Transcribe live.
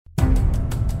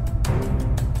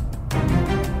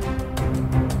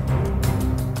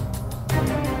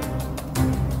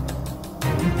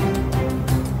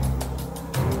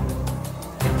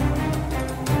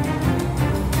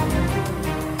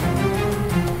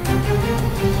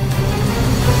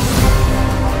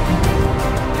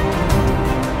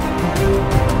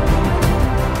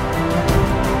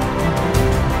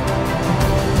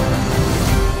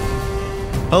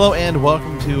Hello and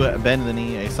welcome to Bend the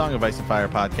Knee, a Song of Ice and Fire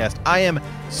podcast. I am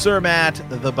Sir Matt,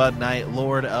 the Bud Knight,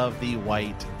 Lord of the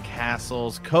White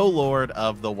Castles, co-lord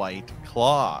of the White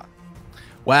Claw.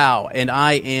 Wow, and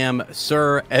I am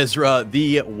Sir Ezra,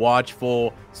 the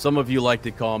Watchful. Some of you like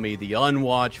to call me the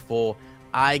Unwatchful.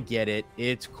 I get it.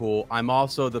 It's cool. I'm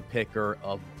also the picker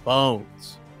of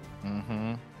bones.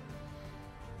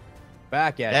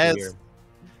 Back at you here.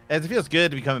 As it feels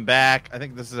good to be coming back. I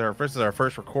think this is our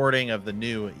first recording of the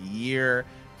new year.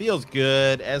 Feels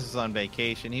good. Ez was on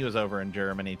vacation. He was over in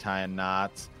Germany tying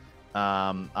knots.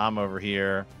 I'm over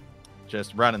here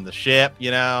just running the ship,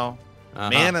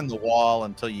 manning the wall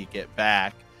until you get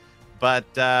back. But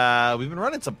we've been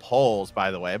running some polls, by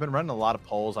the way. I've been running a lot of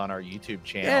polls on our YouTube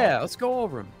channel. Yeah, let's go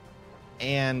over them.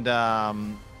 And,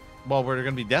 we're going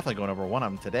to be definitely going over one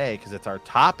of them today because it's our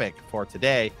topic for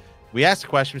today. We asked a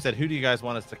question. We said, who do you guys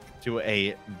want us to do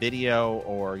a video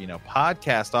or,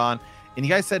 podcast on? And you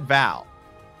guys said Val.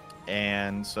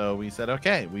 And so we said,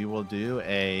 okay, we will do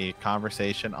a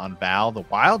conversation on Val, the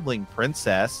Wildling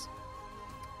Princess.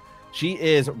 She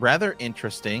is rather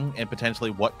interesting and potentially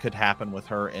what could happen with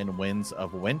her in Winds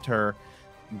of Winter,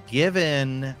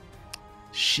 given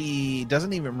she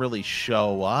doesn't even really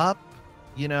show up,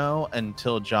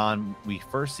 until Jon. We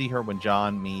first see her when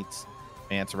Jon meets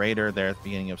Mance Rayder there at the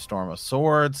beginning of Storm of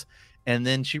Swords. And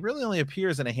then she really only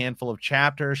appears in a handful of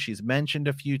chapters. She's mentioned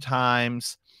a few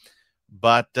times,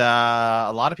 but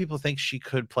a lot of people think she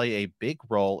could play a big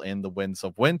role in the Winds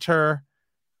of Winter,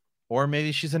 or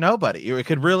maybe she's a nobody. It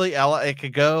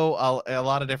could go a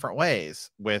lot of different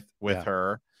ways with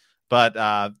her.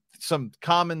 But some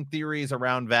common theories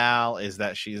around Val is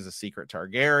that she is a secret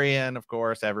Targaryen. Of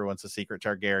course, everyone's a secret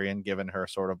Targaryen given her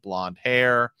sort of blonde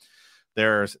hair.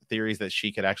 There's theories that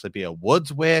she could actually be a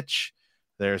woods witch.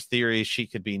 There's theories she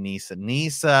could be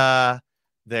Nissa.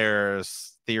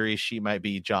 There's theories she might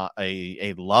be Jon,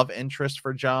 a love interest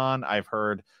for Jon. I've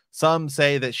heard some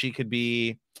say that she could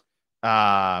be,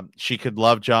 she could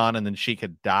love Jon and then she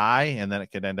could die, and then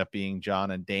it could end up being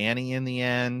Jon and Dany in the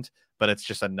end. But it's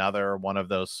just another one of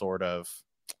those sort of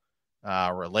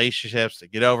relationships to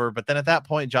get over. But then at that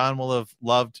point, Jon will have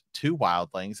loved two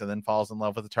wildlings and then falls in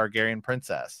love with a Targaryen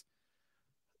princess.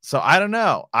 So I don't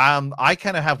know. I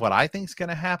kind of have what I think is going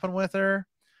to happen with her,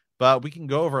 but we can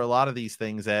go over a lot of these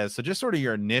things so just sort of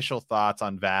your initial thoughts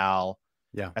on Val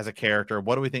as a character.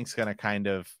 What do we think is going to kind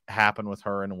of happen with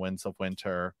her in Winds of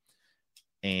Winter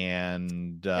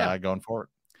and going forward?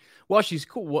 Well, she's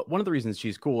cool. One of the reasons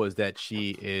she's cool is that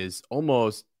she is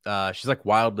almost, she's like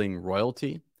wildling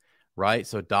royalty, right?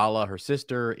 So Dalla, her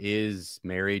sister, is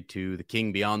married to the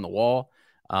king beyond the wall,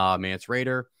 Mance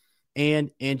Rayder.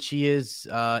 And she is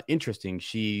interesting.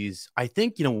 I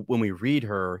think, when we read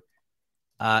her,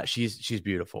 she's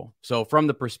beautiful. So from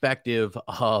the perspective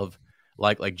of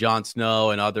like Jon Snow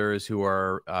and others who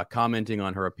are commenting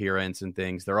on her appearance and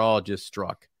things, they're all just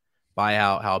struck by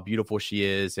how beautiful she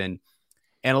is. And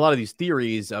a lot of these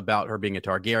theories about her being a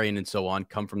Targaryen and so on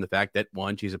come from the fact that,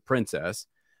 one, she's a princess.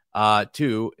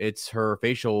 Two, it's her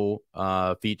facial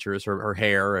features, her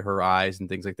hair, her eyes, and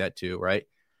things like that too, right?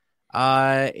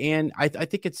 And I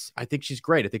think she's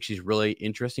great. I think she's really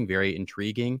interesting, very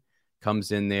intriguing.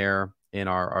 Comes in there in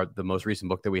the most recent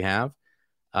book that we have,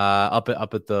 up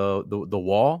at the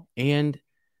wall. And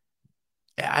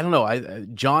I don't know.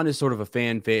 Jon is sort of a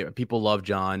fan favorite. People love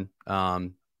Jon.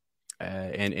 And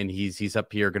he's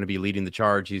up here going to be leading the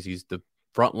charge. He's the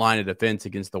front line of defense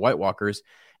against the White Walkers,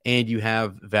 and you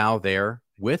have Val there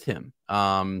with him.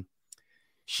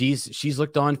 She's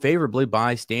looked on favorably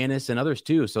by Stannis and others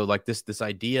too. So like this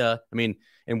idea, I mean,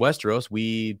 in Westeros,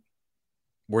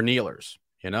 we're kneelers,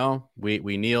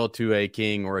 we kneel to a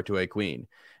king or to a queen.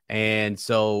 And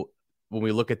so when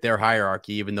we look at their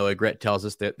hierarchy, even though Ygritte tells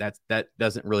us that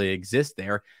doesn't really exist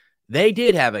there, they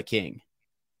did have a king.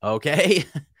 Okay.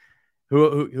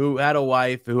 who had a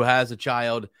wife, who has a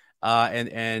child,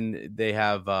 and they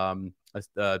have an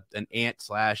aunt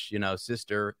 /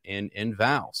 sister in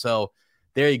Val. So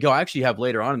there you go. I actually have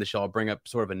later on in the show, I'll bring up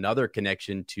sort of another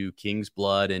connection to King's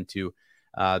blood and to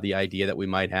the idea that we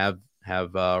might have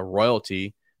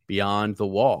royalty beyond the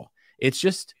wall. It's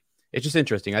just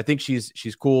interesting. I think she's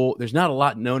cool. There's not a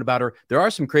lot known about her. There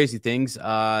are some crazy things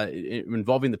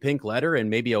involving the Pink Letter and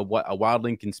maybe a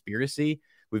wildling conspiracy.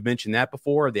 We've mentioned that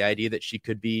before. The idea that she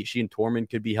and Tormund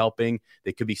could be helping.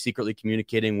 They could be secretly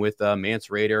communicating with Mance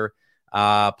Rayder,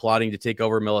 plotting to take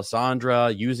over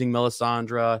Melisandre, using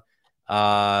Melisandre.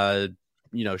 Shireen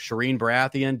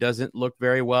Baratheon doesn't look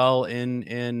very well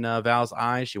in Val's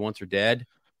eyes. She wants her dead.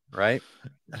 right?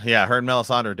 Yeah, her and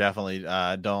Melisandre definitely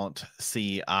don't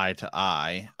see eye to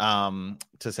eye,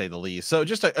 to say the least. So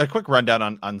just a quick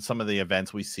rundown on some of the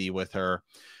events we see with her.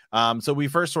 So we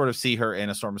first sort of see her in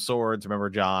A Storm of Swords. Remember,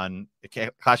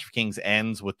 Clash of Kings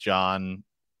ends with Jon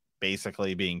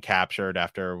basically being captured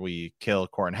after we kill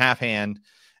Qhorin Halfhand,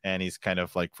 and he's kind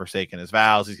of like forsaken his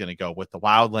vows. He's going to go with the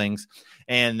wildlings,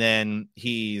 and then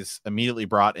he's immediately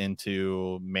brought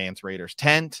into Mance Rayder's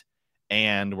tent,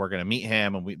 and we're going to meet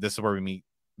him, and this is where we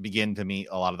begin to meet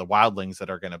a lot of the wildlings that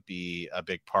are going to be a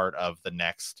big part of the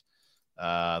next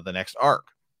arc.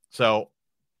 So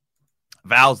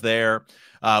Val's there.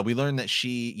 We learned that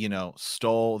she,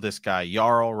 stole this guy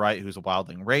Jarl, right, who's a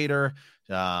wildling raider.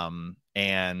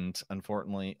 And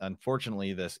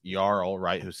unfortunately, this Jarl,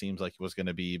 right, who seems like it was going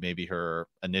to be maybe her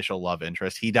initial love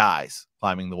interest, he dies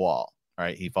climbing the wall.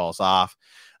 Right, he falls off,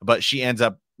 but she ends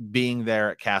up being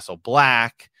there at Castle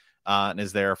Black. And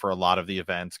is there for a lot of the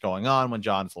events going on when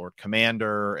Jon's Lord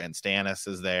Commander and Stannis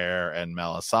is there and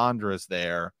Melisandre is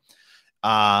there.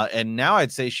 And now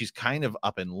I'd say she's kind of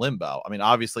up in limbo. I mean,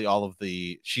 obviously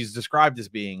she's described as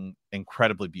being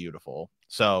incredibly beautiful.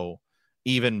 So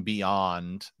even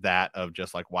beyond that of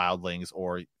just like wildlings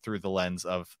or through the lens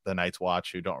of the Night's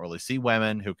Watch, who don't really see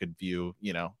women, who could view,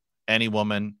 any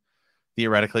woman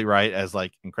theoretically, right, as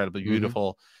like incredibly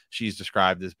beautiful. She's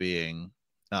described as being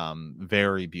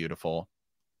very beautiful.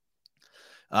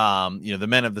 The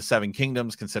men of the Seven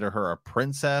Kingdoms consider her a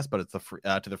princess, but it's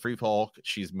to the Free Folk,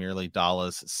 she's merely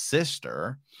Dalla's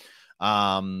sister.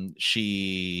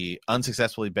 She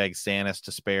unsuccessfully begs Stannis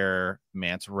to spare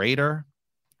Mance Rayder,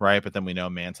 right? But then we know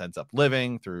Mance ends up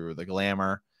living through the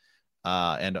glamour,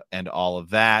 and all of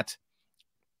that.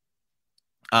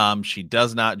 She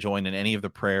does not join in any of the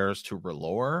prayers to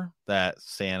R'hllor that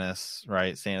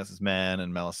Stannis's men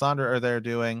and Melisandre are there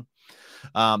doing.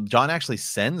 Jon actually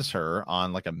sends her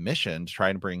on like a mission to try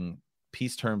and bring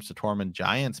peace terms to Tormund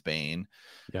Giantsbane.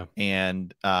 Yeah.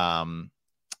 And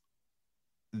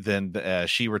then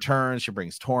she returns, she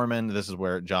brings Tormund. This is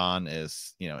where Jon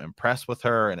is, impressed with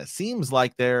her. And it seems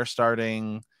like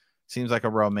seems like a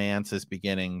romance is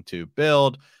beginning to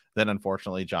build. Then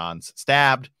unfortunately, Jon's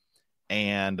stabbed.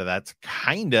 And that's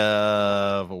kind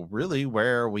of really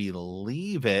where we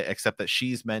leave it, except that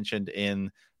she's mentioned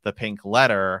in the Pink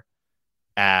Letter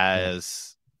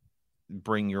as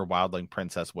bring your wildling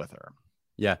princess with her.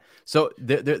 Yeah. So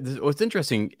what's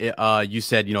interesting, you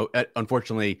said,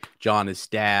 unfortunately, Jon is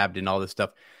stabbed and all this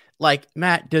stuff. Like,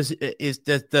 Matt, does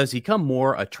he become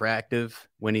more attractive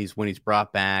when he's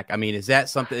brought back? I mean, is that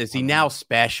something? Is he now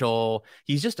special?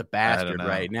 He's just a bastard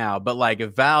right now. But like,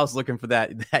 if Val's looking for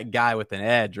that guy with an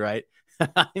edge, right?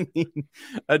 I mean,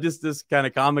 just kind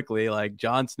of comically, like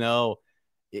Jon Snow.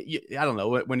 I don't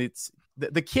know when it's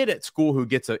the kid at school who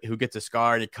gets a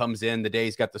scar and it comes in the day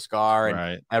he's got the scar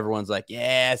and everyone's like,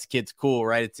 yeah, this kid's cool,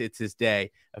 right? It's his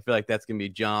day. I feel like that's gonna be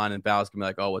Jon, and Val's gonna be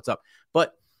like, oh, what's up?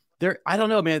 But I don't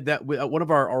know, man. That one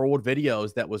of our old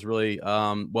videos that was really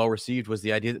well received was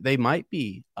the idea that they might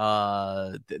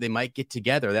get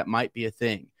together. That might be a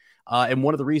thing. And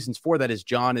one of the reasons for that is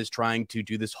Jon is trying to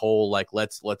do this whole like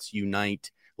let's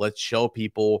unite, let's show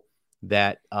people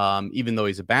that even though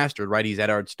he's a bastard, right? He's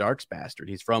Eddard Stark's bastard.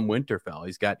 He's from Winterfell.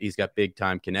 He's got big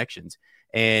time connections,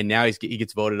 and now he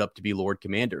gets voted up to be Lord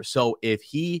Commander. So if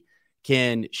he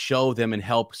can show them and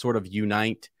help sort of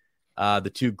unite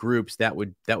the two groups, that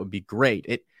would be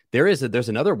great. There's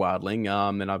another wildling,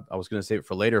 and I was going to save it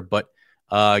for later, but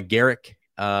Garrick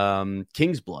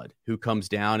Kingsblood, who comes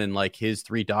down and like his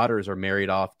 3 daughters are married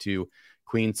off to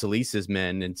Queen Salisa's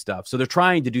men and stuff. So they're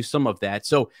trying to do some of that.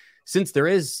 So since there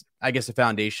is, I guess, a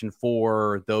foundation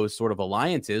for those sort of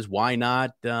alliances, why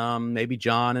not maybe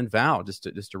Jon and Val just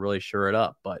to really shore it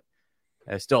up? But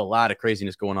there's still a lot of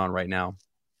craziness going on right now.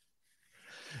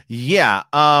 Yeah.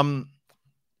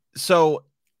 So,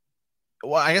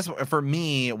 well, I guess for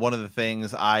me, one of the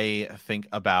things I think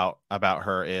about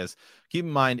her is keep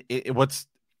in mind what's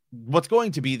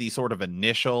going to be the sort of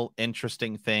initial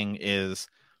interesting thing is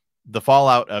the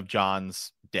fallout of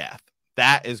Jon's death.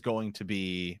 That is going to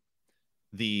be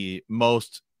the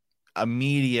most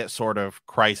immediate sort of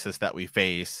crisis that we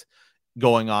face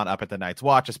going on up at the Night's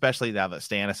Watch, especially now that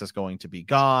Stannis is going to be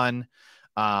gone.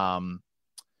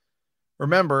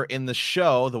 Remember, in the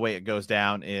show, the way it goes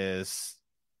down is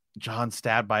Jon's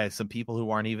stabbed by some people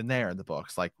who aren't even there in the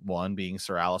books, like one being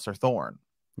Sir Alistair Thorne.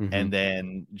 Mm-hmm. And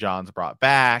then Jon's brought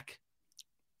back,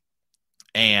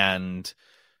 and,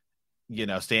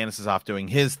 Stannis is off doing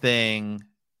his thing,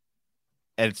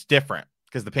 and it's different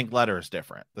because the Pink Letter is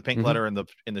different. The Pink Letter in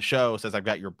the show says, I've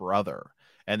got your brother.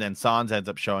 And then Sansa ends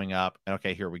up showing up, and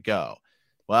okay, here we go.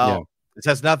 Well, It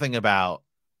says nothing about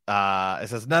It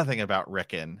says nothing about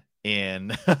Rickon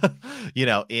in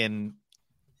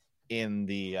in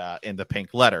the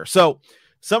pink letter. So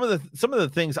some of the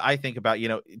things I think about,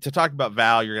 to talk about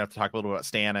Val, you're gonna have to talk a little bit about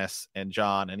Stannis and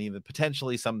Jon, and even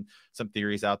potentially some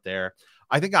theories out there.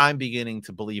 I think I'm beginning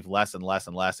to believe less and less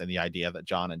and less in the idea that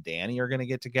Jon and Dany are going to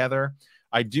get together.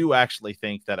 I do actually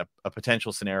think that a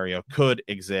potential scenario could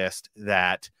exist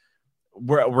that,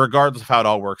 regardless of how it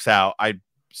all works out, I'm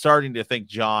starting to think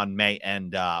Jon may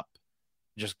end up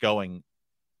just going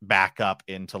back up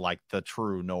into like the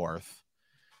true north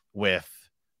with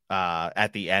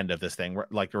at the end of this thing,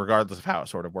 like regardless of how it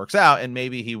sort of works out. And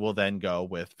maybe he will then go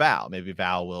with Val. Maybe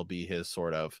Val will be his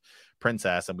sort of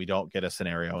princess, and we don't get a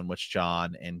scenario in which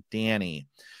Jon and Dany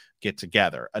get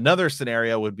together. Another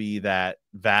scenario would be that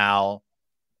Val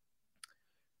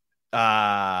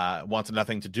wants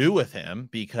nothing to do with him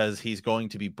because he's going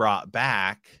to be brought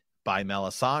back by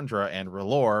Melisandre and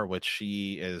R'hllor, which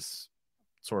she is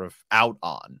sort of out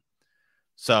on.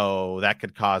 So that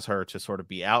could cause her to sort of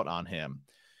be out on him.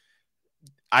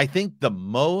 I think the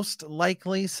most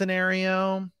likely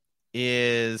scenario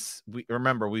is,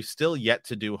 we've still yet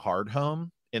to do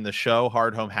Hardhome in the show.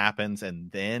 Hardhome happens,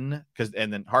 and then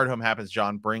Hardhome happens,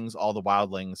 Jon brings all the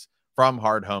wildlings from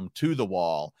Hardhome to the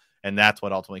Wall, and that's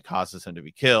what ultimately causes him to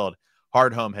be killed.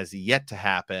 Hardhome has yet to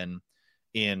happen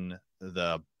in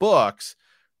the books,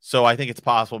 so I think it's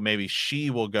possible maybe she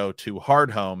will go to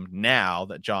Hardhome now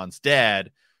that Jon's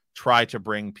dead, try to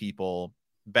bring people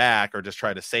back or just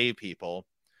try to save people,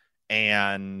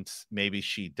 and maybe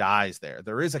she dies there.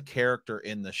 There is a character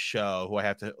in the show who I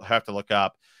have to look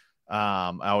up.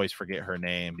 I always forget her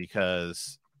name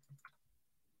because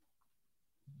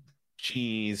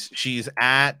she's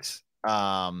at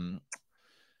Hardhome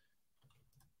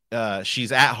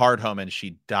and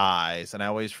she dies, and I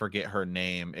always forget her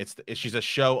name. She's a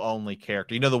show only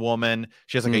character. The woman,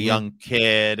 she has like a young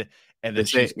kid, and then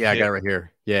I got it right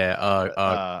here.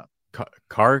 Yeah.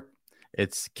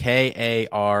 It's Karsi,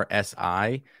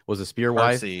 was a spear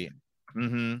wife.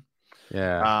 Mm-hmm.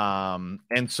 Yeah.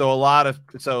 And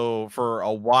so for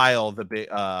a while, the big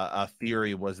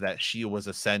theory was that she was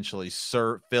essentially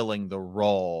filling the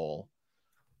role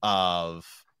of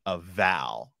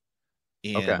Val.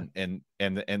 And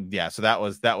yeah, so that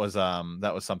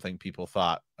was something people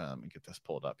thought. Let me get this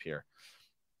pulled up here.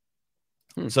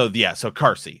 So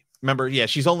Karsi, remember,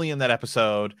 she's only in that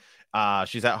episode.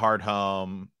 She's at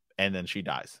Hardhome, and then she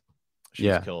dies.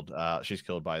 She's killed. She's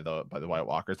killed by the White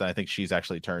Walkers, and I think she's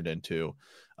actually turned into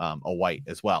a White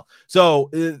as well.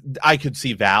 So I could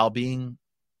see Val being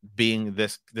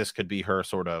this. This could be her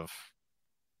sort of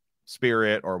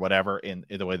spirit or whatever in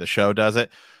the way the show does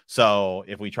it. So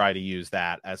if we try to use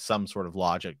that as some sort of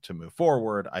logic to move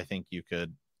forward, I think you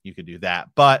could do that.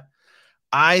 But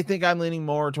I think I'm leaning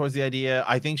more towards the idea.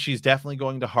 I think she's definitely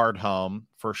going to Hardhome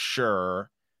for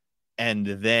sure, and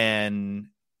then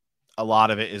a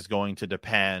lot of it is going to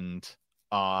depend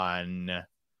on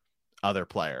other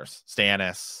players,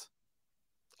 Stannis,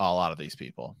 a lot of these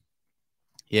people.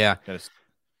 Yeah.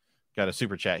 Got a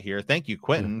super chat here. Thank you,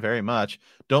 Quentin, very much.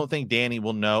 Don't think Dany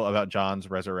will know about Jon's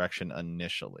resurrection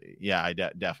initially. Yeah, I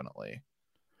definitely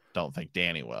don't think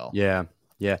Dany will. Yeah.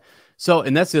 So,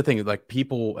 and that's the thing, like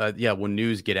people, when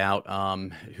news get out,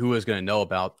 who is going to know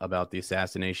about the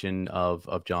assassination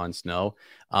of Jon Snow?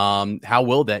 How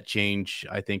will that change?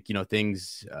 I think,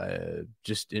 things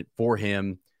for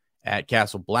him at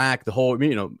Castle Black, the whole,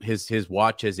 his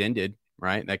watch has ended,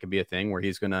 right? That could be a thing where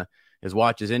his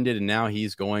watch has ended, and now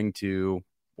he's going to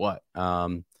what?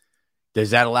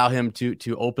 Does that allow him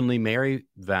to openly marry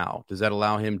Val? Does that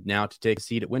allow him now to take a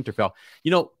seat at Winterfell?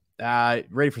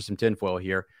 Ready for some tinfoil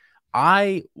here.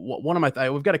 We've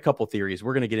got a couple theories.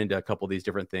 We're going to get into a couple of these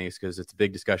different things because it's a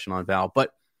big discussion on Val.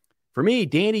 But for me,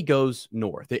 Dany goes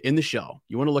north in the show.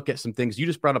 You want to look at some things. You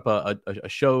just brought up a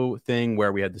show thing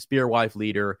where we had the spear wife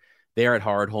leader there at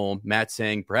Hardhome. Matt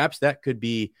saying perhaps that could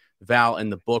be Val in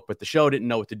the book, but the show didn't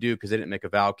know what to do because they didn't make a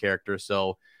Val character.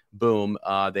 So boom,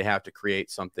 they have to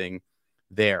create something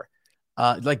there.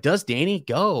 Does Dany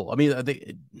go? I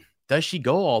mean, does she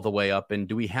go all the way up? And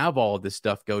do we have all of this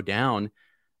stuff go down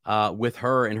with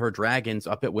her and her dragons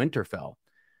up at Winterfell?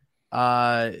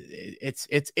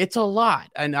 It's a lot.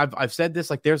 And I've said this,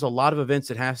 like, there's a lot of events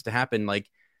that has to happen. Like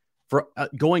for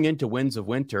going into Winds of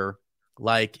Winter,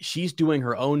 like she's doing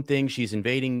her own thing. She's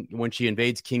invading when she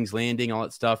invades King's Landing, all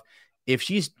that stuff. If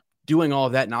she's doing all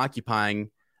of that and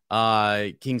occupying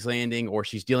King's Landing, or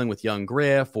she's dealing with young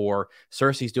Griff, or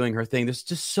Cersei's doing her thing, there's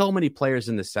just so many players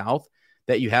in the South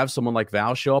that you have someone like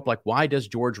Val show up. Like, why does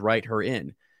George write her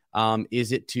in?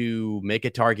 Is it to make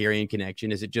a Targaryen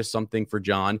connection? Is it just something for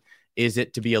Jon? Is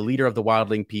it to be a leader of the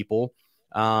wildling people?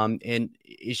 And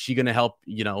is she going to help,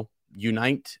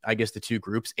 unite, I guess, the two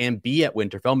groups and be at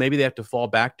Winterfell? Maybe they have to fall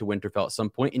back to Winterfell at some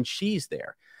point, and she's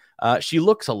there. She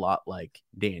looks a lot like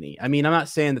Dany. I mean, I'm not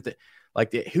saying that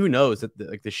who knows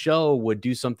that the show would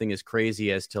do something as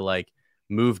crazy as to like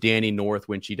move Dany north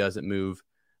when she doesn't move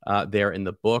there in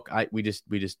the book.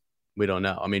 We don't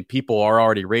know. I mean, people are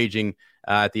already raging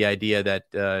at the idea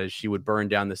that she would burn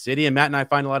down the city, and Matt and I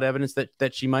find a lot of evidence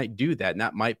that she might do that, and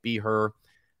that might be her,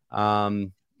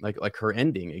 like her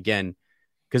ending again,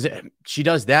 because she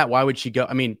does that. Why would she go?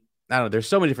 I mean, I don't know. There's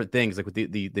so many different things, like with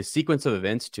the sequence of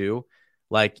events too.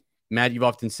 Like Matt, you've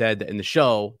often said that in the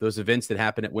show, those events that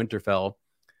happen at Winterfell,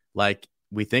 like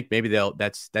we think maybe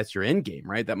that's your end game,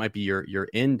 right? That might be your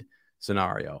end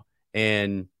scenario.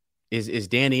 And is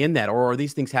Dany in that, or are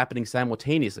these things happening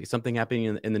simultaneously? Something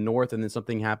happening in the north, and then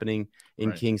something happening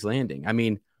in King's Landing. I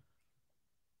mean,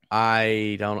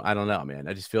 I don't know, man.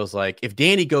 It just feels like if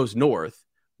Dany goes north,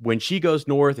 when she goes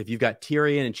north, if you've got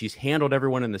Tyrion and she's handled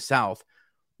everyone in the south,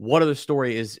 what other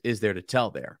story is there to tell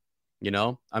there?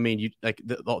 I mean, you like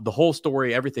the whole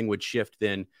story, everything would shift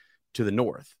then to the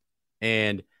north.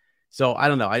 And so I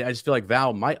don't know. I just feel like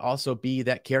Val might also be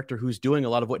that character who's doing a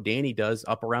lot of what Dany does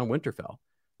up around Winterfell.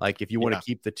 Like if you want to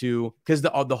keep the two, because the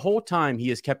whole time he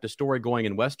has kept a story going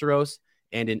in Westeros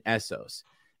and in Essos.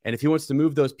 And if he wants to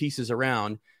move those pieces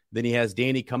around, then he has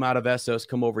Dany come out of Essos,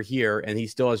 come over here, and he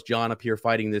still has Jon up here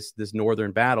fighting this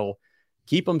northern battle.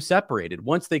 Keep them separated.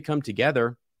 Once they come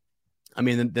together, I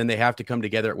mean, then they have to come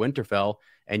together at Winterfell,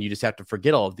 and you just have to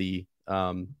forget all of the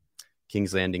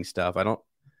King's Landing stuff.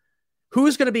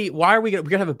 Who's going to be? Why are we're going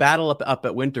to have a battle up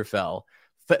at Winterfell,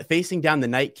 facing down the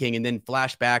Night King, and then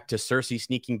flash back to Cersei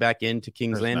sneaking back into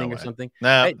King's Landing or something?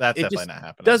 No, that's definitely not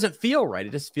happening. Doesn't feel right.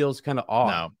 It just feels kind of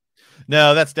odd.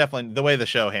 No, that's definitely the way the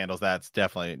show handles. That's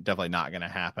definitely not going to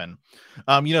happen.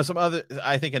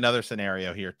 I think another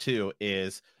scenario here too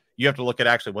is you have to look at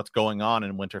actually what's going on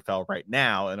in Winterfell right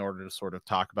now in order to sort of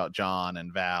talk about Jon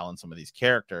and Val and some of these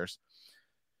characters.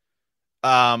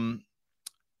 If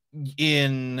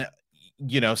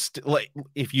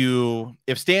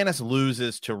Stannis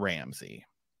loses to Ramsay,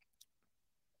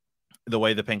 the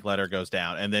way the Pink Letter goes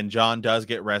down, and then Jon does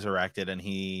get resurrected, and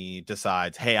he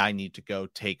decides, hey, I need to go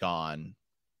take on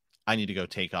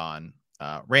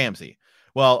Ramsay.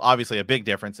 Well, obviously a big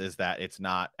difference is that it's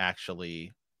not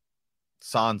actually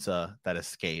Sansa that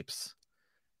escapes.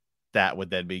 That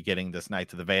would then be getting this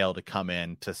Knights of the Vale to come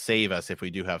in to save us if we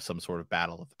do have some sort of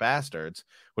battle of the bastards,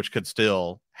 which could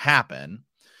still happen.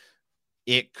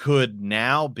 It could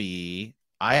now be,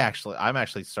 I'm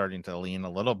actually starting to lean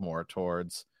a little more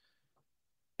towards,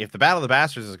 if the Battle of the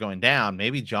Bastards is going down,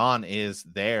 maybe Jon is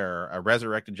there, a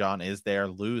resurrected Jon is there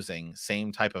losing,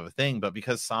 same type of a thing. But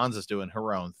because Sansa's doing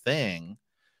her own thing,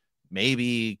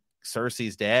 maybe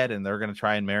Cersei's dead and they're going to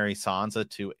try and marry Sansa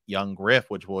to young Griff,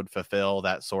 which would fulfill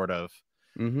that sort of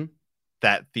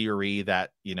that theory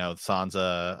that,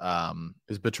 Sansa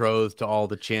is betrothed to all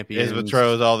the champions.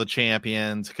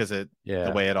 Because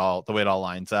the way it all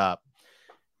lines up.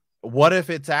 What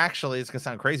if it's actually, it's going to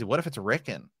sound crazy, what if it's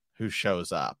Rickon who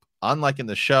shows up? Unlike in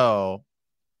the show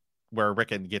where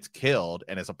Rickon gets killed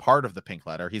and is a part of the Pink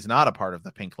Letter, he's not a part of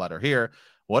the Pink Letter here.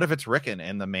 What if it's Rickon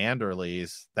and the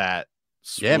Manderleys that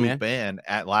swoop in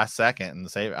at last second and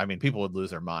say, I mean, people would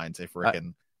lose their minds if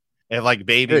Rickon,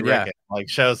 Rickon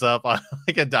shows up on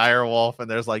like a dire wolf and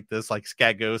there's like this like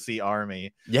Skagosi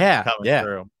army coming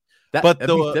through.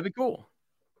 That'd be cool.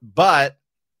 But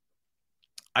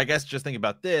I guess just think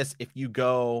about this. If we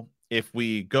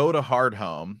go to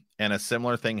Hardhome and a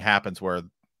similar thing happens where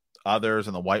others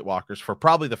and the White Walkers, for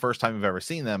probably the first time we've ever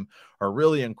seen them, are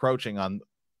really encroaching on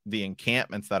the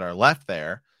encampments that are left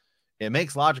there, it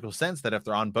makes logical sense that if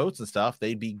they're on boats and stuff,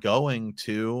 they'd be going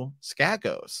to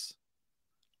Skagos.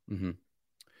 Mm-hmm.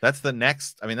 That's the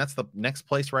next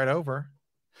place right over.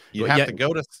 You have to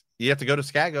go to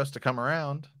Skagos to come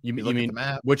around. You mean the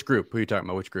map. Which group? Who are you talking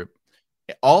about? Which group?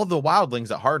 All the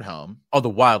wildlings at Hardhome. Oh, the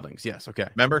wildlings. Yes. Okay.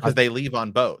 Remember, because they leave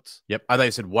on boats. Yep. I thought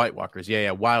you said White Walkers. Yeah.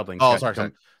 Wildlings. Oh, sorry.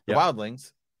 The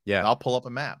wildlings. Yeah. I'll pull up a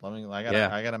map. I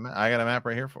got a map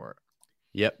right here for it.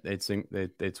 Yep. They'd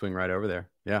swing right over there.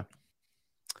 Yeah.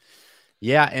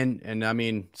 Yeah. And I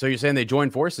mean, so you're saying they join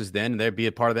forces then, and they'd be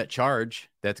a part of that charge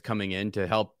that's coming in to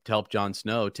help Jon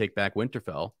Snow take back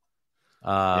Winterfell.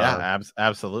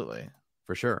 Absolutely.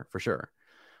 For sure.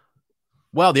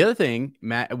 Well, the other thing,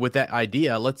 Matt, with that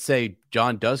idea, let's say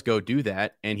Jon does go do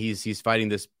that, and he's fighting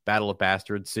this Battle of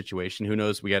Bastards situation. Who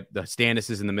knows? We got the Stannis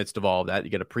is in the midst of all of that. You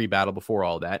get a pre-battle before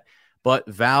all that. But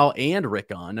Val and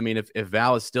Rickon, I mean, if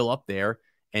Val is still up there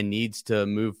and needs to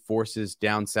move forces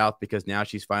down south because now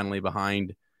she's finally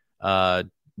behind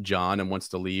Jon and wants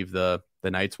to leave the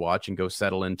Night's Watch and go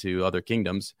settle into other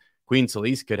kingdoms. Queen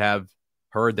Selyse could have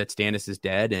heard that Stannis is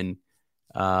dead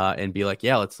and be like,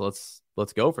 yeah, let's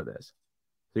go for this.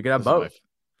 So you could have both.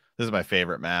 This is my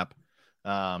favorite map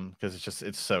because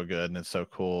it's so good and it's so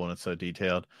cool and it's so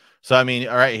detailed. So I mean,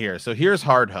 all right, here. So here's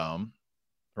Hardhome,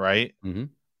 right? Mm-hmm.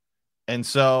 And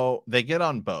so they get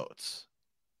on boats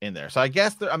in there. So I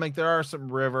guess there are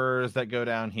some rivers that go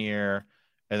down here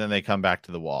and then they come back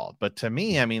to the wall. But to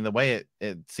me, I mean, the way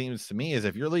it seems to me is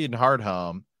if you're leading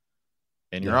Hardhome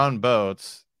and you're on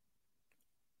boats,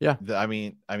 I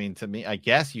mean, to me, I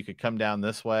guess you could come down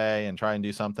this way and try and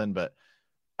do something, but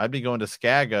I'd be going to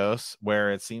Skagos,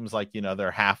 where it seems like,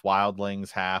 they're half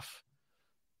wildlings, half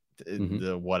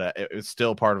it's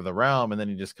still part of the realm, and then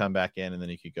you just come back in, and then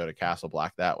you could go to Castle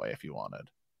Black that way if you wanted.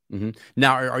 Mm-hmm.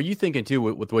 Now, are you thinking too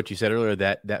with what you said earlier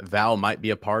that Val might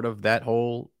be a part of that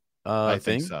whole I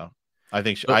thing? think so. I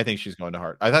think she's going to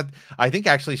Hard. I think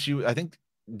actually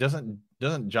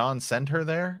doesn't Jon send her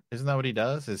there? Isn't that what he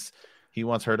does? Is he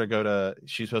wants her to go to?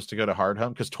 She's supposed to go to Hardhome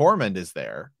because Tormund is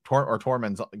there, or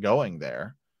Tormund's going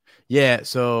there. Yeah,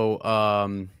 so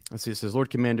let's see. It says Lord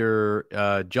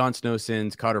Commander Jon Snow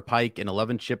sends Cotter Pike and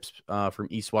 11 ships from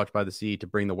Eastwatch by the Sea to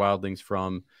bring the wildlings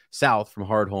from south from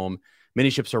Hardhome. Many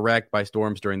ships are wrecked by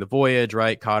storms during the voyage,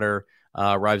 right? Cotter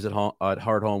arrives at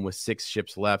Hardhome with 6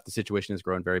 ships left. The situation has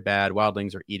grown very bad.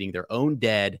 Wildlings are eating their own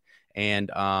dead, and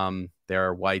there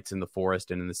are wights in the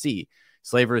forest and in the sea.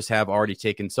 Slavers have already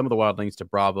taken some of the wildlings to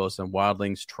Braavos, and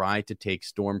wildlings try to take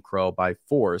Stormcrow by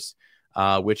force,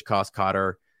 which cost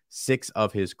Cotter 6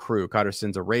 of his crew. Cotter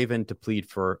sends a raven to plead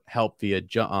for help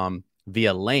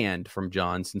via land from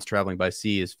Jon, since traveling by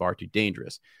sea is far too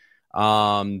dangerous.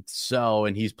 And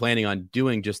he's planning on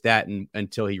doing just that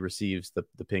until he receives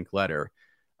the pink letter.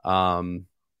 And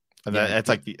that's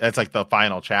like the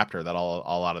final chapter that a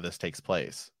lot of this takes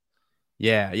place.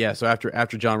 Yeah. So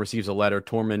after Jon receives a letter,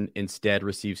 Tormund instead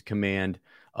receives command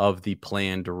of the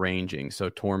planned ranging. So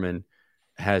Tormund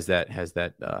has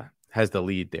the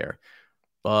lead there.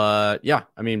 But yeah,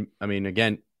 I mean,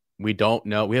 again, we don't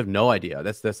know. We have no idea.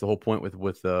 That's the whole point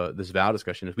with this Val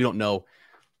discussion is we don't know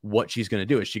what she's going to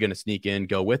do. Is she going to sneak in,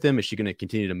 go with him? Is she going to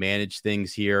continue to manage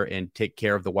things here and take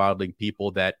care of the wildling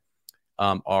people that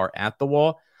are at the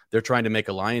wall? They're trying to make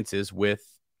alliances with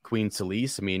Queen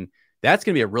Selyse. I mean, that's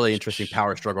going to be a really interesting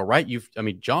power struggle, right?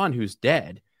 Jon, who's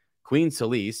dead, Queen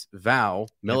Selyse, Val,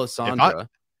 Melisandre.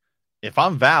 If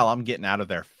I'm Val, I'm getting out of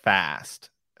there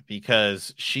fast,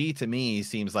 because she, to me,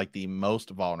 seems like the most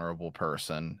vulnerable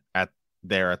person at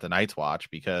the Night's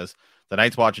Watch, because the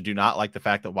Night's Watch do not like the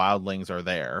fact that wildlings are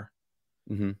there.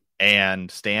 Mm-hmm. And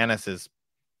Stannis is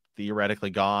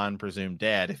theoretically gone, presumed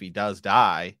dead. If he does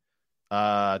die,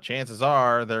 chances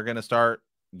are they're going to start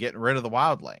getting rid of the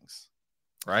wildlings,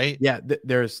 right? Yeah,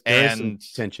 there's some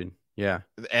tension. Yeah,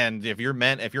 and if you're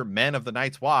men of the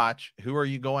Night's Watch, who are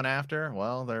you going after?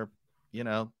 Well, they're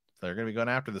going to be going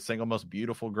after the single most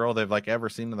beautiful girl they've ever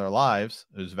seen in their lives,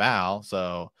 who's Val.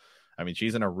 So, I mean,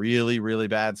 she's in a really, really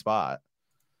bad spot.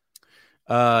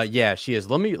 Yeah, she is.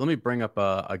 Let me bring up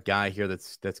a guy here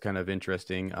that's kind of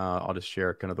interesting. I'll just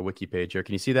share kind of the wiki page here.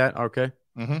 Can you see that? Okay.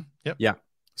 Mm-hmm. Yep. Yeah.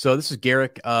 So this is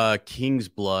Garrick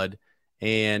Kingsblood,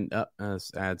 and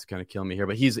this ad's kind of killing me here,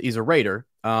 but he's a raider.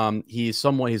 He's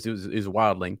a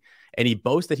wildling, and he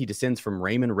boasts that he descends from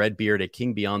Raymond Redbeard, a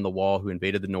king beyond the wall who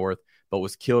invaded the north, but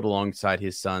was killed alongside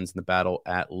his sons in the battle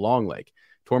at Long Lake.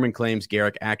 Tormund claims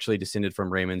Garrick actually descended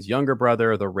from Raymond's younger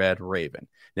brother, the Red Raven.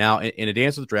 Now, in A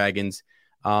Dance with Dragons,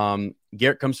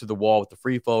 Garrick comes to the wall with the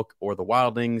Free Folk, or the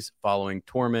Wildlings, following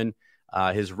Tormund.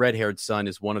 His red-haired son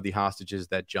is one of the hostages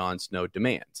that Jon Snow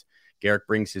demands. Garrick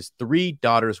brings his 3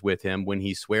 daughters with him when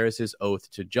he swears his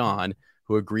oath to Jon,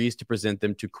 who agrees to present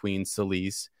them to Queen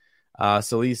Selyse.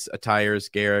 Selyse attires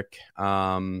Garrick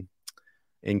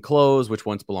in clothes which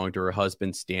once belonged to her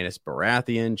husband, Stannis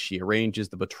Baratheon. She arranges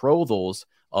the betrothals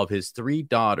of his 3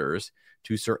 daughters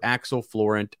to Sir Axel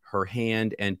Florent, her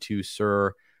hand, and to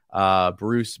Sir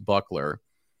Bruce Buckler.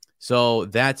 So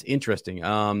that's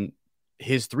interesting.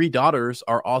 His 3 daughters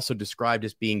are also described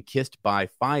as being kissed by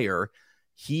fire.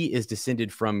 He is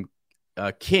descended from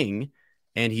a king,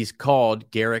 and he's called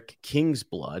Garrick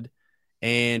Kingsblood.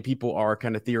 And people are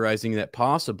kind of theorizing that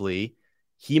possibly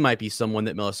he might be someone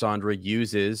that Melisandre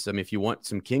uses. I mean, if you want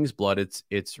some king's blood,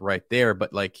 it's right there.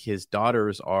 But his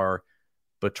daughters are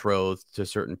betrothed to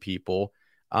certain people.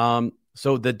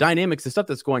 So the dynamics, the stuff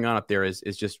that's going on up there is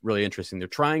just really interesting. They're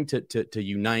trying to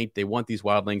unite. They want these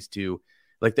wildlings to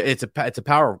it's a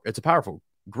powerful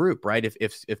group, right?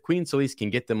 If Queen Selyse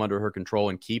can get them under her control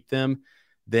and keep them,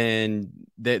 then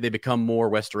they become more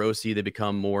Westerosi, they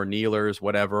become more kneelers,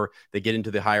 whatever. They get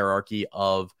into the hierarchy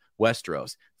of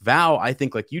Westeros. Val, I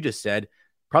think, like you just said,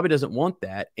 probably doesn't want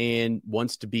that and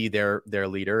wants to be their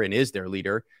leader and is their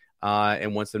leader,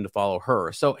 and wants them to follow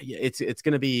her. So it's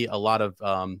going to be a lot of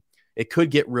it could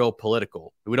get real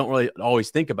political. We don't really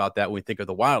always think about that when we think of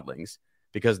the wildlings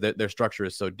because their structure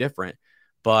is so different.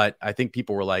 But I think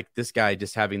people were like, this guy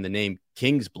just having the name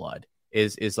Kingsblood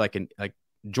is like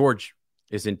George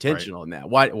is intentional in that.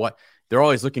 Why they're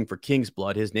always looking for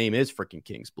Kingsblood. His name is freaking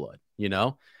Kingsblood, you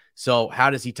know? So how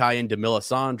does he tie into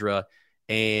Melisandre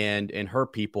and her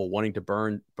people wanting to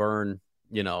burn,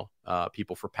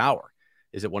 people for power?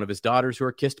 Is it one of his daughters who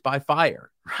are kissed by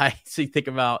fire? Right. So you think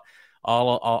about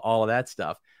all of that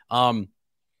stuff. Shireen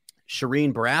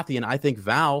Baratheon, I think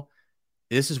Val,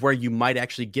 this is where you might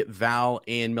actually get Val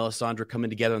and Melisandre coming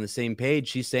together on the same page.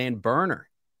 She's saying burn her.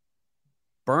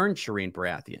 Burn Shireen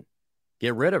Baratheon.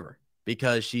 Get rid of her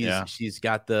because she's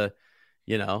got the,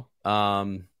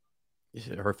 her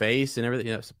face and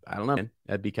everything. I don't know. Man.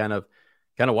 That'd be kind of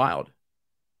wild.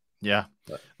 Yeah.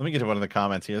 Let me get to one of the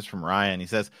comments here. It's from Ryan. He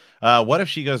says, what if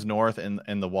she goes north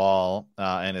in the wall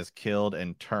and is killed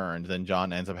and turned, then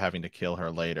Jon ends up having to kill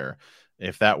her later?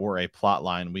 If that were a plot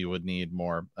line, we would need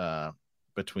more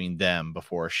between them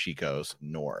before she goes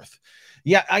north.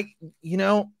 Yeah,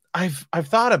 I've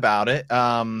thought about it.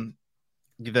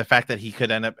 The fact that he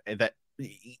could end up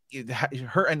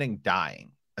her ending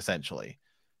dying essentially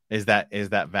is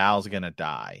that Val's gonna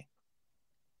die,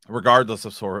 regardless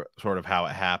of sort of how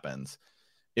it happens.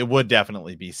 It would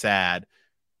definitely be sad,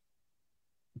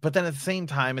 but then at the same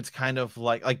time, it's kind of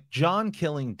like Jon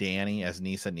killing Dany as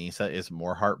Nissa is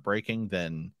more heartbreaking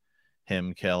than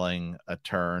him killing a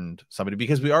turned somebody,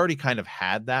 because we already kind of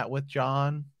had that with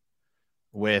Jon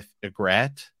with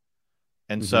Ygritte.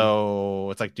 And so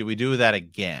it's like, do we do that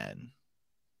again?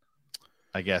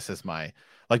 I guess is my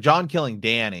Jon killing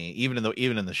Dany, even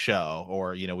in the show,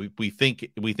 or we think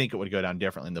it would go down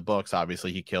differently in the books.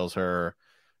 Obviously, he kills her.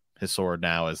 His sword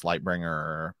now is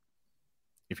Lightbringer.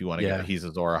 If you want to go, he's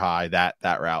Azor Ahai,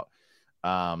 that route.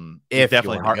 If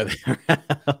definitely hard.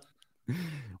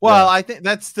 Well, I think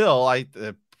that's still a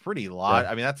pretty lot.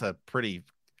 I mean, that's a pretty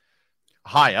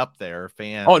high up there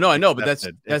fan. Oh no, I know, but that's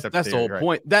the whole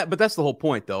point. That's the whole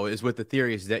point, though, is with the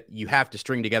theory is that you have to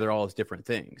string together all those different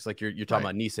things. Like you're talking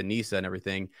about Nissa and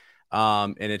everything,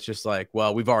 and it's just like,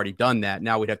 well, we've already done that.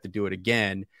 Now we'd have to do it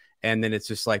again, and then it's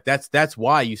just like that's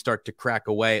why you start to crack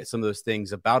away at some of those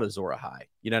things about Azor Ahai.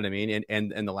 You know what I mean?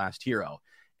 And the last hero,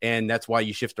 and that's why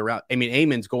you shift around. I mean,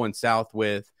 Aemon's going south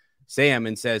with Sam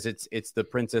and says it's the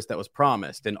princess that was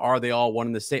promised. And are they all one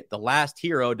and the same? The last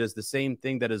hero does the same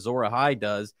thing that Azor Ahai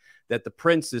does, that the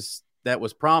princess that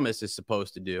was promised is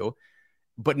supposed to do.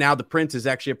 But now the prince is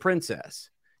actually a princess,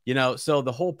 So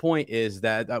the whole point is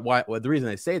that the reason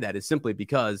I say that is simply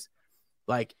because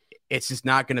it's just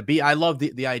not going to be. I love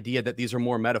the idea that these are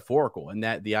more metaphorical, and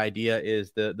that the idea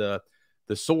is the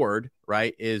sword,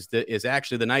 right, is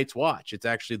actually the Night's Watch. It's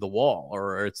actually the wall,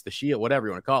 or it's the shield, whatever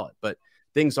you want to call it. But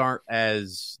things aren't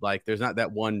as there's not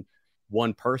that one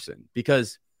person,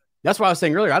 because that's what I was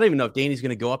saying earlier. I don't even know if Dany's going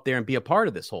to go up there and be a part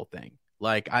of this whole thing.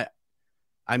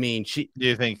 I mean, do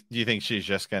you think she's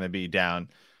just going to be down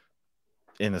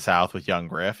in the South with young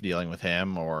Griff, dealing with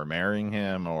him or marrying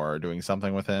him or doing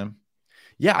something with him?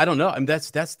 Yeah, I don't know. I mean,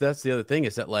 that's the other thing,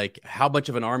 is that how much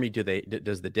of an army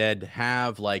does the dead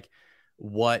have?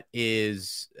 What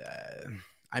is,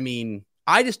 I mean,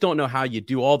 I just don't know how you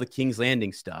do all the King's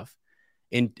Landing stuff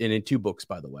in 2 books,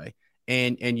 by the way,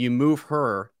 and you move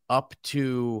her up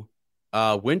to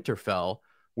Winterfell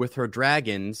with her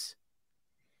dragons,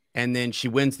 and then she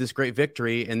wins this great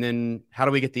victory, and then how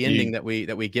do we get the ending that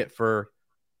we get for,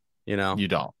 You don't.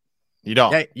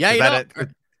 Yeah,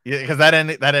 because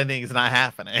that ending is not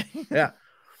happening. yeah,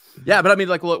 but I mean,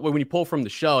 look, when you pull from the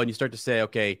show and you start to say,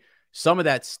 okay, some of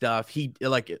that stuff,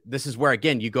 this is where,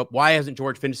 again, you go, why hasn't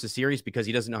George finished the series? Because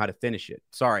he doesn't know how to finish it.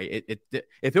 Sorry.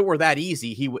 If it were that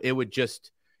easy, it would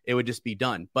just be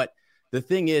done. But the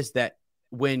thing is that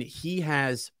when he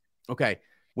gives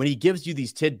you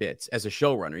these tidbits as a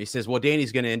showrunner, he says, well,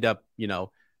 Dany's going to end up,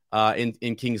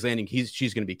 in King's Landing,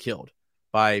 she's going to be killed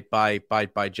by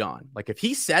Jon. If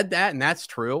he said that, and that's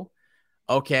true,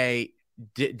 okay,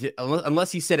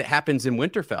 unless he said it happens in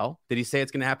Winterfell. Did he say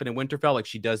it's going to happen in Winterfell?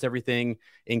 She does everything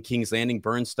in King's Landing,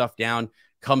 burns stuff down,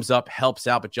 comes up, helps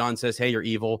out, but Jon says, hey, you're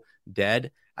evil, dead.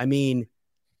 I mean,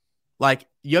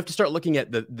 you have to start looking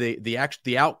at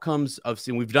the outcomes of,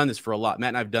 and we've done this for a lot. Matt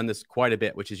and I've done this quite a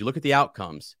bit, which is you look at the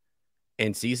outcomes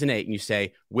in season 8 and you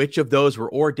say, which of those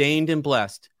were ordained and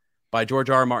blessed by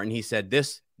George R. R. Martin? He said,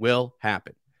 this will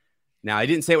happen. Now, I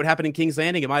didn't say what happened in King's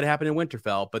Landing. It might have happened in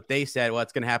Winterfell, but they said, well,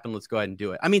 it's going to happen. Let's go ahead and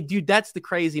do it. I mean, dude, that's the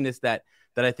craziness that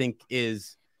I think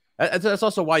is – that's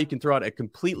also why you can throw out a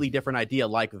completely different idea,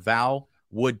 like Val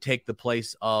would take the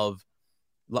place of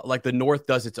 – like the North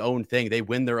does its own thing. They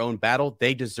win their own battle.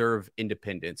 They deserve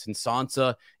independence. And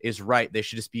Sansa is right. They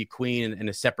should just be a queen in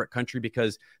a separate country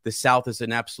because the South is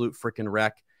an absolute freaking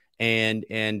wreck. And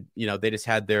you know, they just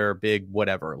had their big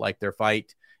whatever, like their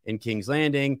fight in King's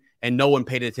Landing, and no one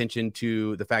paid attention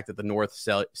to the fact that the North,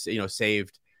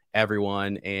 saved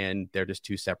everyone, and they're just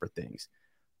two separate things.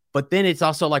 But then it's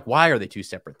also like, why are they two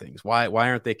separate things? Why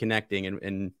aren't they connecting?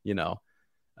 And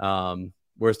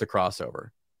where's the crossover?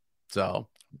 So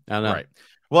I don't know. Right.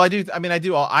 Well,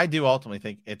 I do ultimately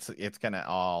think it's gonna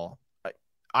all.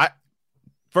 I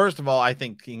first of all, I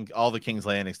think all the King's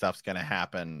Landing stuff's gonna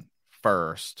happen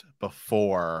first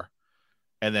before.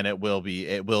 And then it will be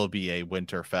a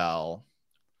Winterfell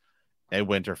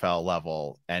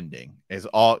level ending is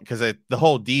all, because the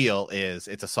whole deal is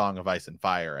it's a Song of Ice and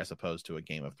Fire as opposed to a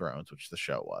Game of Thrones, which the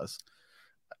show was.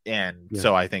 And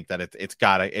so I think that it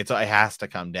has to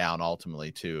come down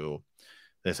ultimately to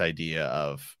this idea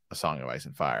of a Song of Ice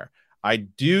and Fire. I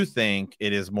do think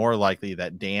it is more likely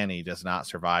that Dany does not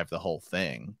survive the whole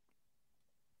thing.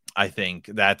 I think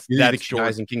that's she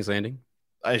dies in King's Landing.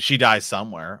 She dies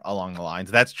somewhere along the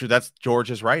lines. That's true. That's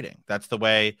George's writing. That's the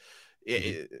way.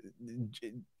 I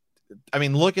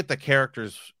mean, look at the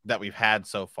characters that we've had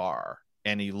so far,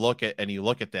 and you look at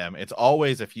them. It's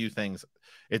always a few things.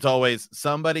 It's always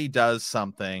somebody does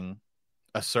something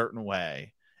a certain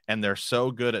way, and they're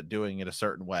so good at doing it a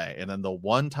certain way, and then the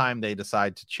one time they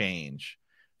decide to change,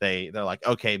 they're like,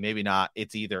 okay, maybe not.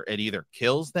 It either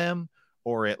kills them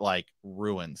or it like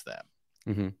ruins them.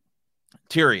 Mm-hmm.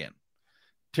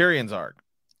 Tyrion's arc.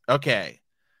 Okay,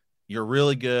 you're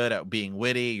really good at being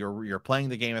witty. You're playing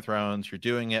the Game of Thrones. You're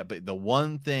doing it, but the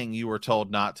one thing you were told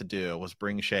not to do was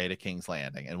bring Shae to King's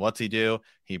Landing. And what's he do?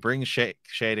 He brings Shae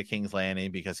to King's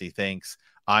Landing because he thinks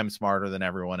I'm smarter than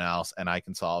everyone else and I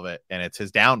can solve it. And it's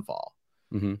his downfall.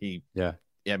 Mm-hmm.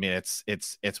 I mean, it's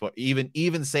what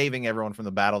even saving everyone from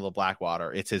the Battle of the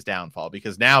Blackwater, it's his downfall,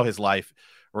 because now his life,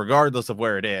 regardless of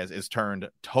where it is turned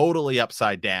totally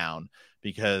upside down.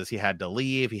 Because he had to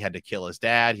leave, he had to kill his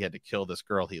dad, he had to kill this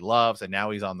girl he loves, and now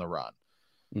he's on the run.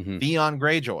 Mm-hmm. Theon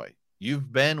Greyjoy,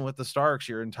 you've been with the Starks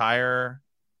your entire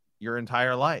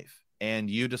life, and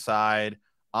you decide,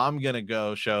 I'm gonna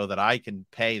go show that I can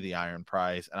pay the Iron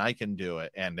Price and I can do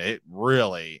it, and it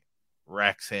really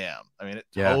wrecks him. I mean, it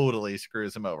totally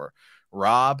screws him over.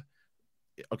 Robb,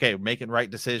 okay, making right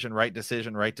decision.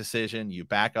 You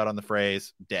back out on the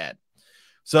phrase, dead.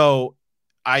 So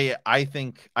I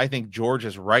think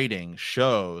George's writing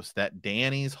shows that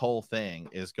Dany's whole thing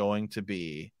is going to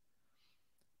be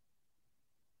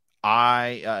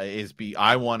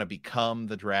I want to become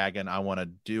the dragon. I want to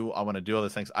do all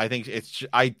those things. I think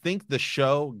the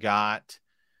show got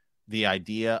the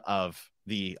idea of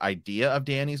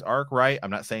Dany's arc right.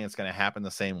 I'm not saying it's going to happen the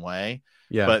same way.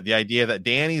 Yeah. But the idea that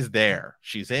Dany's there,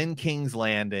 she's in King's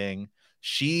Landing,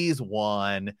 she's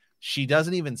won. She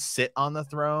doesn't even sit on the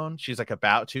throne. She's like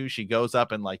about to. She goes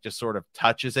up and like just sort of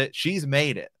touches it. She's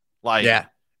made it. Like, yeah.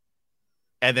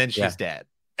 And then she's dead.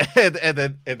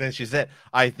 and then she's dead.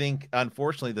 I think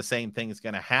unfortunately the same thing is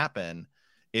going to happen,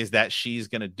 is that she's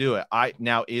going to do it.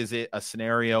 Now, is it a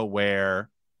scenario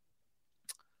where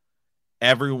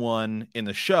everyone in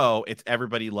the show, it's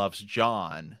everybody loves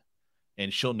Jon,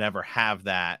 and she'll never have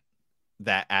that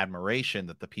admiration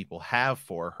that the people have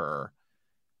for her,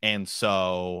 and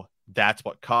so that's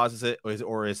what causes it?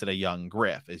 Or is it a young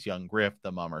Griff? Is young Griff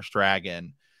the Mummer's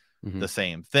dragon the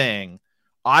same thing?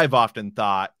 I've often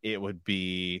thought it would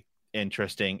be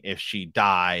interesting if she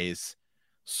dies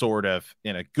sort of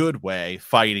in a good way,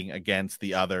 fighting against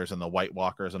the others and the White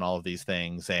Walkers and all of these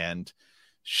things. And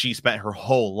she spent her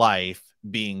whole life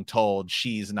being told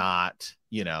she's not,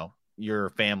 your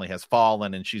family has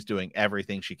fallen, and she's doing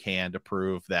everything she can to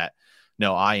prove that,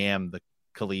 no, I am the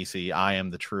Khaleesi, I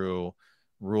am the true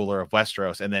ruler of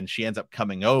Westeros. And then she ends up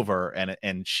coming over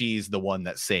and she's the one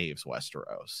that saves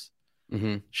Westeros.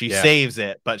 She saves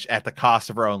it, but at the cost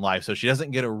of her own life. So she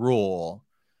doesn't get a rule,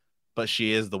 but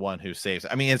she is the one who saves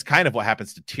it. I mean, it's kind of what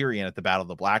happens to Tyrion at the Battle of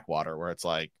the Blackwater, where it's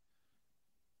like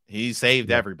he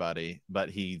saved everybody, but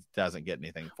he doesn't get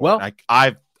anything for it.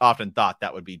 I've often thought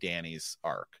that would be Dany's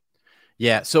arc.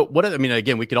 Yeah. So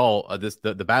again, we could all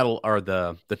the battle, or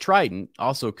the Trident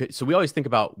also could. So we always think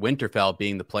about Winterfell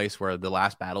being the place where the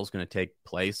last battle is going to take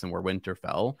place and where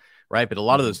Winterfell, right? But a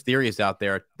lot of those theories out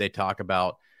there, they talk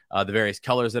about the various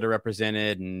colors that are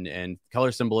represented and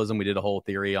color symbolism. We did a whole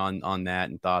theory on that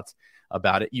and thoughts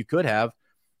about it. You could have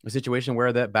a situation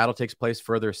where that battle takes place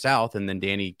further south, and then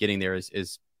Danny getting there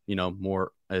is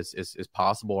more as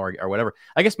possible or whatever.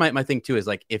 I guess my thing too is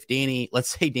like, if Danny,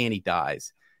 let's say Danny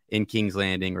dies in King's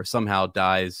Landing or somehow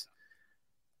dies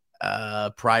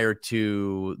prior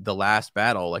to the last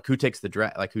battle, like who takes the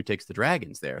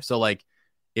dragons there? So like,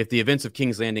 if the events of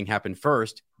King's Landing happen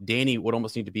first, Danny would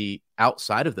almost need to be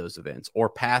outside of those events or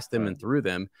past them and through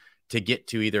them to get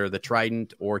to either the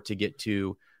Trident or to get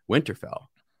to Winterfell.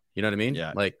 You know what I mean?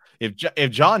 Yeah. Like, if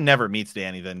Jon never meets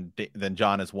Danny, then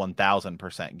Jon is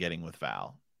 1,000% getting with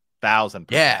Val.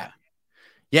 1,000%. Yeah.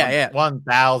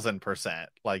 1,000%.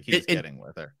 Like he's getting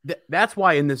with her. That's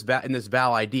why in this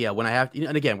Val idea, when I have to,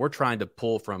 and again, we're trying to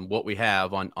pull from what we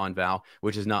have on Val,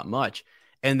 which is not much.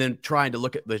 And then trying to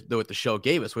look at what the show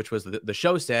gave us, which was the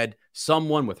show said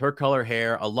someone with her color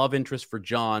hair, a love interest for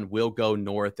Jon, will go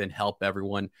north and help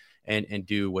everyone and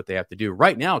do what they have to do.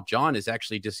 Right now, Jon is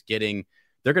actually just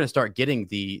they're going to start getting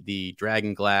the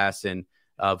dragon glass and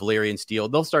Valyrian steel.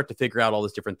 They'll start to figure out all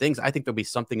these different things. I think there'll be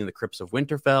something in the crypts of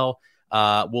Winterfell.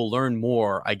 We'll learn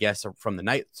more, I guess, from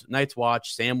the Night's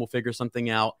Watch. Sam will figure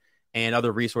something out, and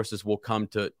other resources will come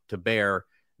to bear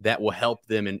that will help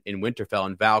them in Winterfell,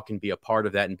 and Val can be a part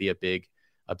of that and be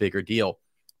a bigger deal.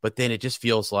 But then it just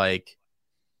feels like,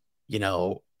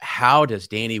 how does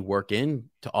Danny work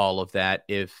into all of that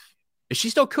if she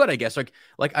still could, I guess.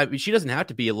 She doesn't have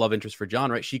to be a love interest for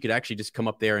Jon, right? She could actually just come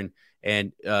up there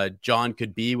and Jon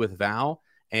could be with Val,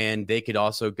 and they could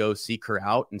also go seek her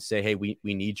out and say, hey, we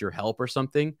need your help or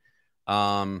something.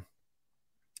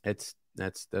 It's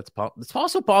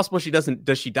also possible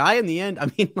does she die in the end?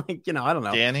 I mean, I don't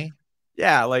know. Danny?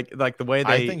 Yeah, like the way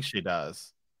I think she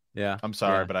does. Yeah. I'm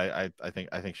sorry, but I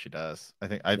think she does. I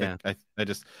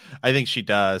think she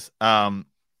does.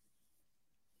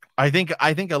 I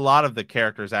think a lot of the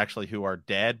characters actually who are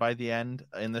dead by the end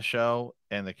in the show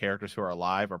and the characters who are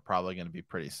alive are probably going to be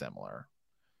pretty similar.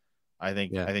 I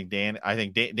think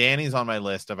Danny's on my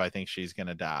list of I think she's going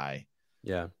to die.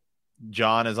 Yeah.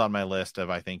 Jon is on my list of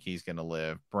I think he's going to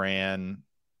live. Bran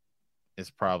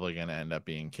is probably going to end up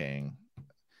being king.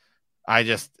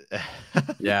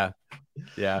 Yeah.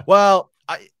 Well,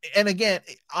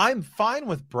 I'm fine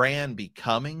with Bran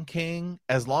becoming king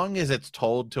as long as it's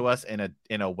told to us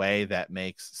in a way that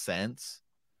makes sense,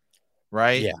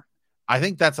 right? Yeah. I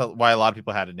think that's why a lot of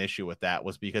people had an issue with that,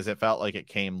 was because it felt like it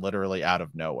came literally out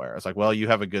of nowhere. It's like, well, you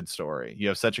have a good story. You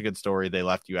have such a good story. They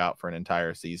left you out for an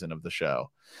entire season of the show,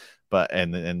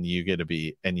 and you get to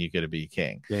be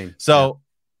king. So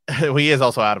he is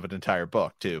also out of an entire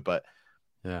book too. But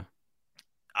yeah,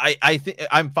 I think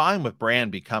I'm fine with Bran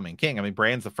becoming king. I mean,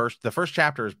 Bran's the first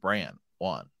chapter is Bran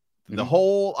 1. The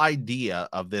whole idea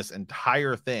of this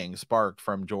entire thing sparked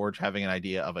from George having an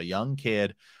idea of a young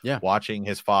kid watching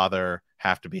his father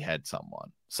have to behead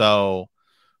someone. So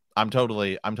I'm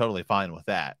totally fine with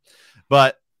that.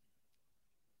 But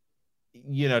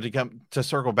to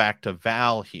circle back to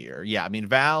Val here. Yeah, I mean,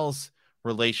 Val's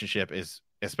relationship is,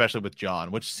 especially with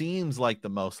Jon, which seems like the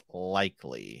most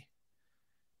likely,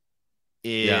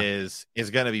 is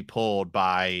going to be pulled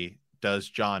by, does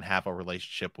Jon have a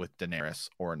relationship with Daenerys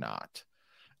or not?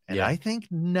 And I think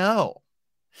no.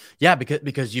 Yeah,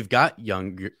 because you've got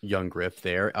young Griff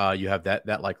there. You have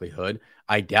that likelihood.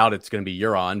 I doubt it's going to be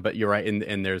Euron, but you're right.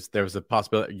 And there's a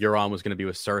possibility Euron was going to be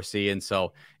with Cersei, and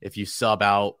so if you sub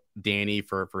out Danny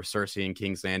for Cersei and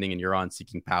King's Landing, and Euron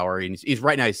seeking power, and he's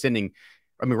right now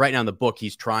right now in the book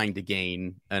he's trying to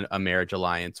gain a marriage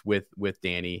alliance with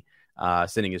Danny,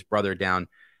 sending his brother down.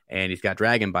 And he's got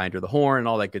Dragonbinder, the horn, and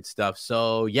all that good stuff.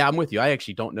 So, yeah, I'm with you. I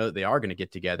actually don't know that they are going to get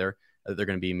together, that they're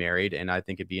going to be married. And I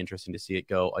think it'd be interesting to see it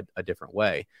go a different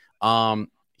way.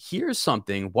 Here's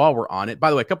something while we're on it. By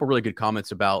the way, a couple really good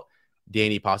comments about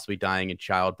Danny possibly dying in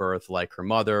childbirth, like her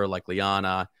mother, like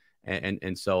Lyanna,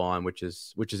 and so on, which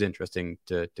is interesting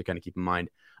to kind of keep in mind.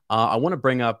 I want to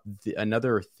bring up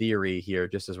another theory here,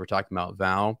 just as we're talking about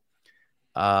Val.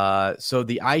 So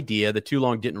the idea, the Too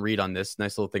Long Didn't Read on this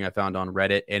nice little thing I found on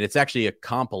Reddit, and it's actually a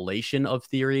compilation of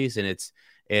theories, and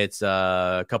it's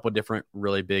a couple of different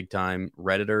really big time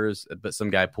Redditors, but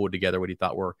some guy pulled together what he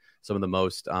thought were some of the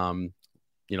most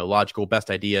logical, best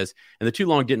ideas. And the Too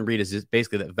Long Didn't Read is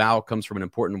basically that Val comes from an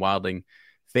important wildling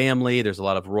family. There's a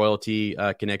lot of royalty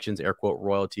connections, air quote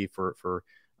royalty for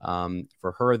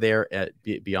her there at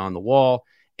Beyond the Wall.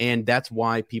 And that's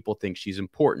why people think she's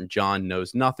important. Jon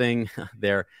knows nothing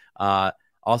there.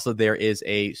 Also, there is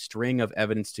a string of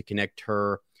evidence to connect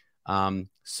her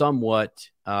somewhat,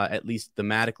 at least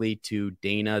thematically, to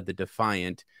Dana the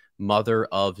Defiant, mother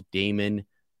of Daemon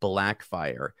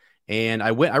Blackfyre. And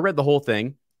I read the whole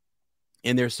thing,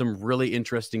 and there's some really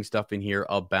interesting stuff in here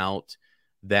about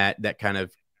that kind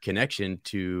of connection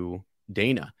to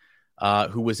Dana,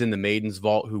 who was in the Maiden's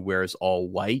Vault, who wears all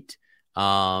white.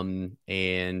 And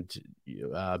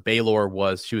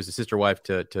Baelor she was the sister wife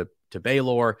to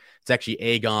Baelor. It's actually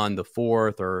Aegon the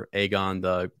Fourth, or Aegon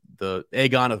the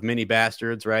Aegon of many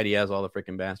bastards, right? He has all the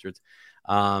freaking bastards.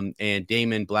 And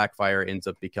Daemon Blackfyre ends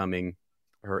up becoming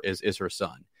is her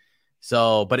son.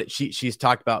 So, but she's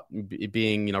talked about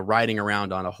being, riding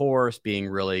around on a horse, being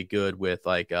really good with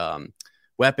like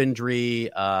weaponry,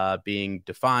 being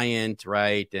defiant,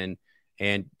 right?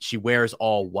 And she wears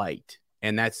all white.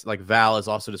 And that's like Val is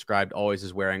also described always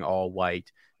as wearing all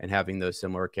white and having those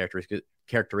similar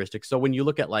characteristics. So when you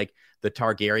look at like the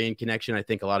Targaryen connection, I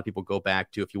think a lot of people go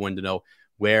back to, if you wanted to know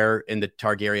where in the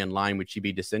Targaryen line would she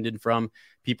be descended from,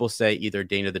 people say either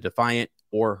Dana the Defiant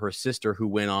or her sister, who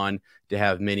went on to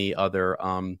have many other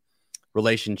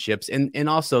relationships. And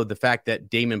also the fact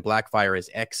that Daemon Blackfyre is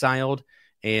exiled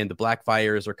and the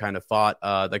Blackfyres are kind of fought,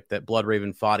 like that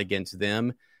Bloodraven fought against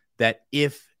them, that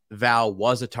if Val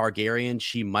was a Targaryen,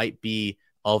 she might be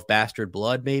of bastard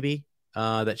blood, maybe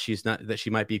that she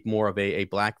might be more of a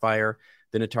Blackfyre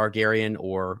than a Targaryen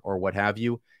or what have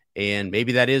you. And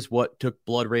maybe that is what took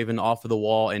Bloodraven off of the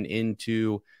wall and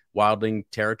into wildling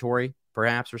territory,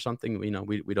 perhaps, or something. We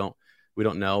don't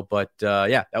know. But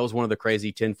yeah, that was one of the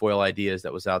crazy tinfoil ideas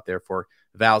that was out there for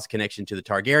Val's connection to the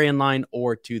Targaryen line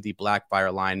or to the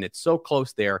Blackfyre line. And it's so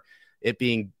close there, it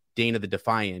being Dana the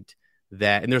Defiant,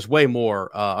 that, and there's way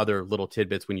more other little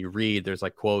tidbits when you read. There's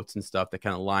like quotes and stuff that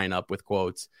kind of line up with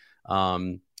quotes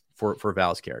for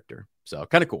Val's character. So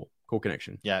kind of cool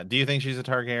connection. Yeah. Do you think she's a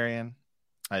Targaryen?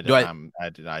 I don't. I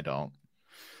don't.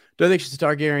 Do I think she's a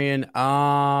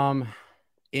Targaryen?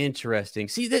 Interesting.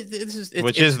 See, this is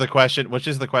which is the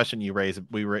question you raise.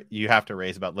 You have to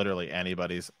raise about literally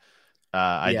anybody's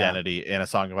identity in A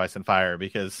Song of Ice and Fire,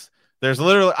 because there's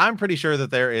literally, I'm pretty sure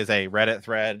that there is a Reddit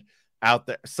thread out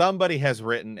there. Somebody has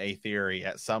written a theory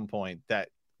at some point that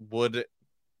would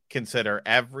consider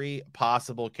every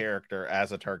possible character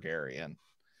as a Targaryen.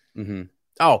 Mm-hmm.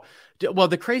 Oh, well,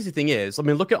 the crazy thing is, I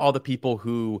mean, look at all the people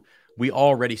who we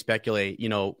already speculate,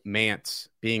 Mance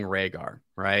being Rhaegar,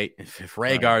 right? If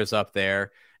Rhaegar is up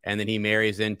there and then he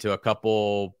marries into a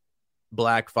couple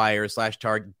Blackfyre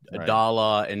 /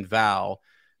 Adala and Val,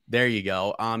 there you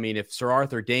go. I mean, if Sir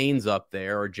Arthur Dayne's up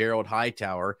there or Gerald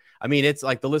Hightower, I mean, it's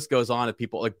like the list goes on of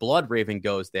people, like Bloodraven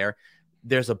goes there.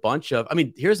 There's a bunch of, I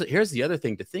mean, here's the other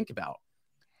thing to think about,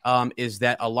 is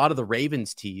that a lot of the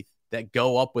Raven's teeth that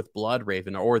go up with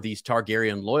Bloodraven or these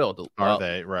Targaryen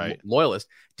loyalists,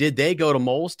 did they go to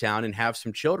Molestown and have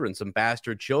some children, some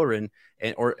bastard children,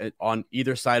 or on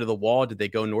either side of the wall? Did they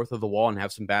go north of the wall and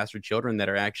have some bastard children that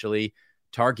are actually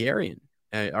Targaryen?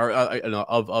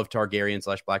 Of Targaryen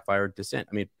 / Blackfyre descent?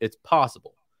 I mean, it's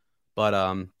possible, but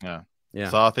yeah.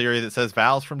 Saw a theory that says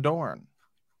Val's from Dorne.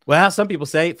 Well, some people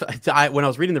say, when I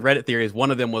was reading the Reddit theories,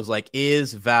 one of them was like,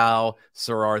 is Val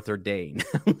Sir Arthur Dayne?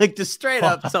 Like, just straight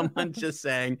up someone just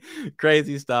saying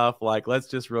crazy stuff. Like, let's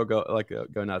just go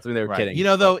nuts. I mean, they were kidding.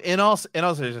 Though, in all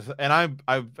seriousness, and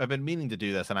I've been meaning to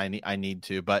do this, and I need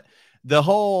to, but the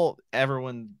whole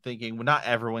everyone thinking, well, not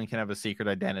everyone can have a secret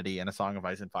identity in A Song of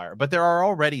Ice and Fire, but there are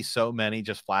already so many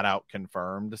just flat out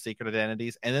confirmed secret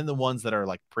identities, and then the ones that are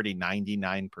like pretty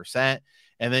 99%,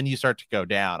 and then you start to go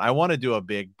down. I want to do a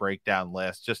big breakdown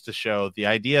list just to show the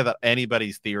idea that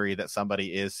anybody's theory that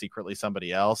somebody is secretly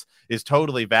somebody else is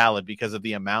totally valid because of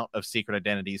the amount of secret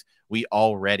identities we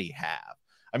already have.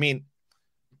 I mean,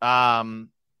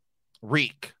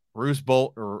 Reek. Roose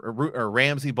Bolt or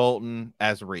Ramsay Bolton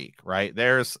as Reek, right?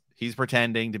 He's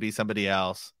pretending to be somebody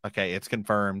else. Okay, it's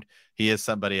confirmed he is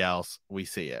somebody else. We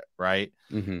see it, right?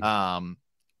 Mm-hmm.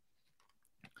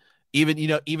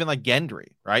 Even like Gendry,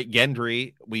 right?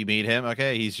 Gendry, we meet him.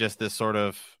 Okay, he's just this sort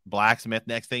of blacksmith.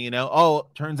 Next thing you know,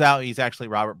 turns out he's actually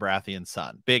Robert Baratheon's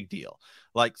son. Big deal.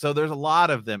 Like, so there's a lot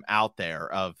of them out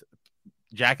there. Of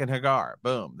Jaqen H'ghar,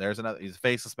 boom. There's another. He's a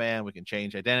faceless man. We can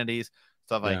change identities.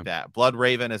 Stuff like that.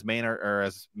 Bloodraven as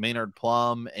Maynard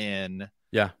Plum in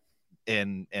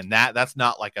that's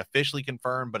not like officially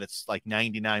confirmed, but it's like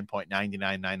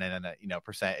 99.99999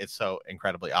 percent. It's so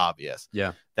incredibly obvious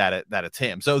that it's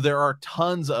him. So there are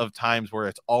tons of times where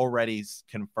it's already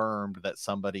confirmed that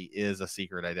somebody is a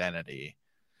secret identity.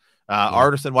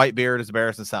 Artisan Whitebeard is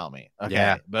Barristan Selmy.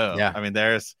 Okay, boom. Yeah. I mean,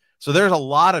 there's a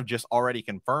lot of just already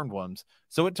confirmed ones.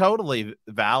 So it totally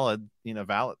valid.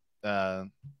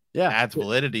 Adds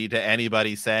validity to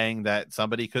anybody saying that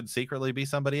somebody could secretly be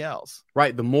somebody else.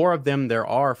 Right. The more of them there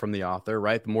are from the author,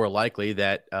 right, the more likely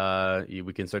that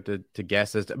we can start to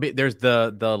guess. There's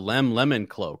the Lemon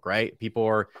Cloak, right?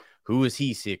 People who is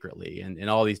he secretly, and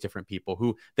all these different people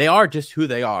who they are just who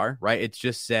they are, right? It's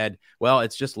just said, well,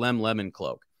 it's just Lem Lemon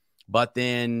Cloak. But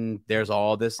then there's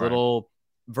all this little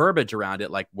verbiage around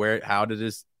it, like how did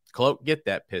his cloak get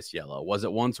that piss yellow? Was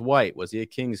it once white? Was he a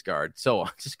Kingsguard? So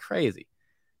just crazy.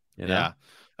 You know?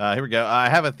 Yeah. Here we go. I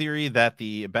have a theory that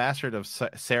the bastard of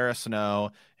Sarah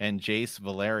Snow and Jace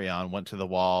Valerion went to the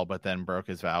wall, but then broke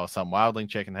his vow with some wildling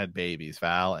chick and had babies.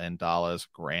 Val and Dala's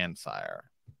grandsire.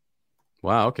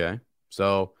 Wow. Okay.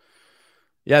 So,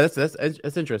 yeah,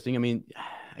 that's interesting. I mean,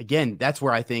 again, that's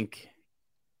where I think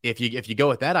if you go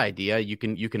with that idea, you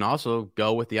can also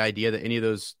go with the idea that any of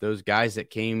those guys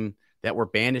that were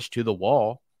banished to the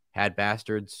wall had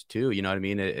bastards too. You know what I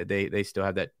mean? They still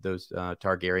have those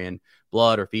Targaryen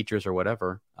blood or features or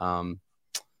whatever.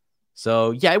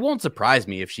 So yeah, it won't surprise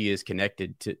me if she is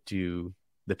connected to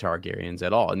the Targaryens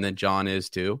at all. And then Jon is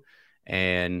too,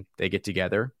 and they get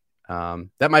together.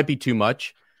 That might be too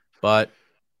much, but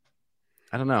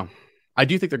I don't know. I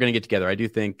do think they're going to get together. I do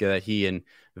think that he and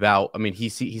Val, I mean, he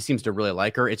seems to really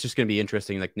like her. It's just going to be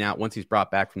interesting. Like now, once he's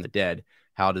brought back from the dead,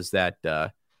 how does that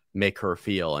make her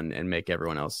feel and make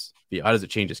everyone else feel? How does it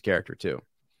change his character too?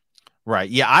 Right.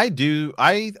 Yeah, I do.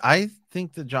 I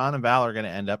think that Jon and Val are going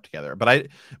to end up together, but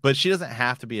she doesn't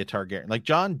have to be a Targaryen. Like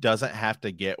Jon doesn't have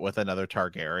to get with another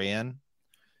Targaryen.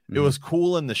 It was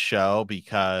cool in the show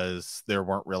because there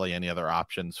weren't really any other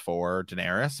options for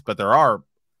Daenerys, but there are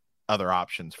other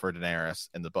options for Daenerys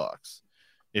in the books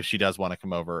if she does want to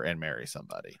come over and marry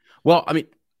somebody. Well, I mean,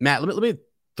 Matt, let me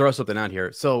throw something out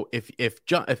here. So if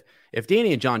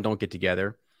Dany and Jon don't get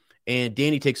together and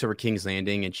Dany takes over King's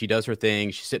Landing and she does her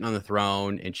thing, she's sitting on the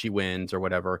throne and she wins or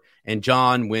whatever, and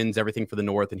Jon wins everything for the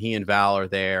North and he and Val are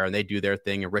there and they do their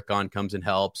thing and Rickon comes and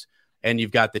helps, and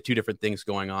you've got the two different things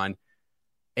going on,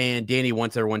 and Dany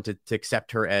wants everyone to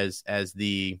accept her as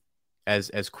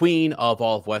queen of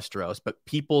all of Westeros, but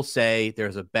people say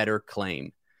there's a better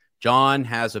claim. Jon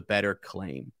has a better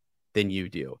claim than you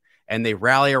do. And they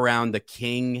rally around the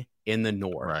king in the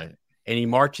north. Right. And he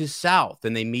marches south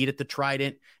and they meet at the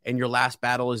Trident and your last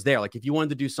battle is there. Like if you wanted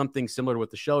to do something similar to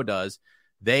what the show does,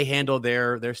 they handle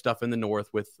their stuff in the north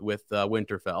with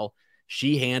Winterfell.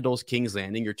 She handles King's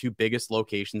Landing, your two biggest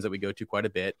locations that we go to quite a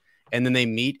bit. And then they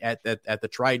meet at the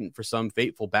Trident for some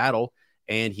fateful battle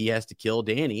and he has to kill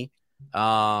Dany.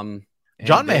 Jon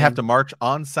may have to march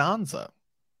on Sansa.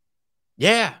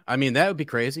 Yeah, I mean that would be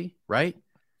crazy, right?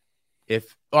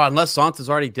 Unless Sansa's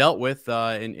already dealt with,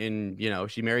 in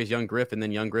she marries young Griff, and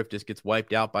then young Griff just gets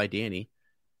wiped out by Dany.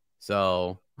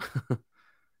 So,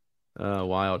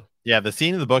 wild. Yeah, the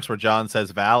scene in the books where Jon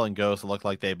says Val and Ghost look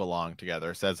like they belong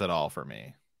together says it all for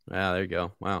me. Yeah, there you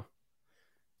go. Wow.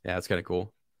 Yeah, that's kind of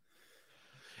cool.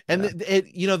 And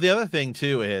the other thing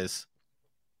too is,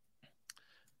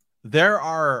 there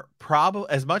are probably,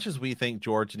 as much as we think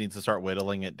George needs to start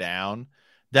whittling it down,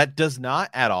 that does not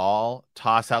at all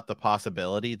toss out the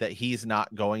possibility that he's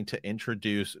not going to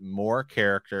introduce more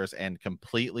characters and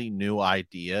completely new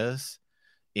ideas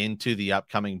into the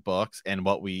upcoming books and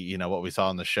what we saw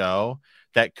in the show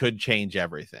that could change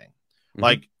everything. Mm-hmm.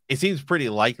 Like it seems pretty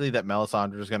likely that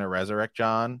Melisandre is going to resurrect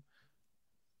Jon.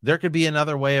 There could be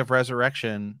another way of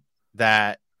resurrection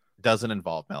that doesn't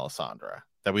involve Melisandre,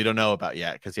 that we don't know about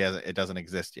yet because it doesn't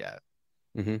exist yet.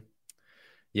 Mm-hmm.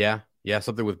 Yeah,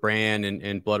 something with Bran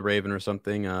and Bloodraven or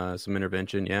something, some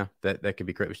intervention. Yeah, that could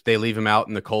be great. They leave him out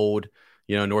in the cold,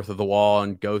 north of the wall,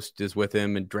 and Ghost is with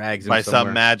him and drags him by somewhere.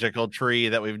 Some magical tree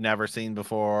that we've never seen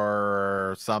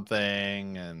before or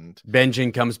something. And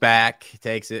Benjen comes back,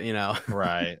 takes it,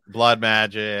 right. Blood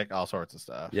magic, all sorts of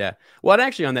stuff. Yeah. Well, and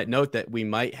actually on that note that we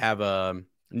might have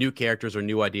new characters or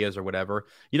new ideas or whatever,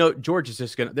 George is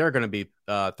just there are going to be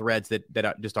threads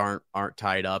that just aren't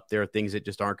tied up. There are things that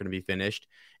just aren't going to be finished,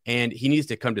 and he needs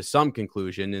to come to some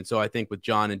conclusion. And so I think with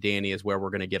Jon and Dany is where we're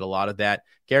going to get a lot of that.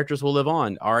 Characters will live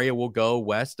on. Arya will go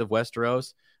west of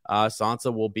Westeros.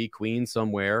 Sansa will be queen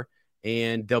somewhere,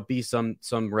 and there'll be some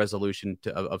resolution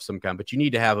of some kind. But you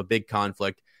need to have a big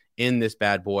conflict in this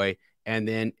bad boy. And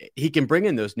then he can bring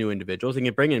in those new individuals. He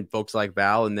can bring in folks like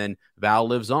Val, and then Val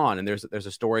lives on. And there's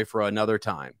a story for another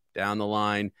time down the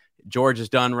line. George is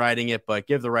done writing it, but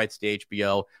give the rights to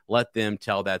HBO. Let them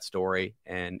tell that story,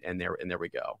 and there we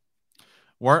go.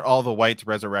 Weren't all the whites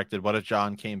resurrected? What if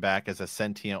Jon came back as a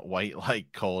sentient white like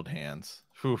Cold Hands?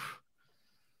 Oof.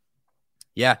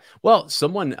 Yeah. Well,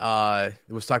 someone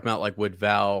was talking about like would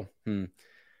Val.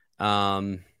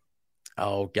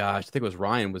 Oh gosh, I think it was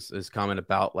Ryan was his comment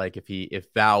about like if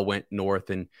Val went north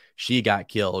and she got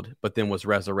killed, but then was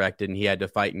resurrected and he had to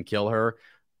fight and kill her,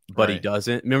 but right. He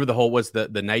doesn't. Remember the whole was the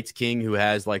Night's King who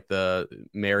has like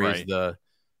marries the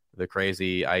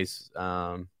crazy ice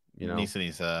you know.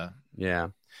 Nisa.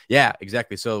 Yeah,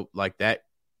 exactly. So like that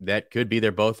could be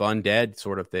they're both undead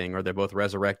sort of thing, or they're both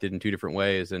resurrected in two different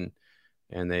ways, and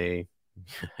they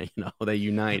they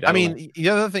unite. I mean, the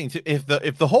other thing too, if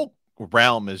the whole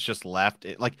realm is just left,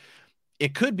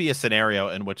 it could be a scenario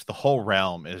in which the whole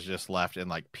realm is just left in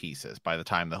like pieces by the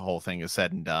time the whole thing is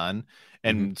said and done.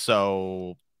 And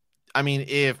so, I mean,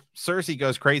 if Cersei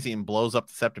goes crazy and blows up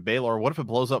the Sept of Baelor, what if it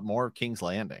blows up more of King's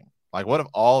Landing? Like, what if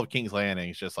all of King's Landing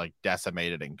is just like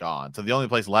decimated and gone? So the only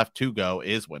place left to go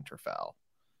is Winterfell.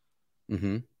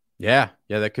 Yeah,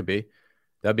 that could be.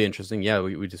 That'd be interesting. Yeah,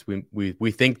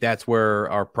 we think that's where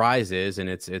our prize is, and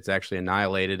it's actually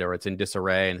annihilated, or it's in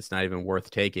disarray, and it's not even worth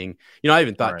taking. I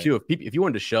even thought too, if you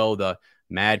wanted to show the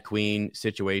Mad Queen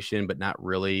situation, but not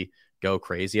really go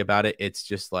crazy about it, it's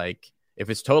just like if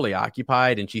it's totally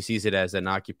occupied and she sees it as an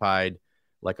occupied,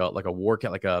 like a war,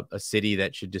 like a city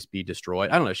that should just be destroyed.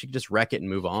 I don't know. She could just wreck it and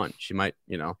move on. She might,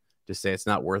 just say it's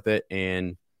not worth it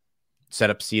and set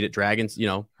up seat at Dragons,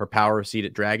 her power seat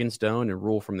at Dragonstone and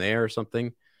rule from there or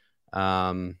something.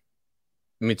 I mean,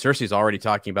 Cersei's already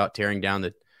talking about tearing down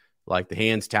the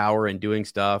Hands Tower and doing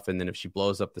stuff. And then if she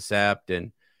blows up the Sept,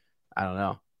 and I don't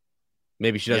know,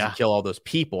 maybe she doesn't kill all those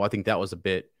people. I think that was a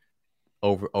bit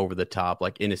over the top,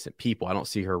 like innocent people. I don't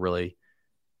see her really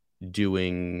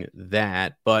doing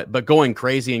that, but going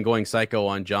crazy and going psycho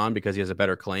on Jon because he has a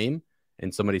better claim.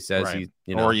 And somebody says he's,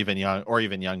 or even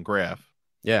young Griff.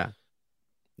 Yeah.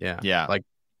 Like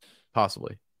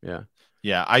possibly. Yeah.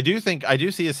 Yeah. I do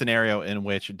see a scenario in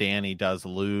which Dany does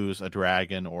lose a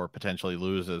dragon or potentially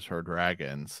loses her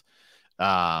dragons.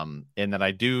 And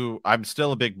that I'm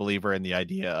still a big believer in the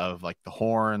idea of like the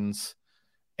horns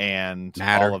and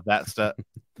all of that stuff.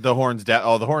 The horns, the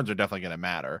horns are definitely going to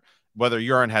matter. Whether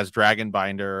Euron has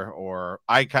Dragonbinder or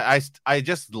I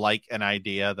just like an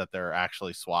idea that they're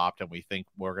actually swapped and we think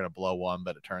we're going to blow one,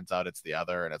 but it turns out it's the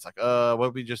other. And it's like, what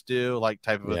did we just do? Like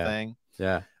type of a thing.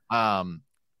 Yeah.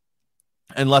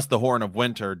 Unless the Horn of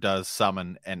Winter does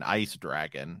summon an ice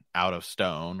dragon out of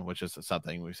stone, which is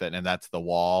something we've said, and that's the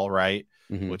Wall, right?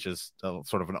 Which is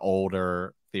sort of an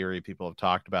older theory people have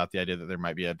talked about, the idea that there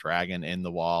might be a dragon in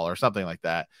the Wall or something like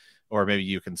that. Or maybe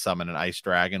you can summon an ice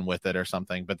dragon with it or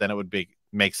something. But then it would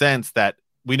make sense that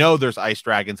we know there's ice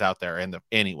dragons out there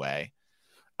anyway.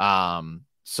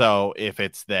 So if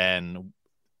it's then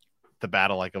the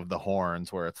battle like of the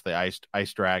horns, where it's the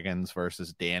ice dragons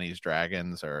versus Dany's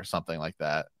dragons or something like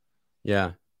that.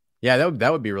 Yeah,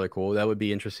 that would be really cool. That would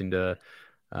be interesting to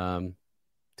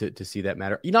see that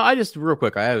matter. I just real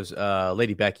quick, I was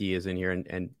Lady Becky is in here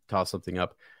and tossed something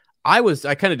up. I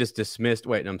kind of just dismissed.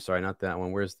 Wait, no, I'm sorry, not that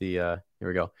one. Where's the? Here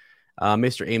we go.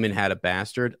 Mr. Aemon had a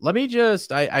bastard. Let me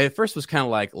just. I at first was kind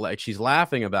of like she's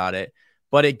laughing about it,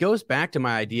 but it goes back to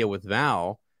my idea with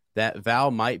Val that Val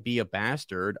might be a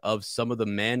bastard of some of the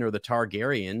men or the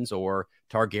Targaryens or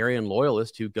Targaryen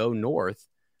loyalists who go north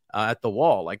at the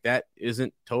Wall. Like that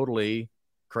isn't totally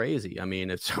crazy. I mean,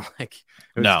 it's like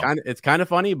it's kind of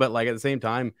funny, but like at the same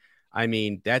time, I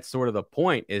mean, that's sort of the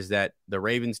point is that the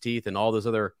Raven's Teeth and all those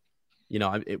other.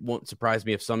 It won't surprise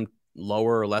me if some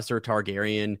lower or lesser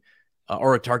Targaryen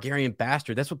or a Targaryen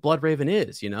bastard. That's what Bloodraven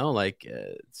is,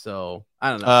 so I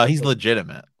don't know. He's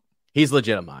legitimate. He's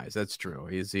legitimized. That's true.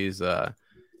 He's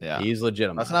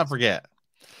legitimized. Let's not forget.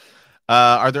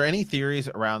 Are there any theories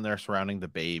around there surrounding the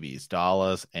babies,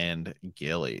 Dallas and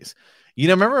Gillies?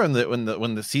 Remember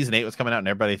when the season 8 was coming out and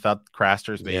everybody thought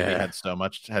Craster's baby was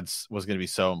going to be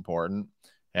so important,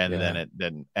 and then it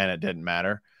didn't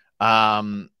matter.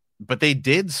 But they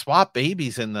did swap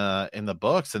babies in the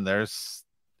books, and there's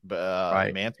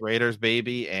Mance Rayder's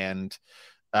baby and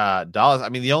Dallas. I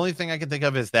mean, the only thing I can think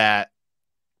of is that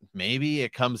maybe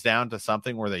it comes down to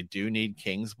something where they do need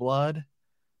King's blood,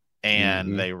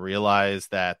 and they realize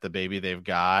that the baby they've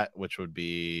got, which would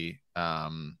be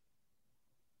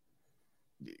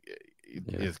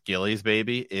is Gilly's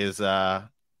baby,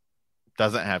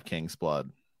 doesn't have King's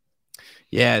blood.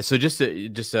 Yeah, so just to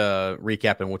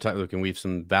recap, and we can weave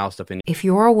some Val stuff in. If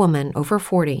you're a woman over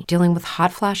 40 dealing with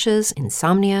hot flashes,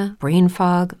 insomnia, brain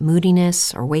fog,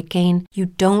 moodiness, or weight gain, you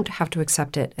don't have to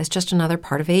accept it as just another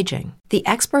part of aging. The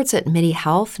experts at MIDI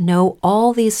Health know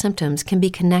all these symptoms can be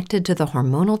connected to the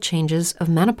hormonal changes of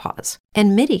menopause.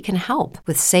 And MIDI can help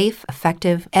with safe,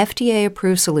 effective,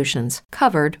 FDA-approved solutions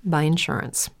covered by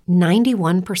insurance.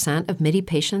 91% of MIDI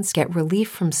patients get relief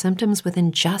from symptoms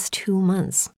within just 2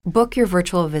 months. Book your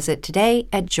virtual visit today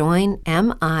at joinmidi.com.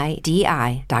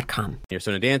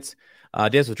 So in Dance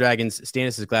with Dragons,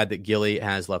 Stannis is glad that Gilly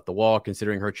has left the Wall,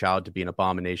 considering her child to be an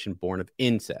abomination born of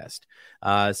incest.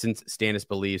 Since Stannis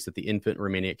believes that the infant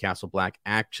remaining at Castle Black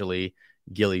actually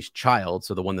Gilly's child,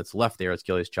 so the one that's left there is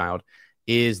Gilly's child,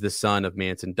 is the son of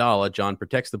Mance and Dala. Jon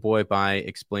protects the boy by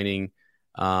explaining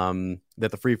that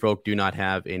the Free Folk do not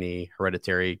have any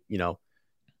hereditary,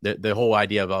 the whole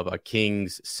idea of a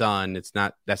king's son.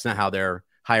 That's not how their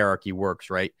hierarchy works,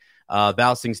 right?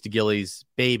 Val sings to Gilly's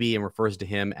baby and refers to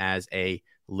him as a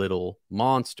little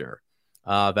monster.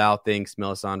 Val thinks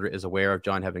Melisandre is aware of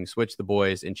Jon having switched the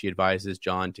boys, and she advises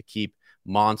Jon to keep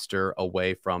Monster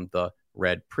away from the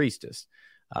Red Priestess.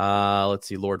 Let's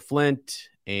see, Lord Flint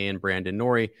and Brandon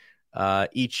Norrie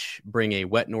each bring a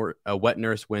wet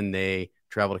nurse when they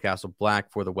travel to Castle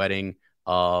Black for the wedding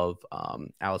of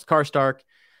Alice Karstark.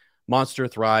 Monster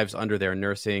thrives under their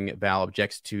nursing. Val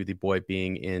objects to the boy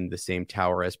being in the same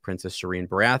tower as Princess Shireen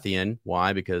Baratheon.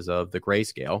 Why? Because of the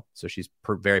grayscale. So she's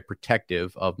very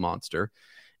protective of Monster.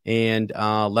 And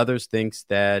Leathers thinks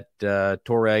that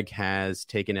Torreg has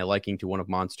taken a liking to one of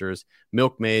Monster's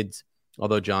milkmaids,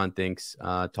 although Jon thinks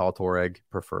Tall Torreg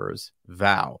prefers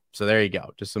Val. So there you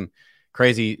go. Just some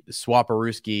crazy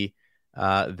swapperooski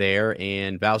there.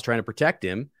 And Val's trying to protect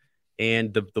him.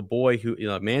 And the boy who,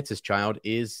 Mance's child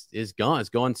is gone. It's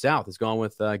gone south. It's gone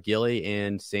with Gilly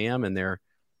and Sam, and they're,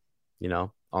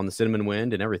 on the Cinnamon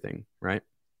Wind and everything, right?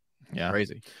 Yeah.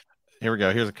 Crazy. Here we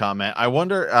go. Here's a comment. I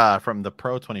wonder, from the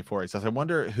Pro 24, it says, I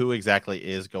wonder who exactly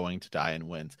is going to die and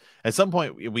wins. At some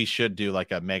point, we should do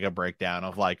like a mega breakdown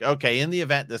of like, okay, in the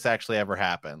event this actually ever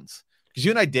happens. Because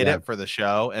you and I did it for the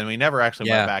show, and we never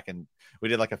actually went back and we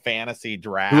did like a fantasy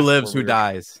draft. Who lives, who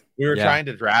dies. We were trying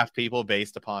to draft people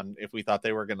based upon if we thought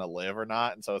they were going to live or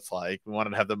not. And so it's like we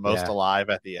wanted to have the most alive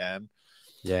at the end.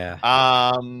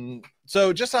 Yeah.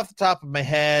 So just off the top of my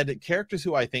head, characters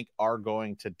who I think are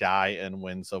going to die in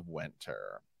Winds of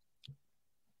Winter.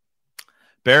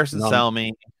 Barristan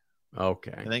Selmy.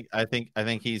 Okay. I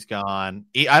think he's gone.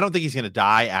 I don't think he's going to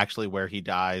die actually where he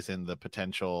dies in the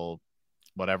potential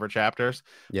whatever chapters.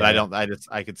 Yeah. But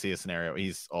I could see a scenario.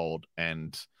 He's old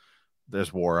and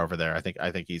there's war over there. I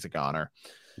think he's a goner.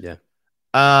 Yeah.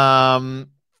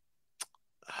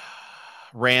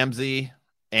 Ramsay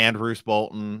and Roose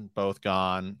Bolton both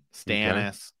gone.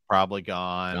 Stannis probably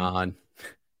gone.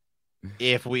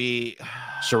 If we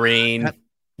Shireen.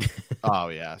 Oh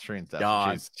yeah, Shireen's definitely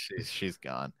gone. She's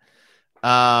gone.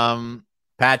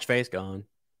 Patchface gone.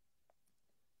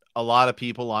 A lot of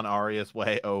people on Arya's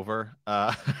way over.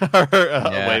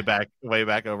 Way back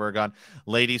over gone.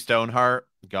 Lady Stoneheart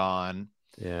gone.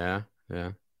 Yeah.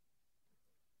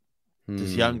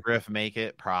 Does young Griff make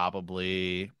it?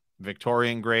 Probably.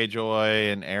 Victorian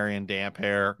Greyjoy and Aryan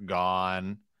Damphair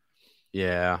gone.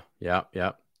 Yeah.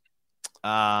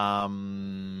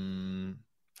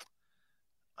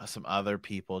 Some other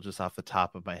people just off the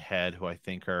top of my head who I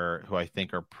think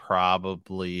are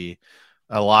probably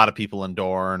a lot of people in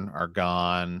Dorne are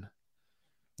gone.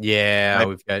 Yeah,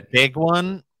 we've got big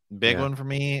one for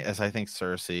me is I think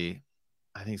Cersei.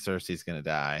 I think Cersei's gonna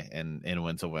die in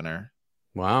Winds of Winter.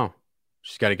 Wow,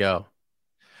 she's got to go.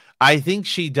 I think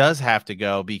she does have to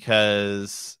go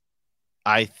because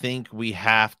I think we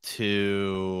have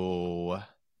to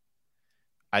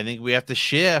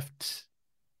shift.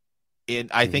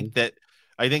 I think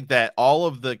that all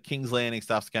of the King's Landing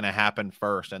stuff's going to happen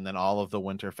first, and then all of the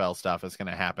Winterfell stuff is going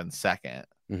to happen second.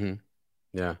 Mm-hmm.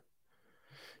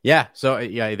 Yeah. So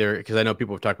either because I know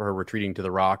people have talked about her retreating to the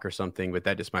Rock or something, but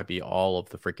that just might be all of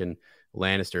the freaking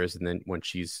Lannisters, and then when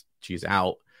she's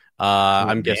out.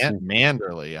 I'm guessing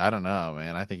Manderly. I don't know,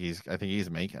 man. I think he's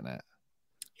making it.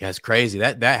 Yeah, it's crazy.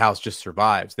 That house just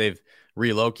survives. They've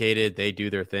relocated. They do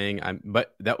their thing.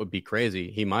 But that would be crazy.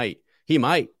 He might.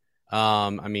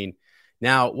 I mean,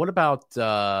 now what about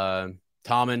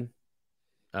Tommen?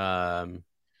 And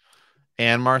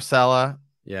Marcella?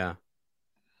 Yeah.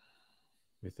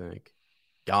 We think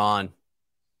gone.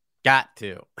 Got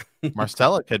to.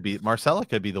 Marcella could be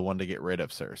the one to get rid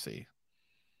of Cersei.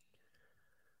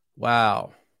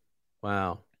 Wow.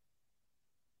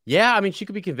 Yeah, I mean, she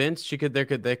could be convinced. There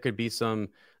could be some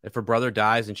if her brother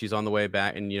dies and she's on the way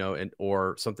back, and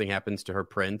or something happens to her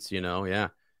prince. Yeah.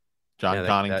 John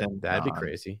Connington. That'd be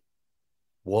crazy.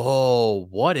 Whoa!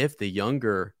 What if the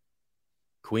younger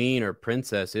queen or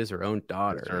princess is her own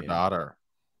daughter? It's her daughter.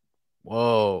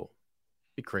 Whoa!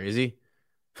 Be crazy.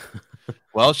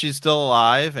 Well, she's still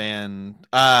alive, and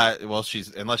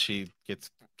she's unless she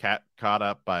gets caught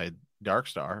up by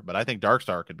Darkstar, but I think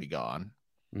Darkstar could be gone.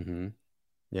 Mm-hmm.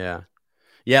 Yeah.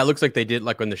 It looks like they did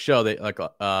like on the show. They like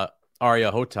Arya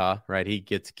Hota, right? He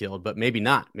gets killed, but maybe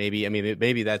not. Maybe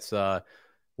that's one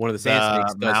of the Sand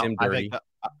Snakes does him dirty.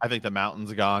 I think the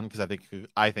mountain's gone because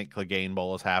I think Clegane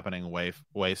Bowl is happening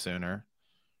way sooner.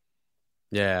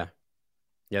 Yeah,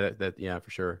 that for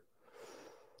sure.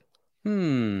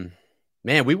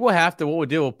 Man, we will have to. What we'll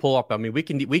do, we'll pull up. I mean, we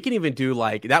can even do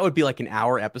like that would be like an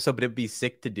hour episode, but it'd be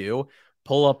sick to do.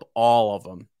 Pull up all of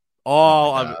them,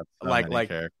 all of So like many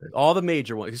characters. all the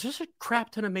major ones. It's just a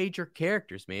crap ton of major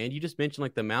characters, man. You just mentioned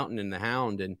like the Mountain and the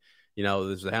Hound, and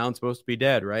there's the Hound supposed to be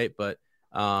dead, right? But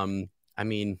I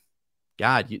mean,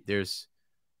 God, there's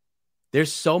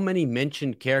so many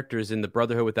mentioned characters in the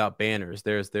Brotherhood Without Banners.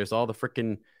 There's all the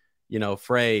freaking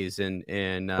Freys and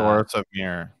Thoros of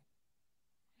Myr.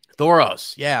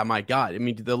 Thoros. Yeah, my God. I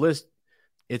mean, the list,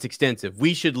 it's extensive.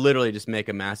 We should literally just make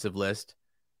a massive list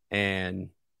and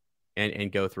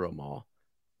go through them all.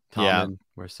 Tommen,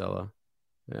 Myrcella.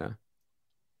 Yeah.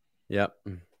 Yep.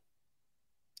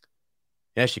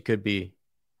 Yeah, she could be.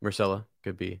 Myrcella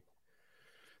could be.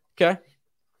 Okay.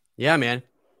 Yeah, man.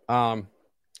 I'll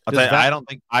tell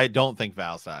you, I don't think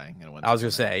Val's dying. I was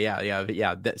gonna say,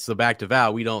 yeah. So back to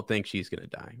Val, we don't think she's gonna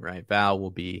die, right? Val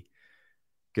will be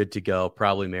good to go.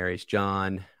 Probably marries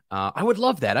Jon. I would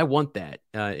love that. I want that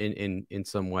in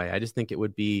some way. I just think it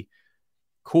would be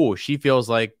cool. She feels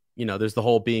like there's the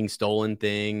whole being stolen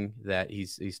thing, that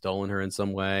he's stolen her in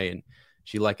some way, and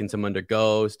she likens him under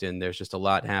Ghost, and there's just a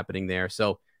lot happening there.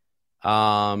 So,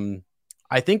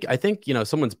 I think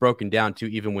someone's broken down too,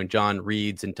 even when Jon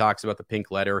reads and talks about the pink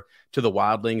letter to the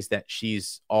wildlings, that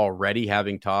she's already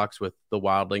having talks with the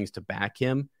wildlings to back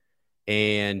him,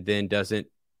 and then doesn't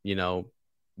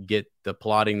get the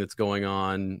plotting that's going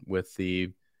on with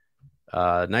the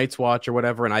Night's Watch or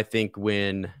whatever. And I think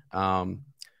when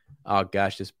oh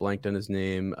gosh, just blanked on his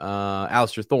name,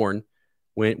 Alistair Thorne,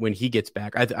 when he gets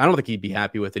back, I don't think he'd be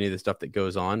happy with any of the stuff that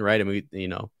goes on, right? I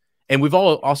mean, and we've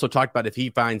all also talked about if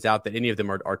he finds out that any of them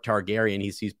are Targaryen,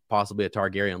 he's possibly a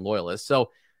Targaryen loyalist.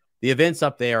 So the events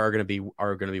up there are going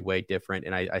to be way different,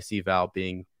 and I see Val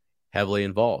being heavily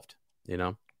involved.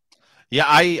 Yeah,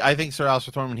 I think Sir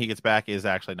Alistair Thorne, when he gets back, is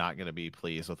actually not going to be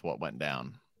pleased with what went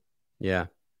down. Yeah,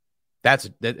 that's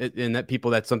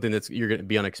something that's you're going to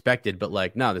be unexpected. But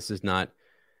like, no, this is not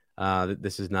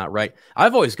right.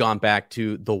 I've always gone back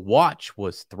to the Watch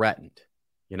was threatened.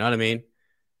 You know what I mean?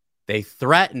 They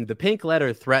threatened, the pink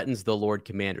letter threatens the Lord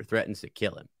Commander, threatens to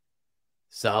kill him.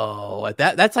 So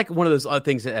that's like one of those other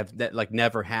things that like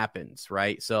never happens,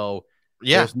 right? So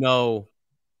yeah,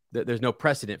 there's no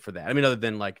precedent for that. I mean, other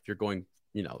than like if you're going,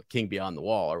 King Beyond the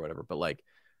Wall or whatever, but like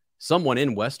someone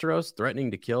in Westeros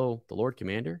threatening to kill the Lord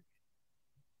Commander.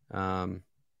 I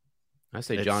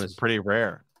say Jon is pretty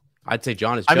rare. I'd say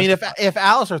Jon is. I mean, if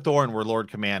Alistair Thorne were Lord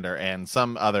Commander and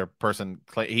some other person,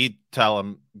 he'd tell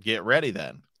him, "Get ready,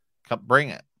 then, come bring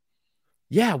it."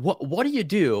 Yeah. What do you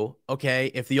do?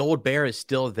 Okay, if the old bear is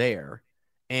still there,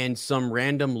 and some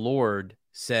random lord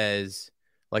says,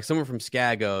 like someone from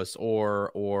Skagos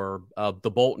or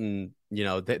the Bolton,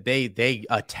 they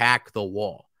attack the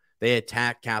wall, they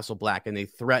attack Castle Black, and they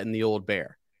threaten the old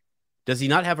bear. Does he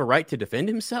not have a right to defend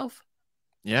himself?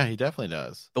 Yeah, he definitely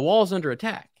does. The wall's under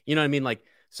attack. You know what I mean? Like,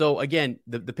 so again,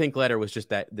 the pink letter was just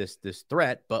that this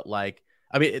threat, but like,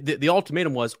 I mean, the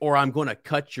ultimatum was, or I'm going to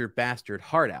cut your bastard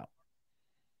heart out.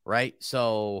 Right.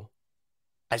 So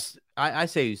I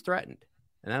say he's threatened,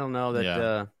 and I don't know that.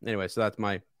 Yeah. Anyway, so that's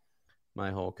my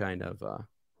whole kind of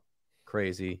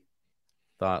crazy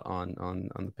thought on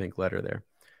the pink letter there,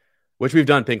 which we've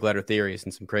done pink letter theories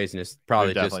and some craziness.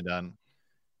 Probably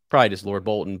just Lord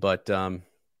Bolton, but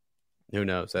who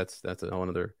knows? That's a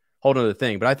whole other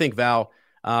thing. But I think Val,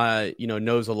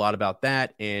 knows a lot about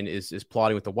that and is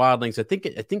plotting with the wildlings.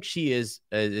 I think she is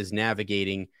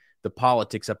navigating the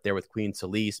politics up there with Queen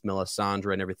Selyse,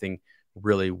 Melisandre, and everything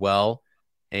really well.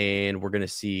 And we're going to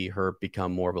see her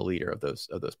become more of a leader of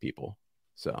those people.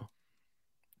 So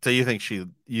you think she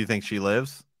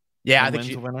lives? Yeah, I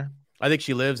think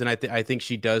she lives, and I think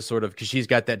she does sort of, because she's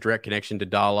got that direct connection to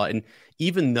Dalla. And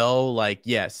even though, like,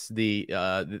 yes,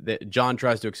 the Jon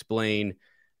tries to explain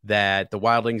that the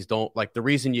wildlings don't, like, the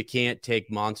reason you can't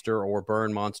take Monster or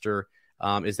burn Monster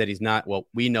is that he's not, well,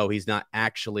 we know he's not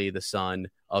actually the son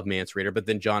of Mance Rayder. But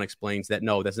then Jon explains that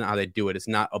no, that's not how they do it. It's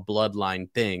not a bloodline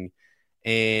thing.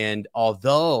 And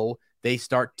although they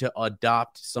start to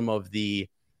adopt some of the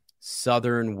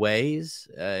Southern ways,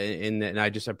 and I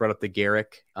brought up the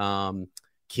Garrick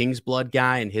Kingsblood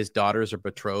guy, and his daughters are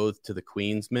betrothed to the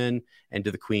Queensmen and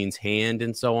to the Queen's Hand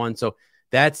and so on. So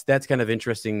that's kind of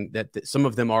interesting that some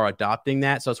of them are adopting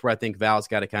that. So that's where I think Val's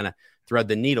got to kind of thread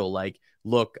the needle. Like,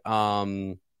 look,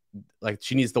 like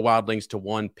she needs the wildlings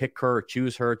to pick her or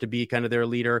choose her to be kind of their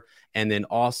leader. And then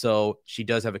also she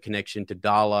does have a connection to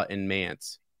Dalla and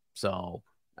Mance. So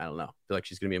I don't know. I feel like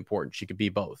she's going to be important. She could be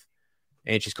both.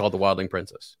 And she's called the Wildling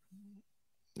Princess.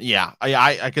 Yeah,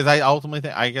 I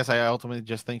ultimately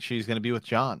just think she's going to be with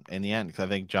John in the end because I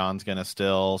think John's going to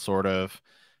still sort of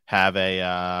have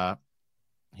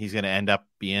he's going to end up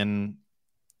being,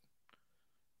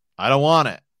 I don't want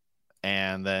it,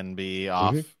 and then be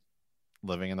off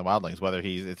living in the wildlings, whether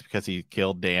it's because he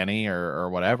killed Danny or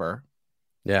whatever.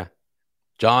 Yeah.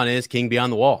 John is king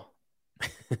beyond the wall.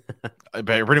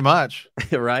 Pretty much.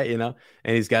 Right. And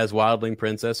he's got his wildling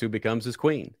princess who becomes his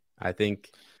queen. I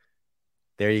think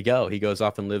there you go. He goes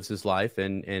off and lives his life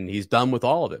and he's done with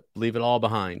all of it. Leave it all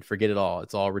behind. Forget it all.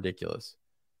 It's all ridiculous.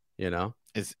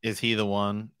 Is he the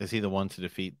one to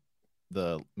defeat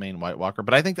the main White Walker?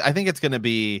 But I think it's going to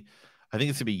be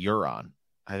Euron.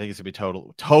 I think it's going to be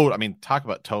total. I mean, talk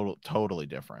about totally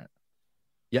different.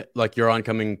 Yeah, like Euron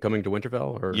coming to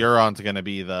Winterfell, or Euron's going to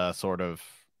be the sort of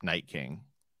Night King,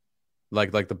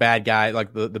 like the bad guy,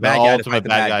 like the bad guy, ultimate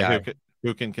bad guy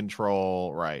who can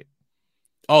control. Right.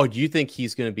 Oh, do you think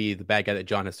he's going to be the bad guy that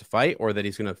John has to fight, or that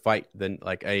he's going to fight then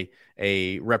like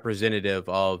a representative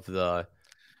of the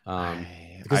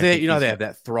because they have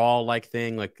that thrall like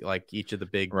thing, like each of the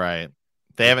big right.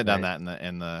 They haven't done that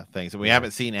in the things. We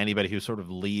haven't seen anybody who sort of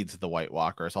leads the White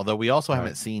Walkers, although we also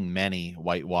haven't seen many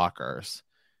White Walkers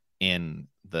in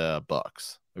the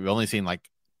books. We've only seen like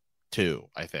 2,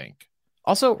 I think.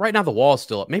 Also, right now the wall is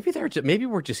still up. Maybe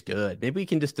we're just good. Maybe we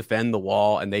can just defend the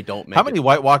wall and they don't make How many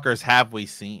White Walkers have we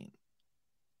seen?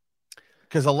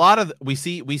 Because a lot of we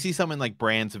see some in like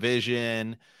Bran's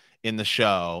vision in the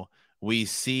show. We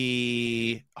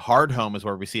see Hardhome is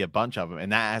where we see a bunch of them,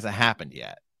 and that hasn't happened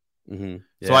yet. Mm-hmm.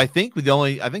 Yeah. So I think the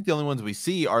only ones we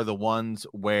see are the ones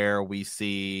where we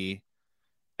see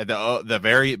at the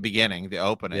very beginning, the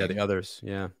opening. Yeah, the others.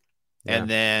 Yeah. And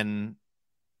then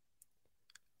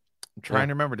I'm trying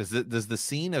to remember. Does the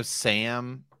scene of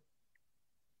Sam?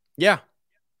 Yeah.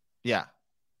 Yeah.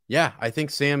 Yeah. I think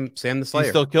Sam the Slayer. He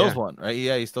still kills one, right?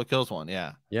 Yeah, he still kills one.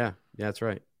 Yeah. Yeah. Yeah, that's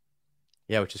right.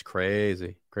 Yeah, which is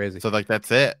crazy. Crazy. So like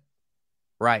that's it.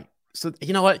 Right. So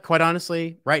you know what? Quite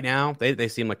honestly, right now they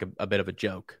seem like a bit of a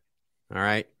joke. All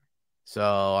right. So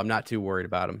I'm not too worried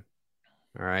about them.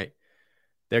 All right.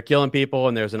 They're killing people,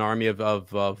 and there's an army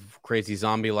of crazy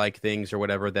zombie-like things or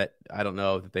whatever that I don't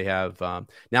know that they have.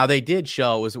 Now they did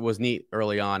show was neat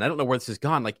early on. I don't know where this has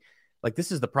gone. Like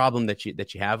this is the problem that you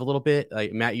have a little bit.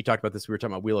 Like Matt, you talked about this. We were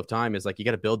talking about Wheel of Time. Is like you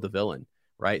got to build the villain,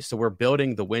 right? So we're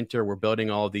building the Winter. We're building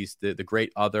all of these the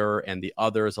Great Other and the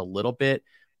others a little bit,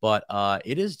 but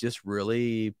it is just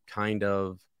really kind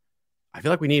of. I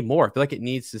feel like we need more. I feel like we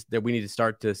need to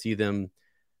start to see them.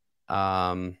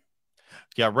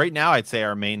 Yeah, right now I'd say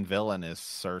our main villain is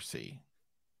Cersei.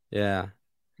 Yeah.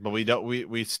 But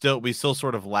we still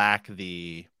sort of lack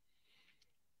the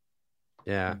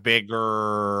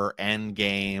bigger end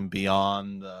game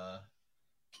beyond the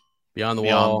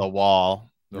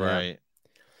wall. Yeah. Right.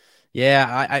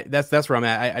 Yeah, I that's where I'm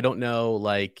at. I don't know,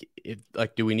 like,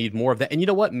 do we need more of that? And you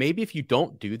know what? Maybe if you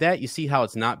don't do that, you see how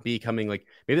it's not becoming like,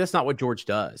 maybe that's not what George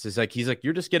does. It's like, he's like,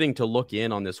 you're just getting to look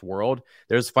in on this world.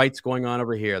 There's fights going on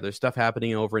over here. There's stuff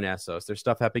happening over in Essos. There's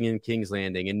stuff happening in King's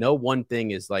Landing. And no one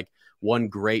thing is like one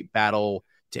great battle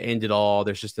to end it all.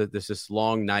 There's just this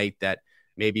long night that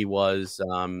maybe was,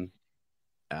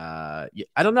 I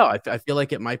don't know. I feel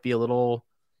like it might be a little,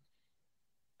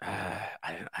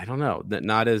 I don't know,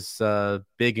 not as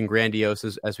big and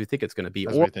grandiose as we think it's going to be,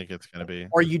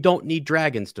 or you don't need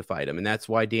dragons to fight him, and that's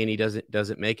why Danny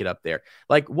doesn't make it up there.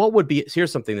 Like, what would be,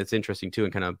 here's something that's interesting too,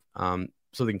 and kind of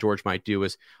something George might do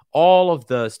is all of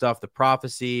the stuff, the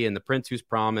prophecy and the prince who's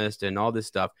promised and all this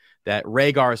stuff that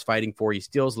Rhaegar is fighting for. He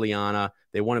steals Lyanna.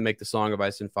 They want to make the Song of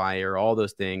Ice and Fire, all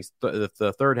those things,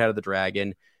 the third head of the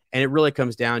dragon, and it really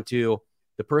comes down to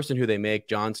the person who they make,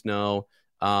 Jon Snow.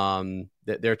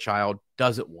 That their child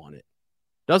doesn't want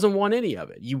any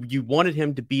of it. You wanted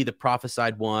him to be the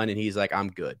prophesied one, and he's like, I'm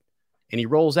good. And he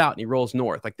rolls out and he rolls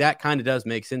north. Like, that kind of does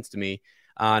make sense to me.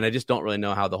 And I just don't really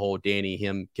know how the whole Danny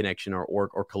him connection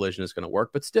or collision is going to work.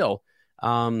 But still,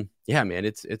 yeah, man,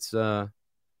 it's I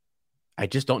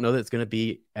just don't know that it's going to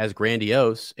be as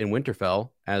grandiose in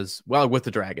Winterfell as well with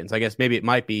the dragons. I guess maybe it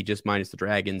might be just minus the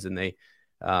dragons, and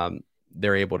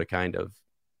they're able to kind of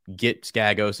get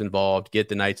Skagos involved, get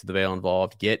the Knights of the Vale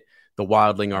involved, get the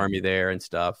Wildling army there and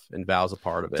stuff, and Val's a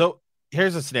part of it. So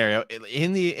here's a scenario.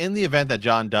 In the event that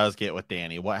Jon does get with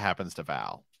Danny, what happens to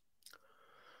Val?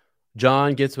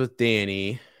 Jon gets with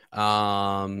Danny,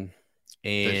 and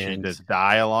does she just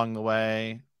die along the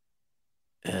way?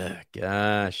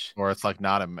 Gosh. Or it's like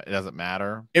it doesn't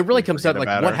matter. It really comes down to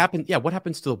like what happened. Yeah, what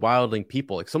happens to the Wildling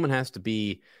people? Like, someone has to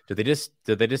be, did they just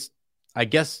I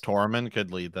guess Tormund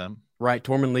could lead them. Right,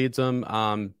 Tormund leads them.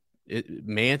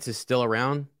 Mance is still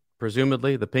around,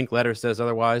 presumably. The pink letter says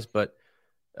otherwise, but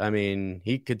I mean,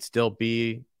 he could still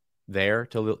be there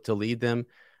to lead them.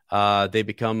 They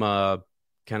become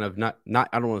kind of not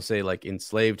I don't want to say like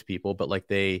enslaved people, but like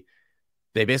they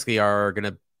basically are going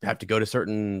to have to go to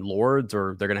certain lords,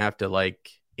 or they're going to have to like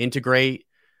integrate,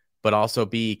 but also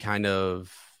be kind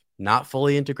of not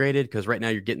fully integrated, because right now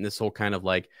you're getting this whole kind of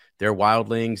like they're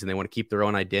wildlings and they want to keep their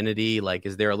own identity. Like,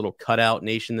 is there a little cutout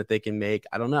nation that they can make?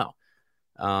 I don't know.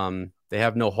 They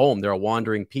have no home. They're a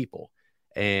wandering people.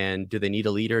 And do they need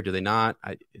a leader? Do they not?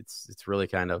 It's really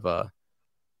kind of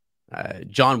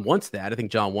Jon wants that. I think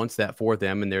Jon wants that for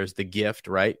them. And there's the gift,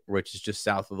 right, which is just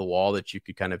south of the wall that you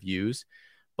could kind of use.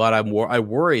 But I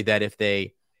worry that if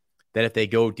they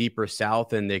go deeper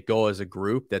south and they go as a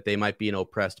group, that they might be an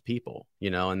oppressed people,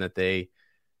 and that they,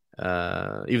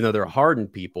 even though they're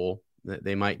hardened people,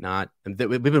 they might not. And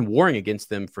we've been warring against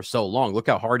them for so long. Look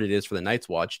how hard it is for the Night's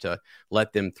Watch to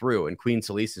let them through. And Queen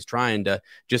Selyse is trying to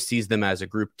just sees them as a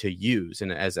group to use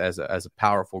and as a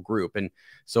powerful group. And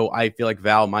so I feel like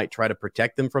Val might try to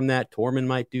protect them from that. Tormund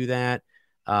might do that.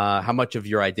 How much of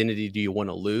your identity do you want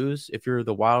to lose if you're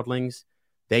the wildlings?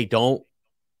 They don't.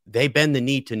 They bend the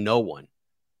knee to no one,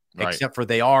 right, except for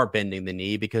they are bending the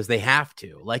knee because they have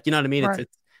to. Like, you know what I mean? Right.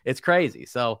 It's crazy.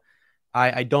 So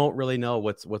I don't really know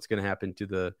what's going to happen to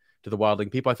the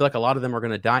wildling people. I feel like a lot of them are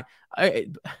going to die.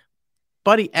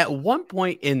 Buddy, at one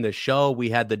point in the show, we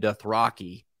had the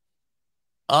Dothraki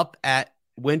up at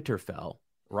Winterfell,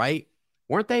 right?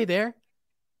 Weren't they there?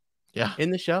 Yeah,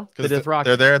 in the show, the Dothraki.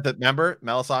 They're there. Remember,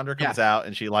 Melisandre comes out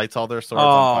and she lights all their swords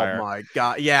on fire. Oh my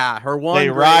god! Yeah, her one. They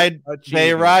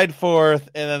ride forth,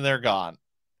 and then they're gone,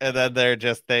 and then they're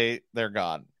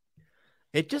gone.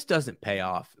 It just doesn't pay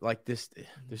off like this.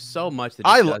 There's so much that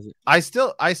doesn't. I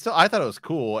thought it was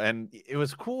cool, and it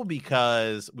was cool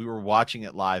because we were watching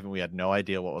it live and we had no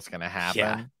idea what was going to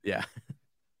happen. Yeah.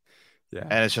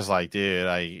 And it's just like, dude,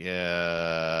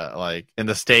 and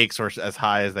the stakes were as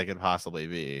high as they could possibly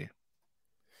be.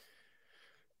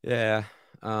 Yeah.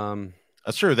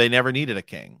 That's true. They never needed a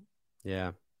king.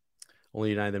 Yeah.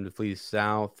 Only united them to flee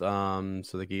south, so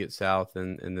they could get south,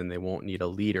 and then they won't need a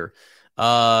leader.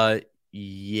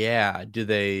 Yeah. Do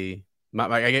they?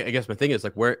 I guess my thing is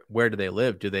like, where do they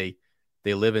live? Do they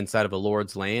live inside of a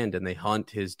lord's land and they hunt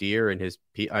his deer and his?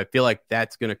 I feel like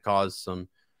that's going to cause some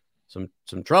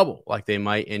trouble. Like they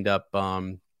might end up,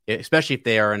 especially if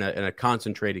they are in a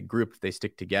concentrated group, if they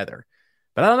stick together.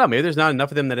 But I don't know. Maybe there's not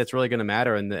enough of them that it's really going to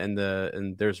matter,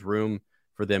 and there's room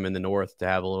for them in the north to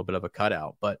have a little bit of a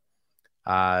cutout. But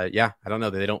yeah, I don't know.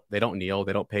 They don't kneel.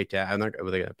 They don't pay tax. Are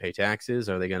they going to pay taxes?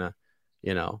 Are they going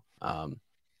to,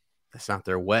 that's not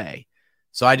their way.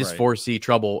 So I just foresee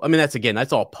trouble. I mean,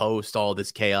 that's all post all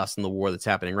this chaos and the war that's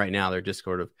happening right now. They're just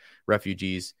sort of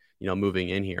refugees, moving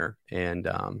in here, and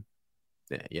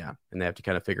yeah, and they have to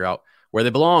kind of figure out where they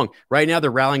belong. Right now,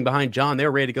 they're rallying behind Jon.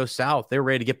 They're ready to go south. They're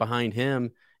ready to get behind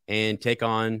him and take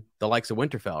on the likes of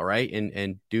Winterfell, right?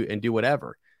 And do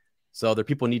whatever. So their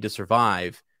people need to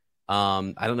survive.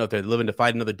 I don't know if they're living to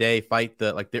fight another day.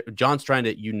 Jon's trying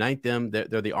to unite them.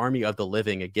 They're the army of the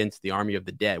living against the army of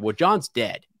the dead. Well, Jon's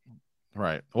dead.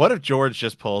 Right. What if George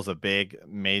just pulls a big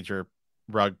major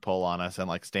rug pull on us and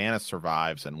like Stannis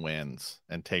survives and wins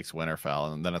and takes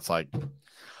Winterfell, and then it's like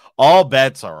all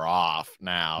bets are off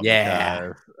now.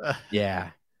 Yeah.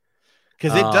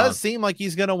 Because it does seem like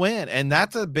he's gonna win, and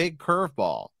that's a big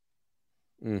curveball.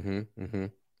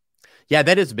 Yeah,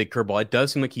 that is a big curveball. It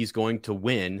does seem like he's going to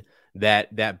win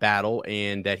that battle,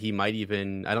 and that he might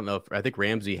even, I think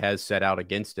Ramsay has set out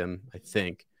against him, I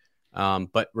think.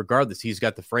 But regardless, he's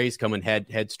got the Freys coming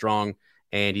headstrong,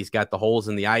 and he's got the holes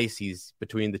in the ice. He's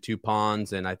between the two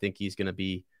ponds, and I think he's going to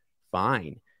be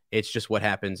fine. It's just what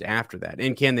happens after that.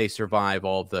 And can they survive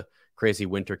all of the crazy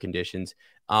winter conditions?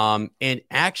 And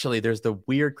actually, there's the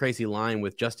weird, crazy line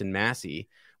with Justin Massey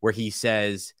where he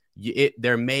says,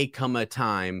 there may come a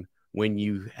time when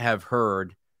you have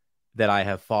heard that I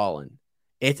have fallen.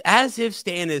 It's as if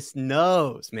Stannis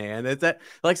knows, man.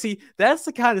 That's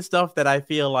the kind of stuff that I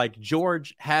feel like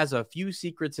George has a few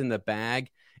secrets in the bag.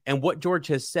 And what George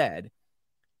has said,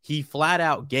 he flat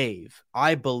out gave,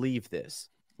 I believe this.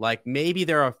 Like, maybe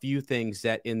there are a few things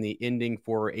that in the ending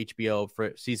for HBO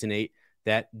for season 8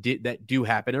 that do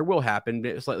happen or will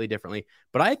happen slightly differently.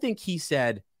 But I think he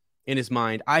said in his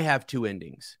mind, I have 2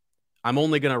 endings. I'm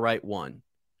only going to write one.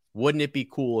 Wouldn't it be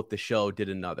cool if the show did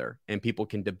another and people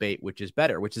can debate which is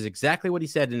better, which is exactly what he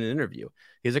said in an interview.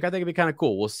 He's like, I think it'd be kind of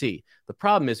cool. We'll see. The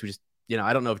problem is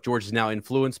I don't know if George is now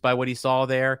influenced by what he saw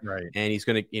there, right, and he's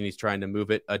trying to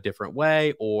move it a different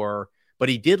way, but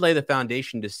he did lay the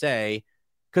foundation to say,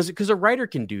 because a writer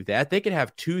can do that. They could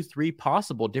have 2-3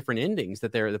 possible different endings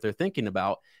that they're thinking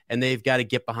about, and they've got to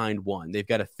get behind one. They've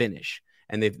got to finish,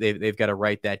 and they've got to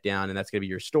write that down, and that's going to be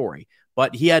your story.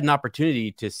 But he had an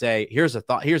opportunity to say, here's a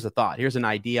thought, here's an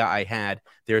idea I had.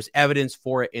 There's evidence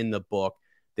for it in the book.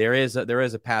 There is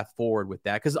a path forward with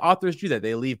that, because authors do that.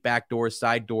 They leave back doors,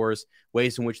 side doors,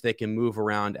 ways in which they can move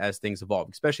around as things evolve,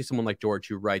 especially someone like George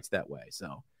who writes that way.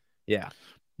 So, yeah.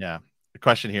 The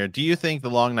question here: do you think the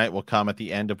long night will come at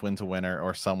the end of Winds of Winter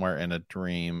or somewhere in a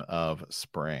dream of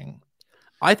spring?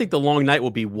 I think the long night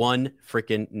will be one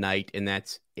freaking night, and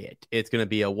that's it. It's going to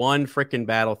be a one freaking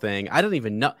battle thing. I don't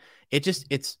even know.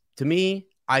 It's to me,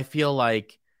 I feel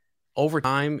like over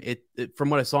time, from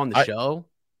what I saw on the show,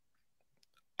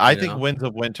 I think Winds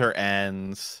of Winter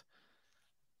ends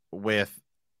with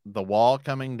the wall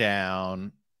coming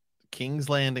down, King's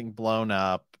Landing blown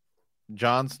up,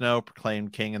 Jon Snow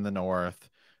proclaimed king in the north,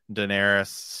 Daenerys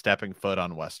stepping foot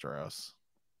on Westeros.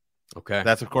 Okay.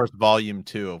 That's, of course, volume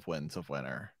 2 of Winds of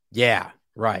Winter. Yeah,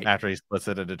 right. After he splits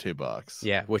it into 2 books.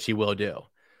 Yeah, which he will do.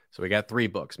 So we got 3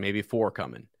 books, maybe 4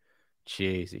 coming.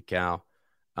 Jeezy cow.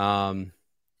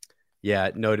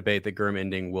 Yeah, no debate. The Gurm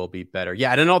ending will be better.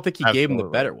 Yeah, I don't think he gave him the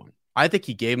better one. I think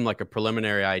he gave him like a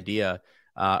preliminary idea,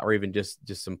 or even just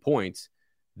some points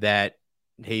that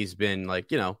he's been like,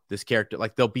 this character,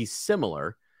 like they'll be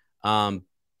similar, but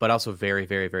also very,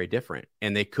 very, very different.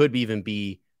 And they could even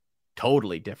be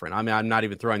totally different. I mean, I'm not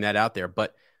even throwing that out there,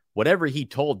 but whatever he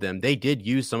told them, they did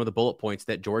use some of the bullet points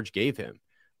that George gave him,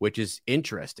 which is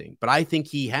interesting. But I think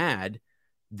he had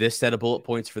this set of bullet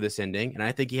points for this ending, and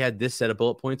I think he had this set of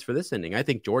bullet points for this ending. I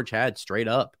think George had straight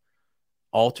up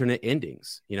alternate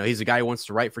endings. He's a guy who wants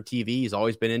to write for TV. He's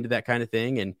always been into that kind of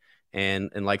thing,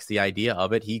 and likes the idea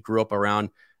of it. He grew up around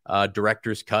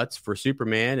director's cuts for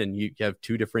Superman, and you have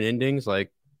 2 different endings,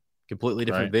 like completely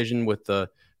different vision with the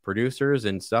producers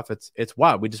and stuff. It's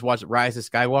wild. We just watched Rise of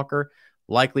Skywalker,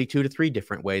 likely 2 to 3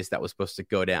 different ways that was supposed to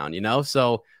go down,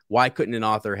 So why couldn't an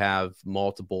author have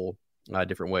multiple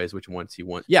different ways? Which ones he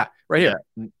wants? Yeah, right here.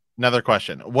 Yeah. Another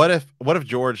question. What if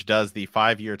George does the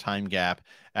 5-year time gap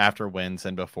after Winds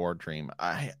and before Dream?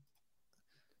 I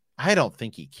don't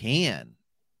think he can.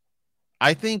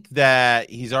 I think that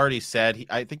he's already said,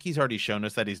 I think he's already shown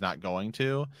us that he's not going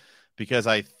to, because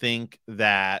I think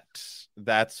that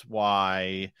that's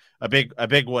why a big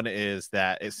one is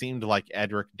that it seemed like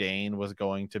Edric Dane was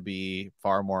going to be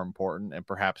far more important, and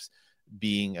perhaps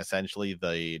being essentially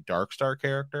the Darkstar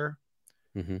character.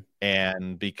 Mm-hmm.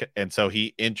 And so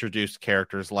he introduced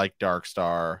characters like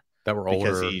Darkstar that were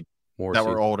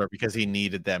older, because he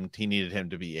needed them. He needed him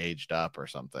to be aged up or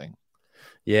something.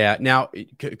 Yeah. Now,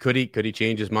 could he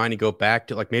change his mind and go back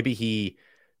to, like, maybe he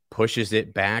pushes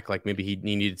it back? Like maybe he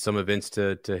needed some events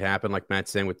to happen, like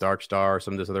Matt's saying with Darkstar or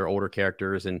some of those other older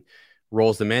characters, and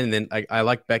rolls them in. And then I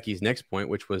like Becky's next point,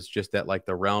 which was just that, like,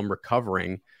 the realm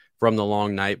recovering from the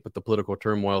long night, but the political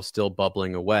turmoil still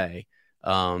bubbling away.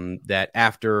 That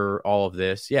after all of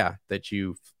this, that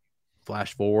you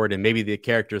flash forward and maybe the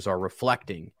characters are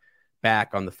reflecting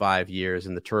back on the 5 years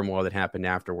and the turmoil that happened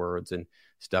afterwards and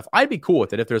stuff. I'd be cool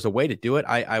with it if there's a way to do it.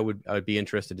 I would be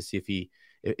interested to see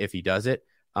if he does it.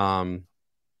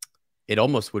 It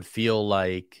almost would feel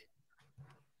like,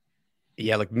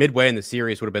 like midway in the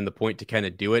series would have been the point to kind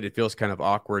of do it. It feels kind of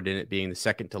awkward in it being the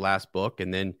second to last book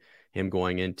and then him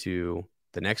going into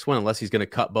the next one, unless he's going to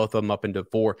cut both of them up into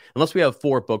 4, unless we have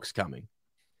 4 books coming,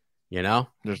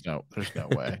 there's no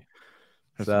way.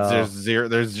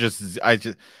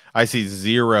 I see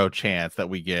zero chance that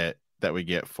we get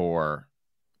 4.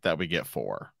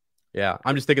 Yeah.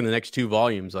 I'm just thinking the next 2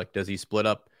 volumes, like, does he split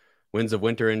up Winds of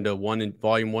Winter into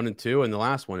volume 1 and 2 and the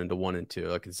last one into 1 and 2?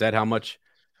 Like, is that how much,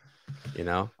 I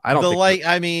don't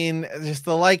think just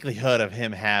the likelihood of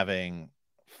him having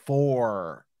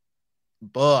 4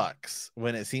 books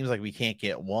when it seems like we can't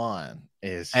get 1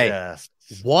 is just.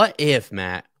 What if,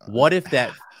 Matt? What if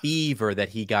that fever that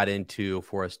he got into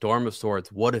for A Storm of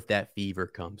Swords, what if that fever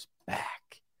comes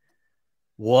back?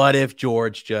 What if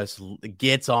George just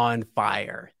gets on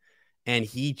fire and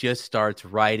he just starts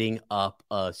writing up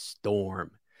a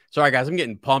storm? Sorry, guys, I'm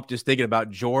getting pumped just thinking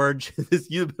about George.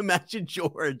 You imagine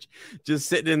George just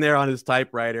sitting in there on his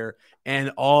typewriter,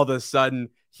 and all of a sudden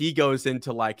he goes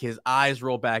into, like, his eyes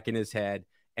roll back in his head,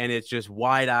 and it's just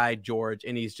wide-eyed George,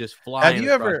 and he's just flying.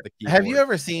 Have you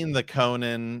ever seen the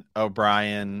Conan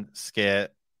O'Brien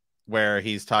skit where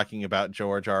he's talking about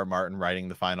George R. R. Martin writing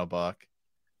the final book?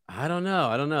 I don't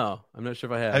know. I'm not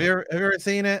sure if I have. Have you ever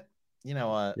seen it? You know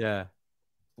what? Yeah.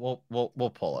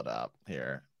 We'll pull it up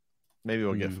here. Maybe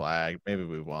we'll get flagged. Maybe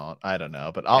we won't. I don't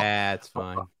know. But that's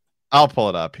fine. I'll pull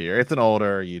it up here. It's an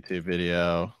older YouTube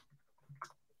video.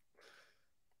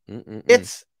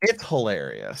 It's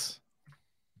hilarious.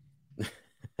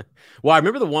 Well, I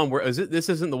remember the one where this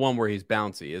isn't the one where he's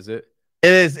bouncy, is it?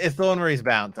 It is. It's the one where he's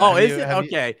bouncing. Oh, is it?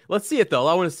 Okay. Let's see it though.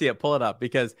 I want to see it. Pull it up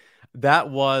because that's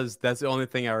the only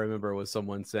thing I remember was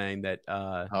someone saying that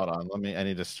hold on. I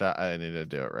need to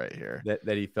do it right here.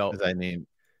 That he felt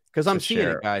because I'm seeing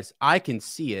it, guys. I can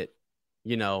see it,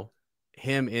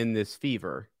 him in this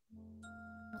fever.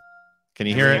 Can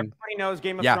you hear it? Everybody knows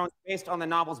Game of Thrones based on the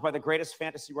novels by the greatest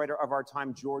fantasy writer of our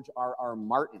time, George R.R.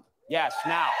 Martin. Yes,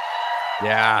 now.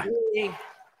 Yeah. We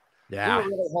were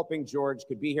really hoping George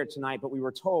could be here tonight, but we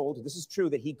were told, this is true,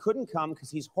 that he couldn't come because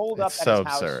he's holed up at his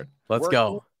house. Absurd. Let's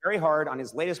go. Very hard on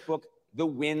his latest book, The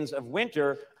Winds of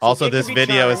Winter. So also, this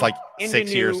video is like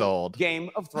 6 years old. Game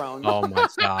of Thrones. Oh my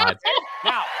God.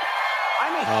 Now,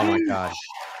 my God.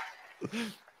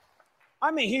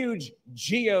 I'm a huge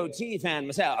GOT fan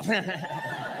myself.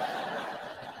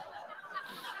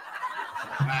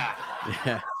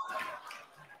 Yeah.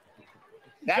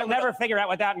 You'll never figure out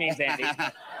what that means, Andy.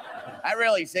 I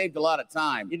really saved a lot of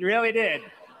time. You really did.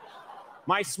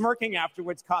 My smirking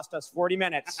afterwards cost us 40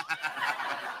 minutes.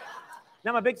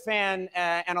 Now, I'm a big fan,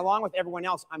 and along with everyone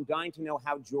else, I'm dying to know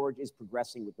how George is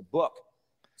progressing with the book.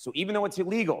 So even though it's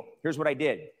illegal, here's what I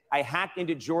did. I hacked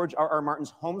into George R.R. Martin's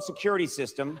home security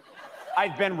system.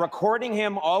 I've been recording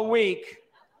him all week.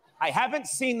 I haven't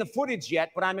seen the footage yet,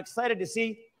 but I'm excited to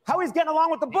see how he's getting along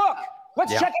with the book.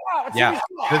 Let's check it out. Let's see what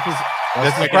he's doing.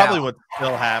 This is probably what's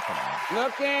still happening.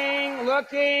 Looking.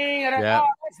 Yeah. Oh,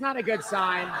 that's not a good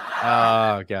sign.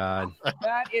 Oh God.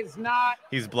 That is not.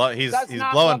 He's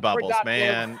blowing bubbles,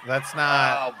 man. That's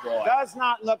not. Oh boy. Does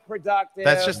not look productive.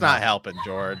 That's just not helping,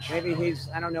 George. Maybe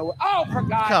I don't know. Oh, for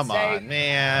God's sake. Come on,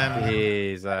 man.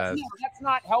 Jesus. That's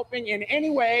not helping in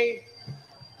any way.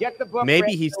 Get the book.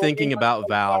 Maybe he's thinking about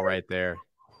Val right there.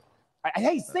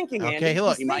 He's thinking. Okay, Andy.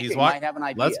 look, He might have an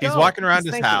idea. He's walking around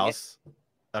his house.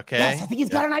 Okay. Yes, I think he's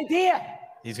got an idea.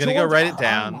 He's gonna go write it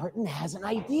down. Martin has an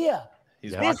idea.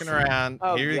 He's walking around.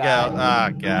 Oh, Here you go.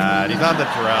 God. Oh God, he's on the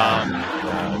drum.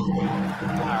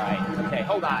 All right. Okay,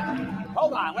 hold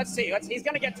on. Let's see. He's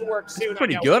gonna get to work soon.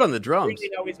 Pretty good on the drums. We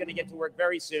know he's gonna get to work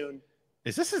very soon.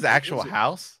 Is this his actual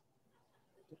house?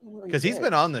 Because he's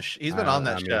been on that show.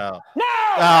 No!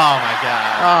 Oh my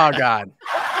God. Oh God.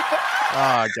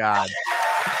 Oh God.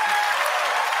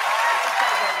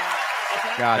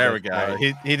 God, there we go.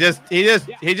 He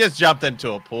just jumped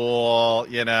into a pool.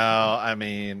 I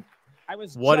mean,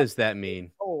 what does that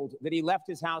mean? Told that he left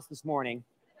his house this morning.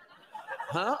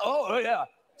 Huh? Oh yeah.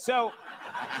 So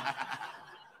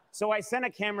I sent a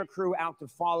camera crew out to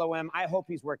follow him. I hope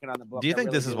he's working on the book. Do you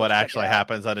think this is what actually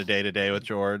happens on a day-to-day with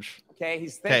George? Okay,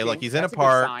 he's thinking. Okay, look, he's in a That's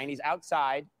park. good sign. He's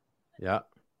outside. Yeah.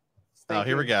 Oh,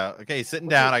 here we go. Okay, he's sitting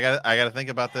down. I got to think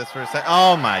about this for a second.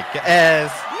 Oh my God,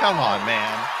 come on,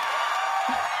 man,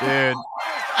 dude.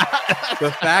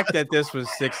 The fact that this was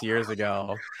 6 years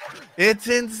ago, it's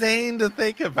insane to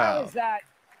think about. How is that?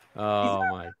 Oh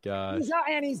my God. He's not,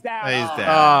 and he's down. He's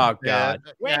down. Oh God.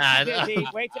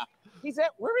 Wait. He's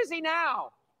at. Where is he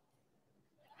now?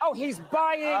 Oh, he's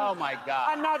buying. Oh my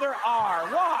God. Another R.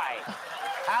 Why?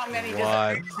 How many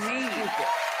What? does it mean?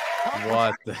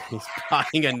 What? He's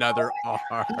buying another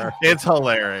R. It's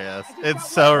hilarious. It's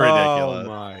so ridiculous. Oh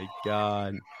my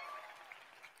God.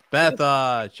 Beth,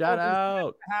 shout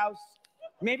out. House.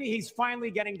 Maybe he's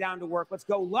finally getting down to work. Let's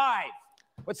go live.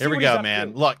 Here we go,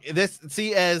 man. Look, this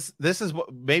is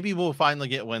what maybe we'll finally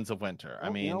get Winds of Winter. I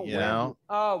mean, Oh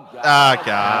God. Oh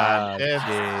God.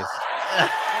 Jeez.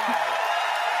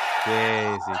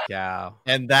 Daisy cow.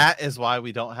 And that is why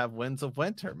we don't have Winds of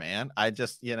Winter, man. I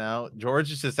just,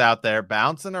 George is just out there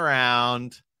bouncing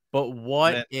around. But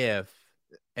what if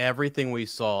everything we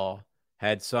saw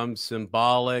had some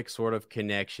symbolic sort of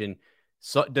connection?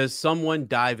 So does someone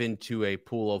dive into a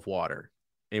pool of water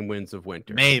in Winds of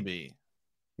Winter? Maybe.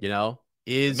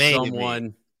 Is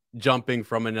someone jumping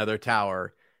from another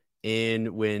tower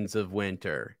in Winds of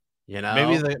Winter?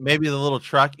 Maybe the little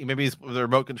truck, maybe the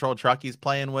remote control truck he's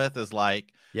playing with is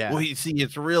like, well, you see,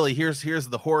 it's really here's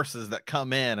the horses that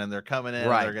come in and they're coming in,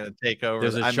 right? And they're going to take over.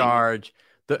 There's a charge.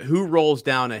 Who rolls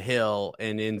down a hill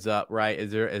and ends up right?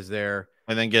 Is there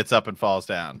and then gets up and falls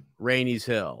down? Rainey's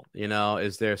Hill.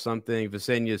 Is there something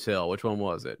Visenia's Hill? Which one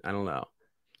was it? I don't know.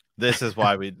 This is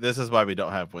why we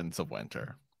don't have Winds of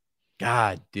Winter.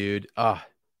 God, dude.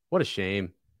 What a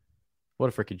shame. What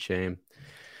a freaking shame.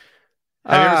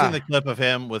 Have you ever seen the clip of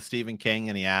him with Stephen King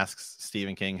and he asks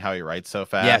Stephen King how he writes so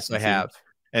fast? Yes, I have.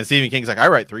 And Stephen King's like, I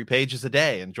write 3 pages a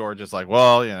day. And George is like,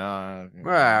 well, I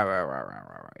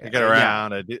get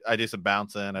around. I do some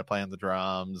bouncing. I play on the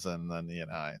drums. And then,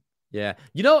 Yeah.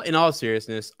 You know, in all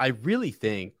seriousness, I really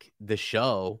think the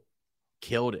show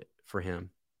killed it for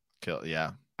him.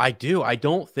 Yeah. I do. I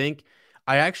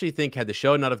actually think had the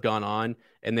show not have gone on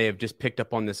and they have just picked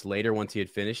up on this later once he had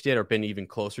finished it or been even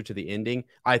closer to the ending,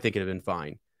 I think it'd have been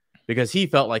fine because he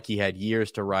felt like he had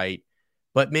years to write.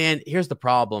 But man, here's the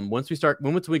problem. Once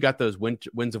we got those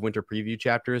Winds of Winter preview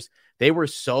chapters, they were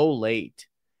so late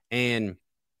and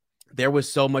there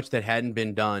was so much that hadn't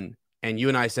been done. And you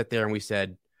and I sat there and we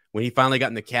said, when he finally got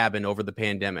in the cabin over the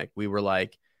pandemic, we were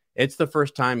like, it's the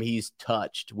first time he's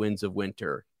touched Winds of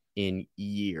Winter in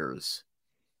years.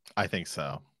 I think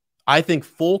so. I think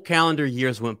full calendar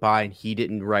years went by and he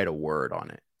didn't write a word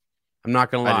on it. I'm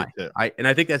not going to lie.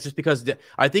 I think that's just because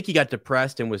I think he got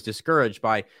depressed and was discouraged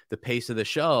by the pace of the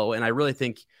show. And I really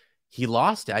think he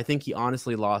lost it. I think he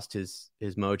honestly lost his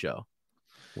mojo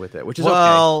with it, which is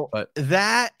okay. But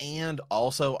that, and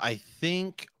also I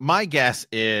think my guess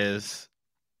is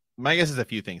a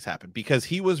few things happened because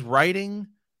he was writing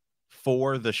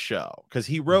for the show because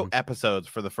he wrote episodes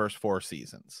for the first 4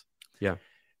 seasons. Yeah.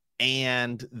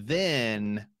 And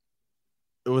then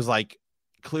it was like,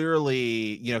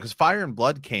 clearly, because Fire and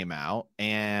Blood came out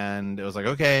and it was like,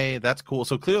 okay, that's cool.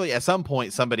 So clearly at some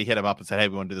point somebody hit him up and said, hey,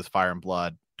 we want to do this Fire and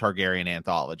Blood Targaryen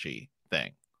anthology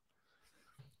thing.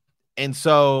 And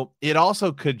so it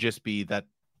also could just be that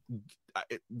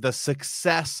the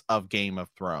success of Game of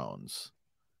Thrones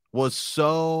was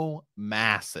so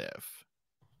massive.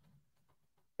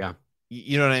 Yeah.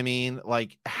 You know what I mean?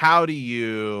 Like, what do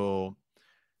you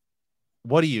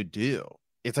do?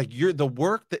 It's like you're the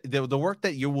work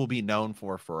that you will be known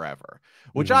for forever,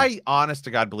 which I honest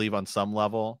to God believe on some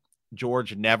level,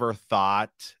 George never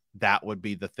thought that would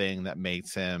be the thing that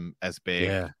makes him as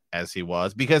big as he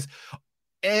was, because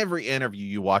every interview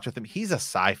you watch with him, he's a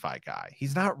sci-fi guy.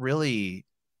 He's not really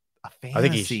a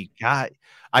fantasy guy.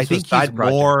 I think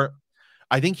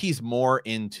he's more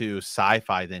into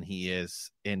sci-fi than he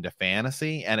is into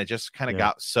fantasy. And it just kind of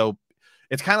got so,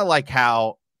 it's kind of like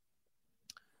how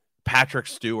Patrick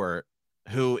Stewart,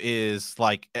 who is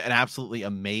like an absolutely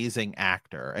amazing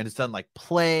actor and has done like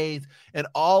plays and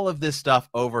all of this stuff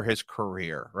over his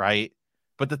career, right?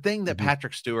 But the thing that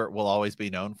Patrick Stewart will always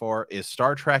be known for is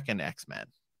Star Trek and X-Men.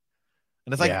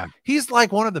 And it's like, he's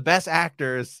like one of the best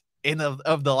actors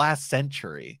of the last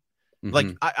century.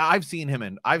 Like I've seen him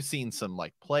and I've seen some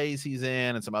like plays he's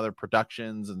in and some other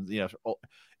productions, and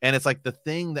and it's like the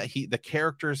thing that the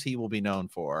characters he will be known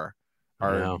for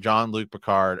are Jean-Luc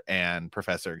Picard and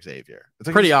Professor Xavier. It's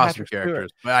like pretty awesome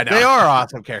characters. I know. They are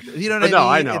awesome characters. You know what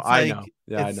I mean? I know.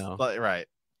 Yeah, I know. Right.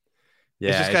 Yeah,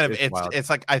 it's just kind of it's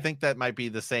like I think that might be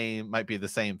the same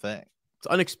thing. It's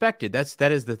unexpected.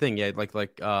 That is the thing. Yeah, like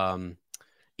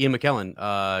Ian McKellen,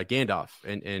 Gandalf,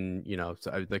 and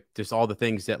so like just all the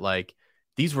things that like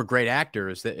these were great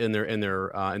actors that in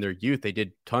their youth they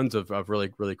did tons of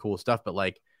really really cool stuff. But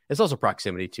like it's also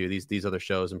proximity to these other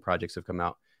shows and projects have come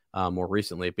out more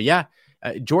recently. But yeah,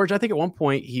 George, I think at one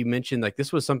point he mentioned like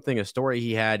this was a story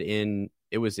he had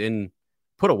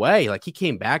put away. Like he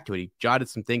came back to it. He jotted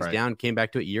some things down, came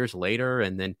back to it years later.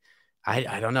 And then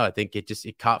I don't know. I think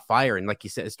it caught fire. And like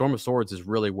you said, Storm of Swords is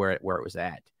really where it was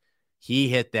at. He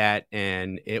hit that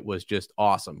and it was just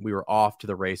awesome. We were off to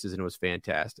the races and it was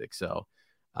fantastic. So,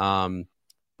 Betha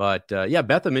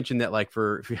mentioned that like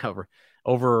for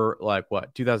over like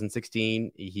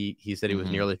 2016, he said he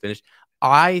was nearly finished.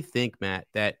 I think, Matt,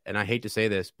 that, and I hate to say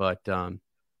this, but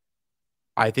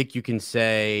I think you can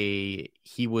say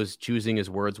he was choosing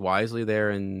his words wisely there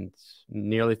and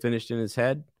nearly finished in his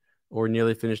head or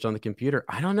nearly finished on the computer.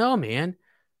 I don't know, man.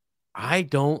 I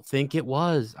don't think it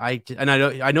was. I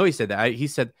know he said that. He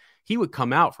said he would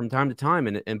come out from time to time,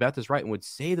 and Beth is right, and would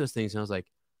say those things. And I was like,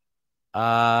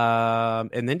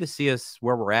 and then to see us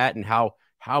where we're at and how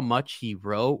much he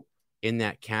wrote in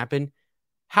that cabin,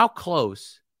 how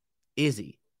close is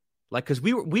he? Like, because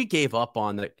we gave up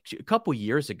on a couple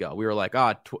years ago. We were like,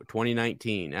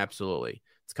 2019, absolutely.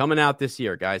 It's coming out this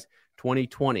year, guys.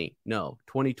 2020, no.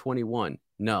 2021,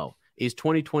 no. Is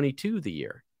 2022 the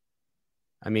year?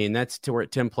 I mean, we're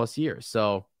at 10 plus years.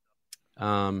 So,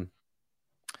 yeah,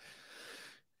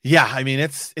 I mean,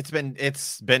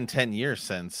 it's been 10 years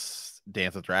since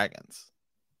Dance with Dragons.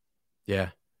 Yeah.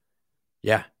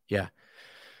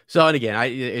 So, and again,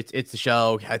 it's the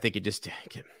show. I think it just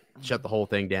shut the whole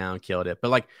thing down, killed it.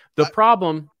 But like the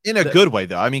problem in a good way,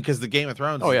 though. I mean, because the Game of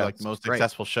Thrones is like the most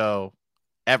successful show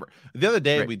ever. The other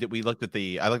day we looked at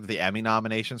I looked at the Emmy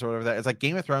nominations or whatever that. It's like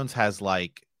Game of Thrones has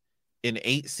like in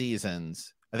 8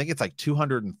 seasons, I think it's like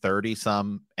 230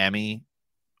 some Emmy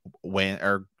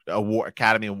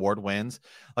Academy Award wins.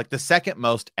 Like the second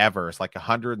most ever is like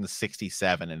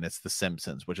 167, and it's The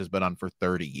Simpsons, which has been on for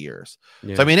 30 years.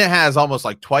 Yeah. So I mean, it has almost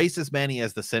like twice as many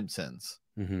as The Simpsons,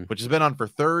 Mhm. which has been on for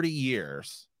 30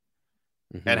 years.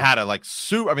 Mhm. And had a like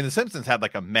I mean, The Simpsons had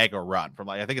like a mega run from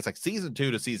like I think it's like season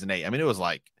 2 to season 8. I mean, it was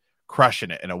like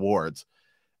crushing it in awards,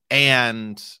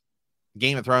 and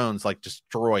Game of Thrones like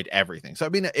destroyed everything. So I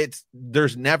mean,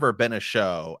 there's never been a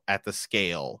show at the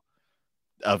scale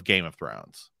of Game of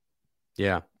Thrones.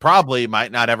 Yeah. Probably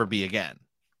might not ever be again.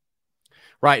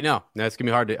 Right. No, that's gonna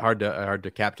be hard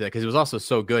to capture that because it was also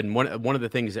so good. And one of the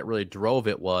things that really drove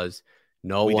it was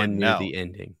no We one didn't knew know. the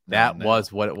ending. No That one knew.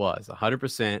 was what it was,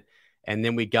 100%. And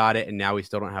then we got it, and now we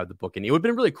still don't have the book. And it would have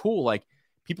been really cool. Like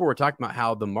people were talking about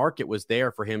how the market was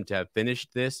there for him to have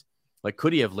finished this. Like,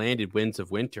 could he have landed Winds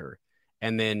of Winter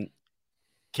and then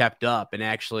kept up and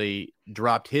actually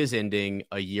dropped his ending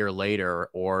a year later,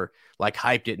 or like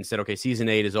hyped it and said, okay, season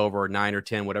 8 is over, or 9 or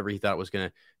 10, whatever he thought it was going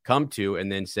to come to,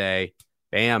 and then say,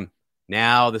 bam,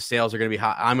 now the sales are going to be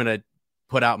high. I'm going to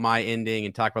put out my ending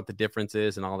and talk about the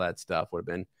differences and all that stuff. Would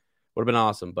have been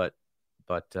awesome. But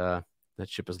that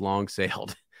ship has long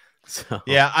sailed. So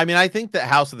Yeah, I mean, I think that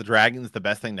House of the Dragon is the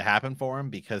best thing to happen for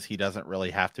him because he doesn't really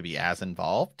have to be as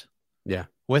involved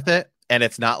with it. And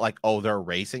it's not like, oh, they're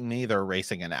racing me. They're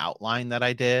racing an outline that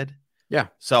I did. Yeah.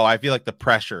 So I feel like the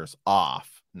pressure's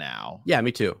off now. Yeah,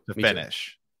 me too. To Me too.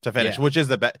 finish, yeah. Yeah. Which is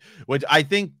the best. Which I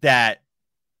think that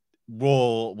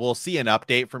we'll see an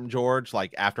update from George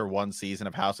like after one season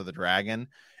of House of the Dragon,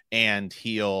 and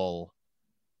he'll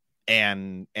give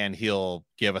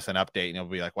us an update, and he'll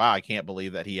be like, wow, I can't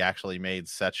believe that he actually made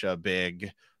such a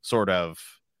big sort of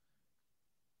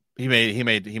he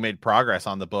made progress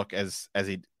on the book as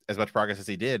much progress as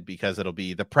he did, because it'll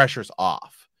be the pressure's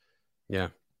off. Yeah.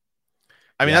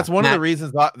 I mean, Yeah. that's one of the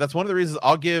reasons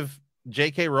I'll give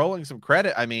J.K. Rowling some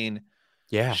credit. I mean,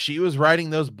 Yeah. she was writing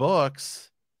those books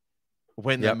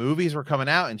when the Yep. movies were coming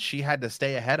out, and she had to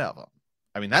stay ahead of them.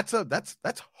 I mean, that's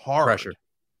hard. Pressure.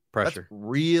 That's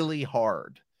really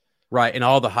hard. Right. And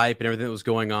all the hype and everything that was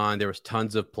going on, there was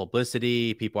tons of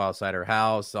publicity, people outside her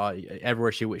house,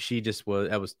 everywhere she just was.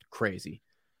 That was crazy.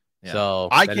 Yeah. So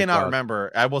I cannot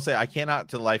remember. I will say I cannot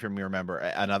to the life of me remember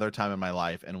another time in my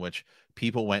life in which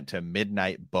people went to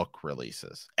midnight book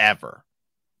releases ever.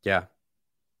 Yeah.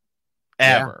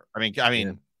 Ever. I mean,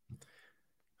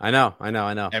 I know.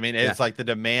 I mean, it's like the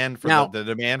demand for the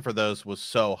demand for those was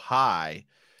so high.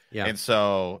 Yeah. And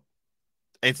so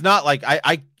it's not like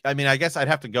I mean, I guess I'd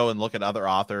have to go and look at other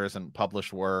authors and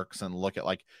published works and look at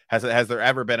like, has there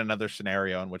ever been another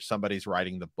scenario in which somebody's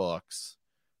writing the books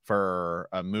for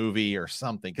a movie or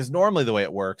something? Because normally the way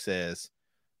it works is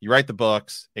you write the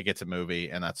books, it gets a movie,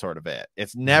 and that's sort of it.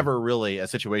 It's never really a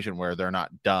situation where they're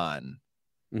not done.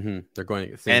 Mm-hmm. They're going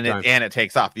at the same time. And it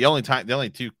takes off. The only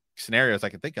two scenarios I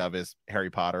can think of is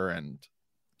Harry Potter and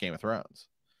Game of Thrones.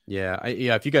 Yeah.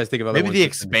 If you guys think of other maybe ones, The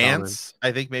Expanse.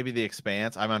 I think maybe The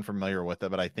Expanse. I'm unfamiliar with it,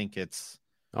 but I think it's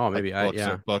maybe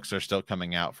books are still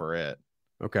coming out for it.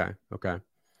 Okay.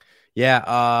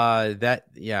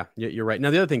 Yeah. You're right.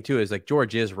 Now the other thing too is like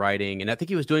George is writing, and I think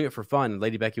he was doing it for fun.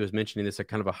 Lady Becky was mentioning this, like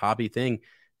kind of a hobby thing,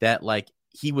 that like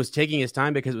he was taking his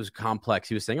time because it was complex.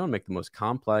 He was saying, I want to make the most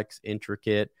complex,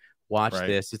 intricate. Watch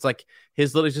this. It's like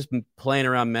his literally just playing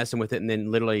around, messing with it, and then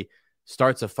literally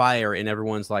starts a fire, and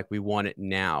everyone's like, we want it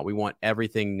now. We want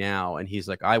everything now. And he's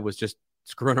like, I was just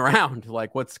screwing around.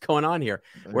 Like, what's going on here?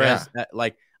 Whereas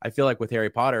like, I feel like with Harry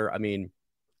Potter, I mean,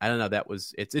 I don't know,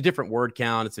 it's a different word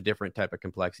count. It's a different type of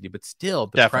complexity, but still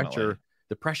the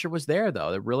pressure was there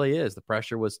though. It really is. The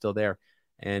pressure was still there,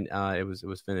 and it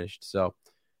was finished. So,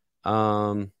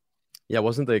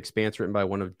 wasn't The Expanse written by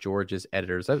one of George's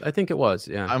editors? I think it was.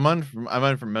 Yeah. I'm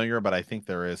unfamiliar, but I think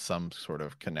there is some sort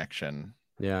of connection.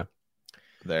 Yeah.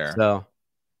 There. So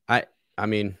I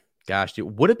mean, gosh,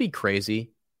 dude, would it be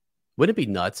crazy? Would it be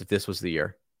nuts if this was the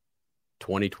year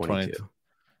 2022?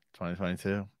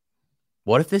 2022.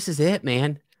 What if this is it,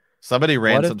 man? Somebody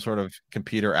ran some sort of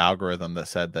computer algorithm that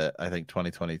said that I think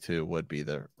 2022 would be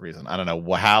the reason. I don't know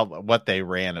what they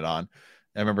ran it on.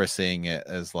 I remember seeing it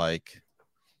as like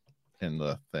in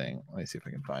the thing. Let me see if I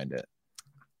can find it.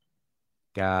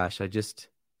 Gosh,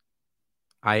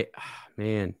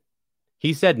 man.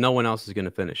 He said no one else is going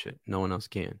to finish it. No one else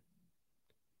can.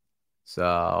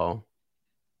 So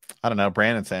I don't know.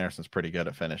 Brandon Sanderson's pretty good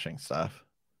at finishing stuff.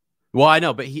 Well, I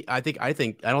know, but I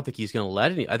don't think he's going to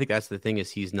let it. I think that's the thing, is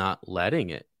he's not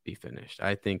letting it be finished.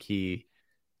 I think he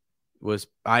was,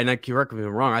 correct me if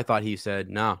I'm wrong, I thought he said,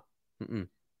 no.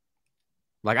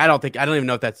 Like, I don't even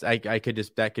know if that's,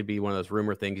 that could be one of those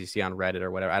rumor things you see on Reddit or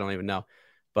whatever. I don't even know.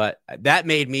 But that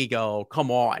made me go,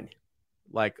 come on.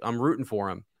 Like, I'm rooting for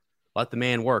him. Let the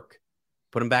man work.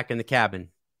 Put him back in the cabin.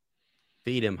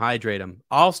 Feed him, hydrate him.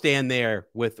 I'll stand there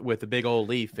with a big old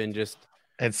leaf and just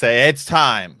say it's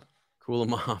time. Cool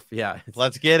him off. Yeah.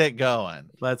 Let's get it going.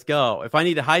 Let's go. If I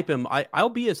need to hype him, I'll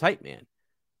be his hype man.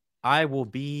 I will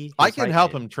be. I can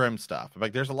help him trim stuff.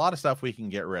 Like, there's a lot of stuff we can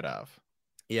get rid of.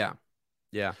 Yeah.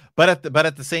 Yeah. But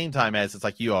at the same time, as it's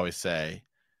like you always say,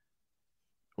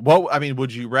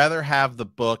 would you rather have the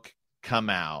book come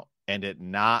out and it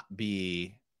not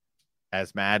be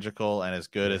as magical and as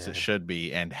good as it should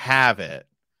be and have it,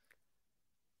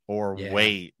 or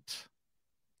wait?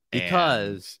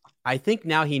 Because I think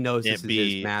now he knows this is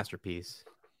his masterpiece.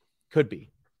 Could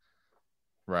be.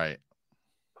 Right.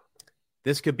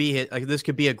 This could be this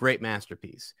could be a great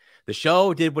masterpiece. The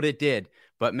show did what it did,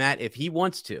 but Matt, if he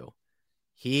wants to,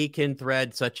 he can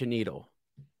thread such a needle.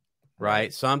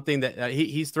 Right? Something that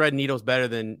he's threading needles better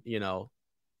than,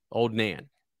 old Nan.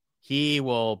 He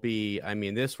will be,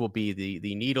 this will be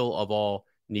the needle of all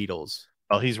needles.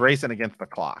 Well, he's racing against the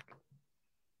clock.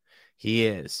 He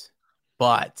is.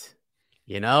 But,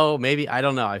 maybe, I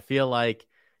don't know. I feel like,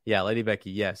 Lady Becky,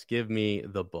 yes, give me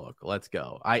the book. Let's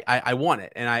go. I want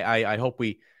it. And I hope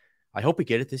we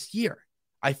get it this year.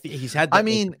 He's had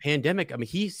the pandemic.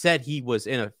 He said he was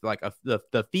in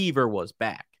the fever was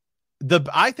back.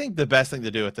 I think the best thing to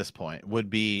do at this point would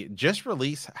be just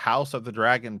release House of the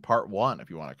Dragon Part 1, if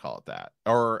you want to call it that,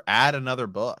 or add another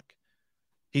book.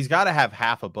 He's got to have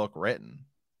half a book written.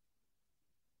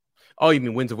 Oh, you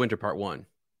mean Winds of Winter Part 1?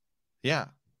 Yeah.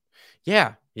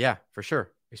 Yeah, for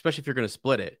sure. Especially if you're going to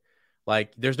split it.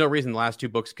 Like, there's no reason the last two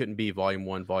books couldn't be Volume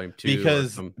 1, Volume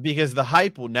 2. Because the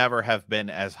hype will never have been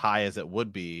as high as it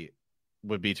would be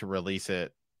to release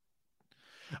it.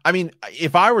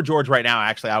 If I were George right now,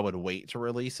 actually, I would wait to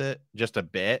release it just a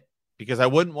bit, because I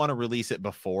wouldn't want to release it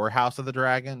before House of the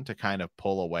Dragon to kind of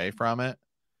pull away from it.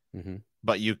 Mm-hmm.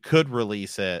 But you could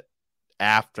release it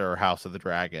after House of the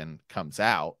Dragon comes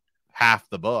out, half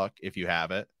the book, if you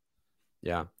have it.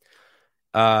 Yeah.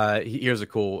 Here's a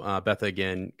cool Betha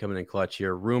again coming in clutch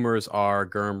here. Rumors are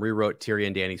Gurm rewrote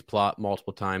Tyrion Dany's plot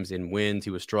multiple times in Winds.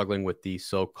 He was struggling with the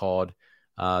so-called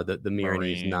the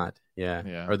Meereenese knot.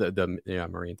 Yeah. Or the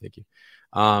Marine. Thank you.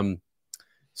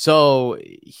 So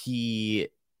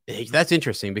that's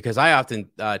interesting, because I often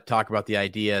talk about the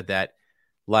idea that,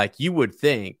 like, you would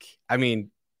think,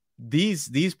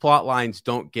 these plot lines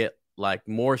don't get like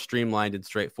more streamlined and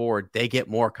straightforward. They get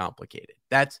more complicated.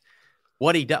 That's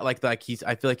what he does. Like I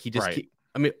feel like he just,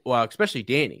 especially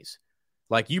Dany's,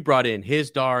 like, you brought in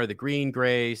Hisdar, the Green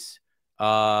Grace.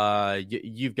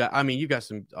 You've got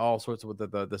some all sorts of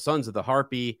the Sons of the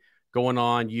Harpy going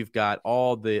on. You've got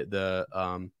all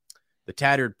the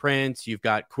Tattered Prince. You've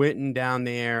got Quentin down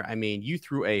there. You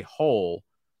threw a hole.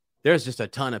 There's just a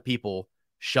ton of people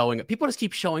showing up. People just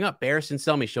keep showing up. Barristan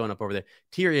Selmy showing up over there.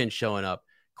 Tyrion showing up.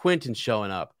 Quentin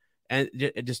showing up. And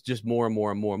just more and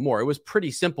more and more and more. It was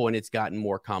pretty simple, and it's gotten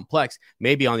more complex.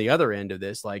 Maybe on the other end of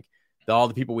this, like, all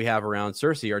the people we have around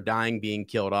Cersei are dying, being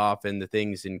killed off, and the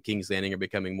things in King's Landing are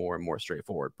becoming more and more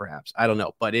straightforward, perhaps. I don't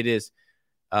know. But it is,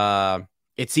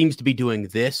 it seems to be doing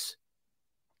this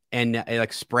and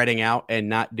like spreading out and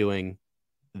not doing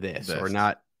this. Or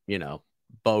not,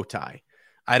 bow tie.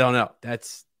 I don't know.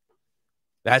 That's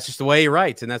just the way he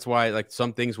writes. And that's why, like,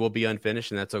 some things will be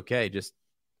unfinished, and that's okay. Just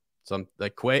some,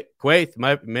 like, Quaithe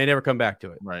may never come back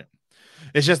to it. Right.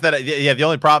 It's just that, the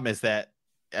only problem is that,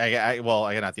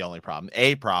 not the only problem.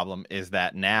 A problem is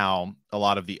that now a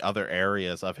lot of the other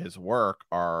areas of his work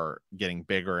are getting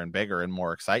bigger and bigger and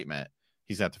more excitement.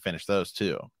 He's going to have to finish those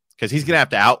too, because he's going to have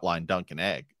to outline Dunk and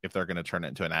Egg if they're going to turn it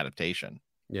into an adaptation.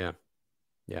 Yeah.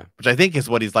 Which I think is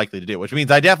what he's likely to do, which means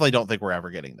I definitely don't think we're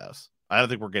ever getting those. I don't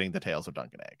think we're getting the Tales of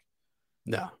Dunk and Egg.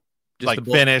 No. Just like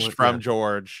finished from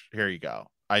George. Here you go.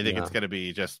 I think it's going to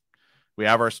be just, we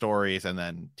have our stories and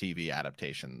then TV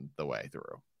adaptation the way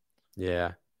through.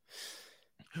 Yeah.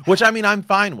 Which, I'm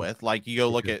fine with. Like, you go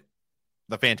look at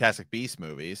the Fantastic Beasts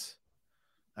movies.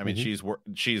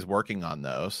 She's working on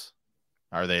those.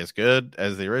 Are they as good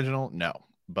as the original? No.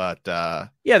 But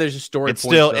there's a story. It's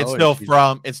still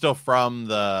from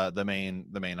the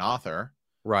main author.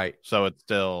 Right. So it's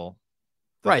still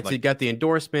right. So you got the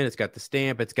endorsement, it's got the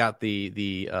stamp, it's got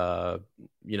the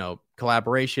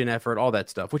collaboration effort, all that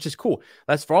stuff, which is cool.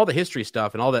 That's for all the history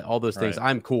stuff and all those things. Right.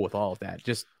 I'm cool with all of that.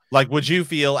 Just like, would you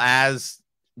feel as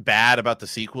bad about the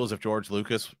sequels if George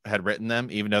Lucas had written them,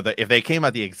 even though if they came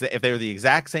out if they were the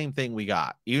exact same thing we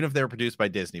got, even if they were produced by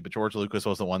Disney, but George Lucas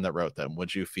was the one that wrote them,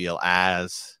 would you feel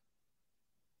as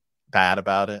bad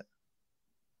about it?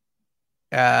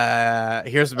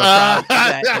 Here's my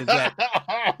problem. Is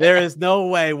that there is no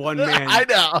way one man I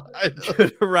know.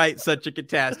 could write such a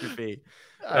catastrophe.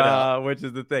 Which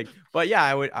is the thing. But yeah,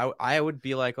 I would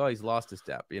be like, oh, he's lost a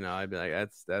step. You know, I'd be like,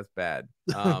 that's bad.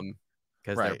 Because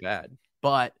they're bad.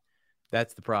 But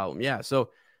that's the problem. Yeah.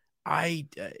 So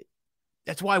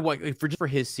that's why for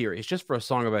his series, just for A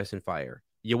Song of Ice and Fire,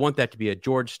 you want that to be a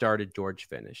George started, George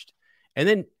finished. And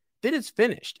then it's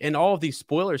finished. And all of these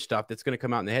spoiler stuff that's going to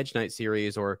come out in the Hedge Knight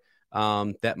series, or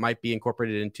that might be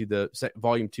incorporated into the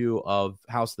volume 2 of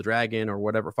House of the Dragon or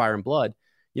whatever, Fire and Blood,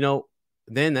 you know,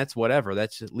 then that's whatever.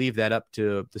 Let's leave that up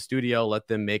to the studio. Let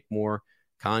them make more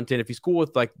content. If he's cool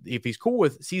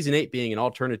with season 8 being an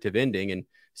alternative ending and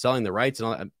selling the rights and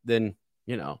all that, then,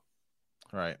 you know.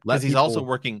 Right. Because he's also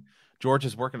working. George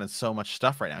is working on so much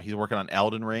stuff right now. He's working on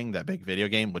Elden Ring, that big video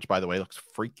game, which, by the way, looks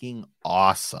freaking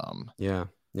awesome. Yeah.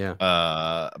 Yeah.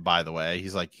 By the way,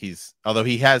 although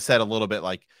he has said a little bit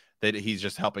like that he's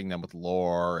just helping them with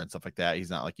lore and stuff like that. He's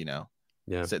not like, you know,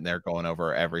 sitting there going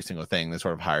over every single thing. They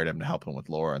sort of hired him to help him with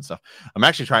lore and stuff. I'm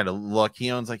actually trying to look. He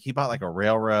bought like a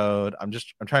railroad. I'm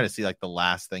trying to see like the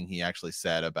last thing he actually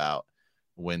said about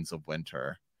Winds of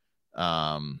Winter.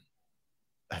 I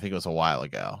think it was a while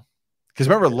ago. Because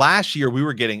remember, last year we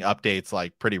were getting updates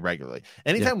like pretty regularly.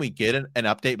 Anytime we get an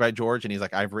update by George and he's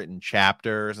like, I've written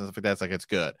chapters and stuff like that, it's like, it's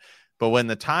good. But when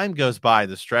the time goes by,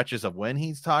 the stretches of when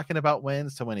he's talking about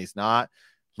wins to when he's not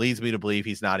leads me to believe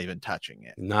he's not even touching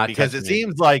it. Because it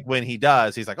seems like when he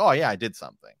does, he's like, oh, yeah, I did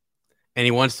something. And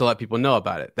he wants to let people know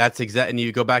about it. That's exact. And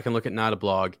you go back and look at Not a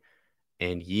Blog,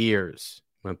 and years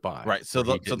went by. Right. So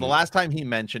the last time he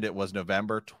mentioned it was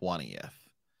November 20th.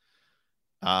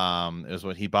 It was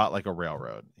when he bought like a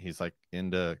railroad. He's like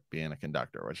into being a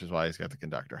conductor, which is why he's got the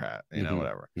conductor hat, you know,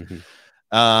 whatever.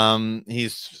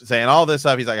 He's saying all this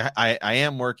stuff. He's like, I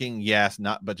am working, yes,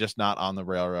 but just not on the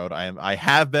railroad. I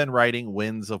have been writing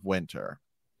Winds of Winter,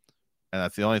 and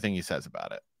that's the only thing he says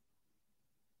about it.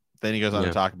 Then he goes on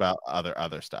to talk about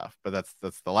other stuff, but that's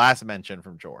the last mention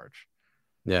from George.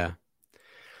 Yeah.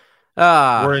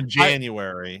 We're in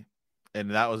January, and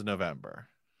that was November.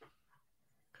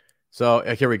 So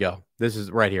here we go. This is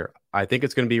right here. I think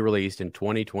it's going to be released in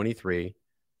 2023.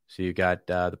 So you got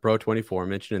the Pro 24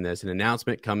 mentioned in this, an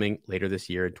announcement coming later this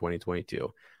year in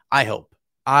 2022. I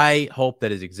hope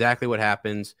that is exactly what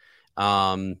happens.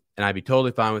 And I'd be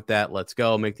totally fine with that. Let's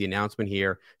go make the announcement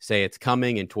here. Say it's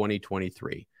coming in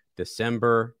 2023,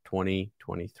 December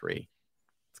 2023.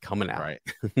 It's coming out. Right.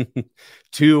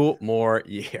 2 more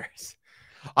years.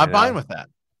 I'm fine with that.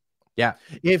 Yeah.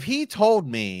 If he told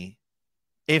me,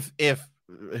 if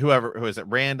who is it,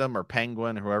 Random or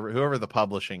Penguin, whoever the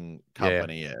publishing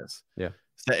company is. Yeah.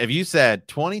 So if you said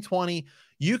 2020,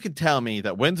 you could tell me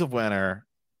that Winds of Winter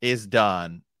is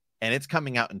done and it's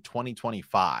coming out in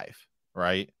 2025,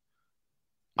 right?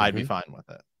 I'd be fine with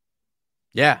it.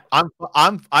 Yeah.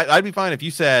 I'd be fine if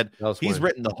you said he's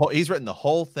written the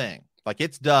whole thing. Like,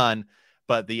 it's done,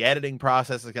 but the editing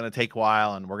process is going to take a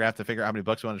while, and we're going to have to figure out how many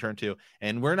books we want to turn to,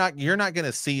 and you're not going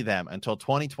to see them until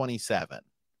 2027.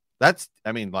 That's,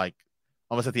 I mean, like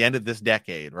almost at the end of this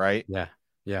decade, right? Yeah.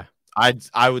 Yeah.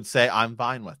 I would say I'm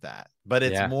fine with that, but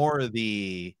it's more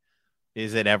the,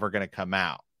 is it ever going to come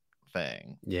out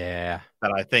thing? Yeah.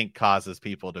 That I think causes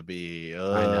people to be, you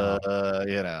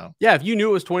know. Yeah. If you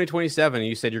knew it was 2027 and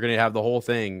you said you're going to have the whole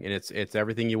thing and it's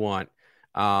everything you want.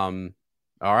 All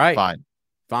right.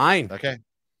 Fine. Okay.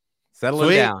 Settle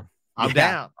it down. I'm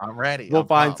down. I'm ready. We'll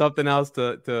find something else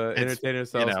to entertain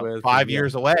ourselves with. 5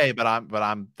 years away, but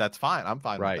that's fine. I'm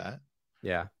fine with that.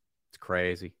 Yeah. It's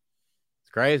crazy. It's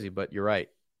crazy, but you're right.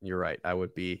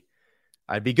 I'd be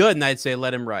good. And I'd say,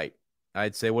 let him write.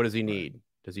 I'd say, what does he need?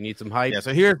 Does he need some hype?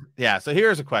 So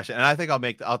here's a question. And I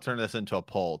think I'll turn this into a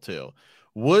poll too.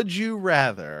 Would you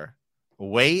rather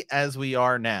wait as we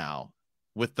are now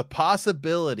with the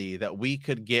possibility that we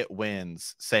could get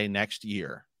wins, say, next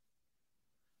year?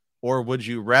 Or would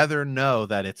you rather know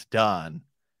that it's done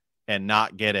and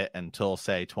not get it until,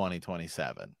 say,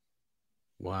 2027?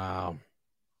 Wow.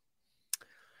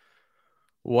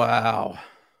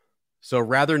 So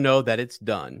rather know that it's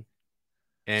done.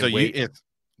 And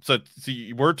so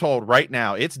we're told right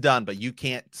now it's done, but you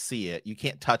can't see it. You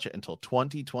can't touch it until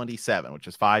 2027, which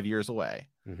is 5 years away.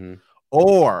 Mm-hmm.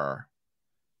 Or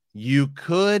you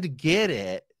could get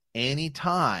it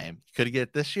anytime. You could get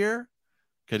it this year,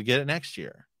 could get it next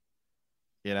year.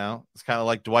 You know, it's kind of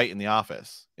like Dwight in The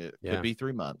Office. It could be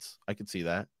 3 months. I could see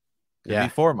that. Could be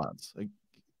 4 months.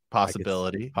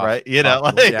 Possibility, right? You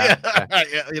know, you know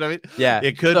what I mean? Yeah,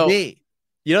 it could be.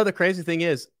 You know, the crazy thing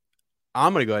is,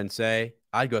 I'm going to go ahead and say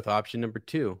I'd go with option number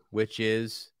 2, which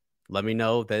is let me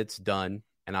know that it's done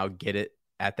and I'll get it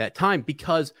at that time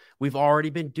because we've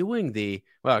already been doing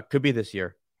well, it could be this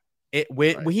year.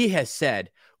 He has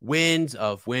said Winds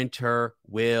of Winter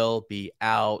will be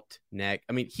out next.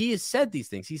 I mean, he has said these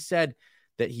things. He said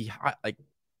that he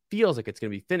feels like it's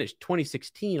going to be finished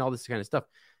 2016, all this kind of stuff.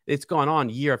 It's gone on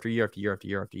year after year after year after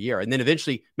year after year. And then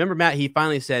eventually, remember, Matt, he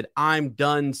finally said, I'm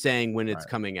done saying when it's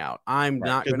coming out. I'm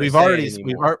not going to say it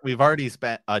anymore. We've already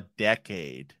spent a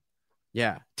decade.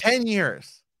 Yeah. 10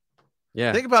 years.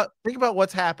 Yeah. Think about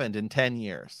what's happened in 10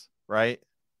 years, right?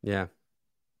 Yeah.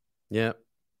 Yeah.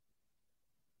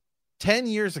 10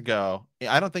 years ago,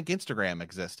 I don't think Instagram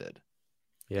existed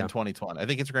in 2020. I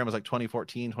think Instagram was like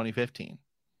 2014, 2015.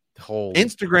 Holy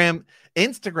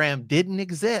Instagram didn't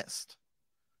exist.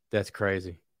 That's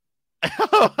crazy.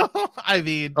 I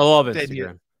mean, I love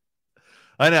Instagram.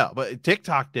 I know, but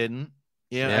TikTok didn't.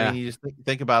 I mean, you just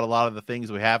think about a lot of the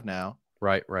things we have now.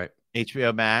 Right.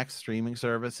 HBO Max, streaming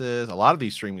services, a lot of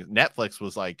these streaming. Netflix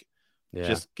was like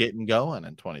just getting going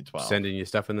in 2012. Sending you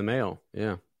stuff in the mail.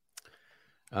 Yeah.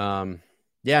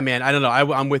 Yeah, man, I don't know.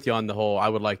 I'm with you on the whole. I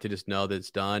would like to just know that it's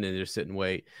done and just sit and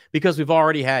wait because we've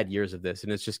already had years of this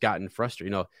and it's just gotten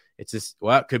frustrating. It's just,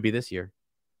 well, it could be this year.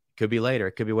 It could be later.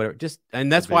 It could be whatever.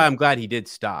 And that's why I'm glad he did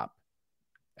stop.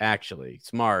 Actually,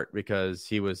 smart because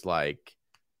he was like,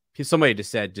 somebody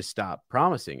just said, just stop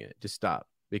promising it. Just stop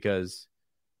because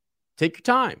take your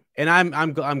time. And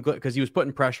I'm glad because he was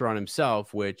putting pressure on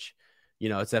himself, which,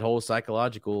 it's that whole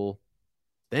psychological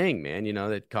thing, man,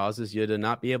 that causes you to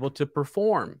not be able to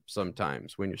perform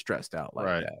sometimes when you're stressed out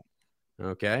like that.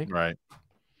 Okay. Right.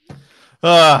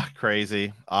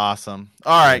 Crazy. Awesome.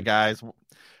 All right, guys.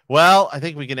 Well, I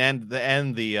think we can end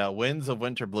the Winds of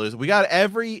Winter Blues. We got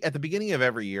at the beginning of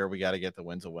every year, we got to get the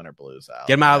Winds of Winter Blues out.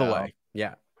 Get them out of the way.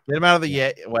 Yeah. Get them out of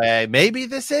the way. Maybe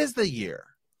this is the year.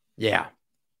 Yeah.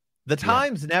 The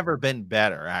time's never been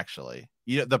better, actually.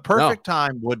 The perfect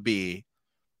time would be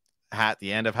at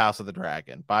the end of House of the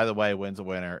Dragon. By the way, Winds of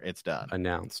Winter, it's done.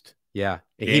 Announced. Yeah.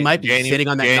 He might be sitting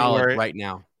on that dollar right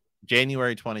now.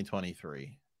 January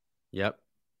 2023. Yep.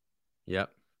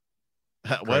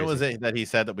 When was it that he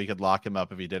said that we could lock him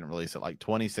up if he didn't release it? Like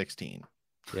 2016.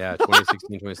 Yeah,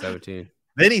 2016, 2017.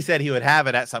 Then he said he would have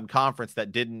it at some conference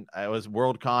that didn't. It was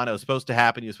Worldcon. It was supposed to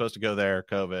happen. He was supposed to go there.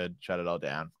 COVID shut it all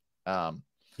down.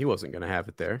 He wasn't going to have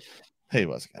it there. He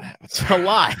wasn't going to have it. It's a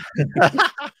lie.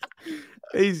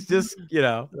 He's just,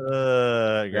 great.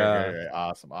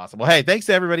 Awesome. Well, hey, thanks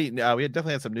to everybody. We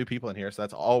definitely had some new people in here, so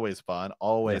that's always fun,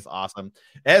 always awesome.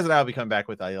 Ez and I will be coming back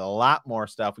with a lot more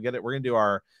stuff. We're going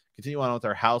to continue on with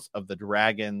our House of the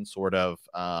Dragon sort of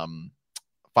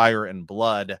Fire and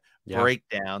Blood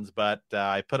breakdowns. But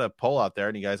I put a poll out there,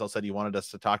 and you guys all said you wanted us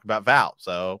to talk about Val,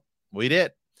 so we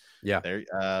did. Yeah.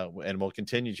 And we'll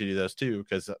continue to do those too,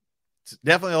 because it's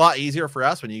definitely a lot easier for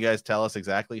us when you guys tell us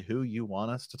exactly who you want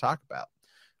us to talk about.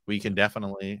 We can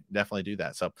definitely do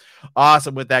that. So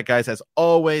awesome with that, guys. As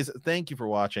always, thank you for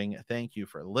watching. Thank you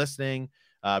for listening.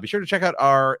 Be sure to check out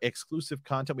our exclusive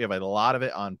content. We have a lot of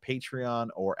it on Patreon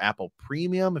or Apple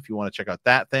Premium if you want to check out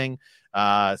that thing.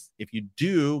 If you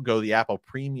do go the Apple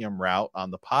Premium route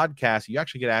on the podcast, you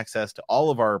actually get access to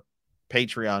all of our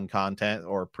Patreon content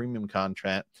or premium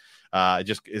content. It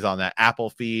just is on that Apple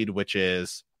feed, which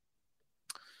is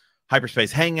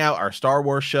Hyperspace Hangout, our Star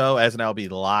Wars show, as and I will be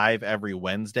live every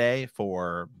Wednesday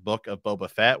for Book of Boba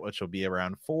Fett, which will be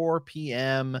around 4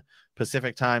 p.m.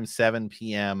 Pacific time, 7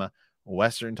 p.m.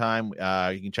 Western time.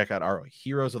 You can check out our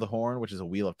Heroes of the Horn, which is a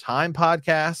Wheel of Time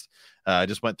podcast. I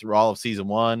just went through all of season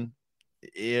 1.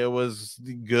 It was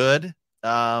good.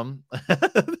 Episodes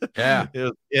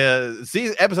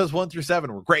 1 through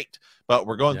 7 were great, but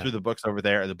we're going through the books over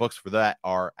there, and the books for that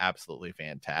are absolutely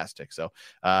fantastic. So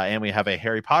and we have a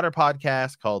Harry Potter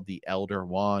podcast called The Elder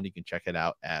Wand. You can check it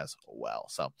out as well.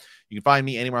 So you can find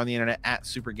me anywhere on the internet at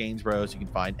Super Games Bros. You can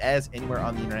find Ez anywhere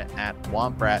on the internet at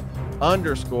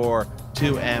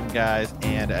Womprat_2M, guys.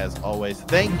 And as always,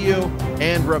 thank you,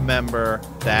 and remember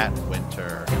that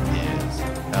winter is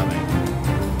coming.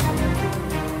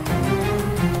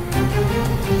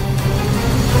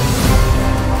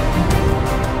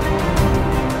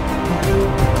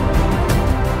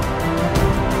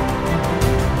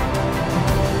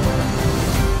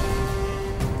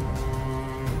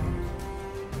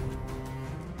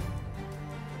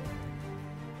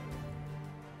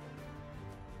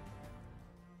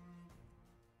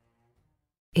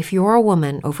 If you're a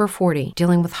woman over 40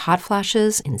 dealing with hot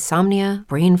flashes, insomnia,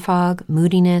 brain fog,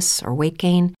 moodiness, or weight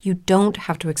gain, you don't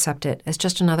have to accept it as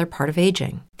just another part of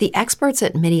aging. The experts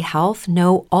at MIDI Health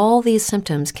know all these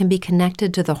symptoms can be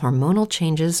connected to the hormonal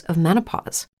changes of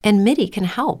menopause. And MIDI can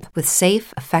help with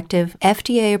safe, effective,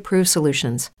 FDA-approved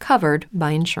solutions covered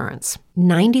by insurance.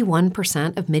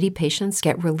 91% of MIDI patients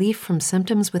get relief from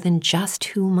symptoms within just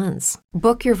 2 months.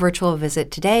 Book your virtual visit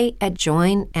today at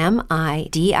joinmidi.com.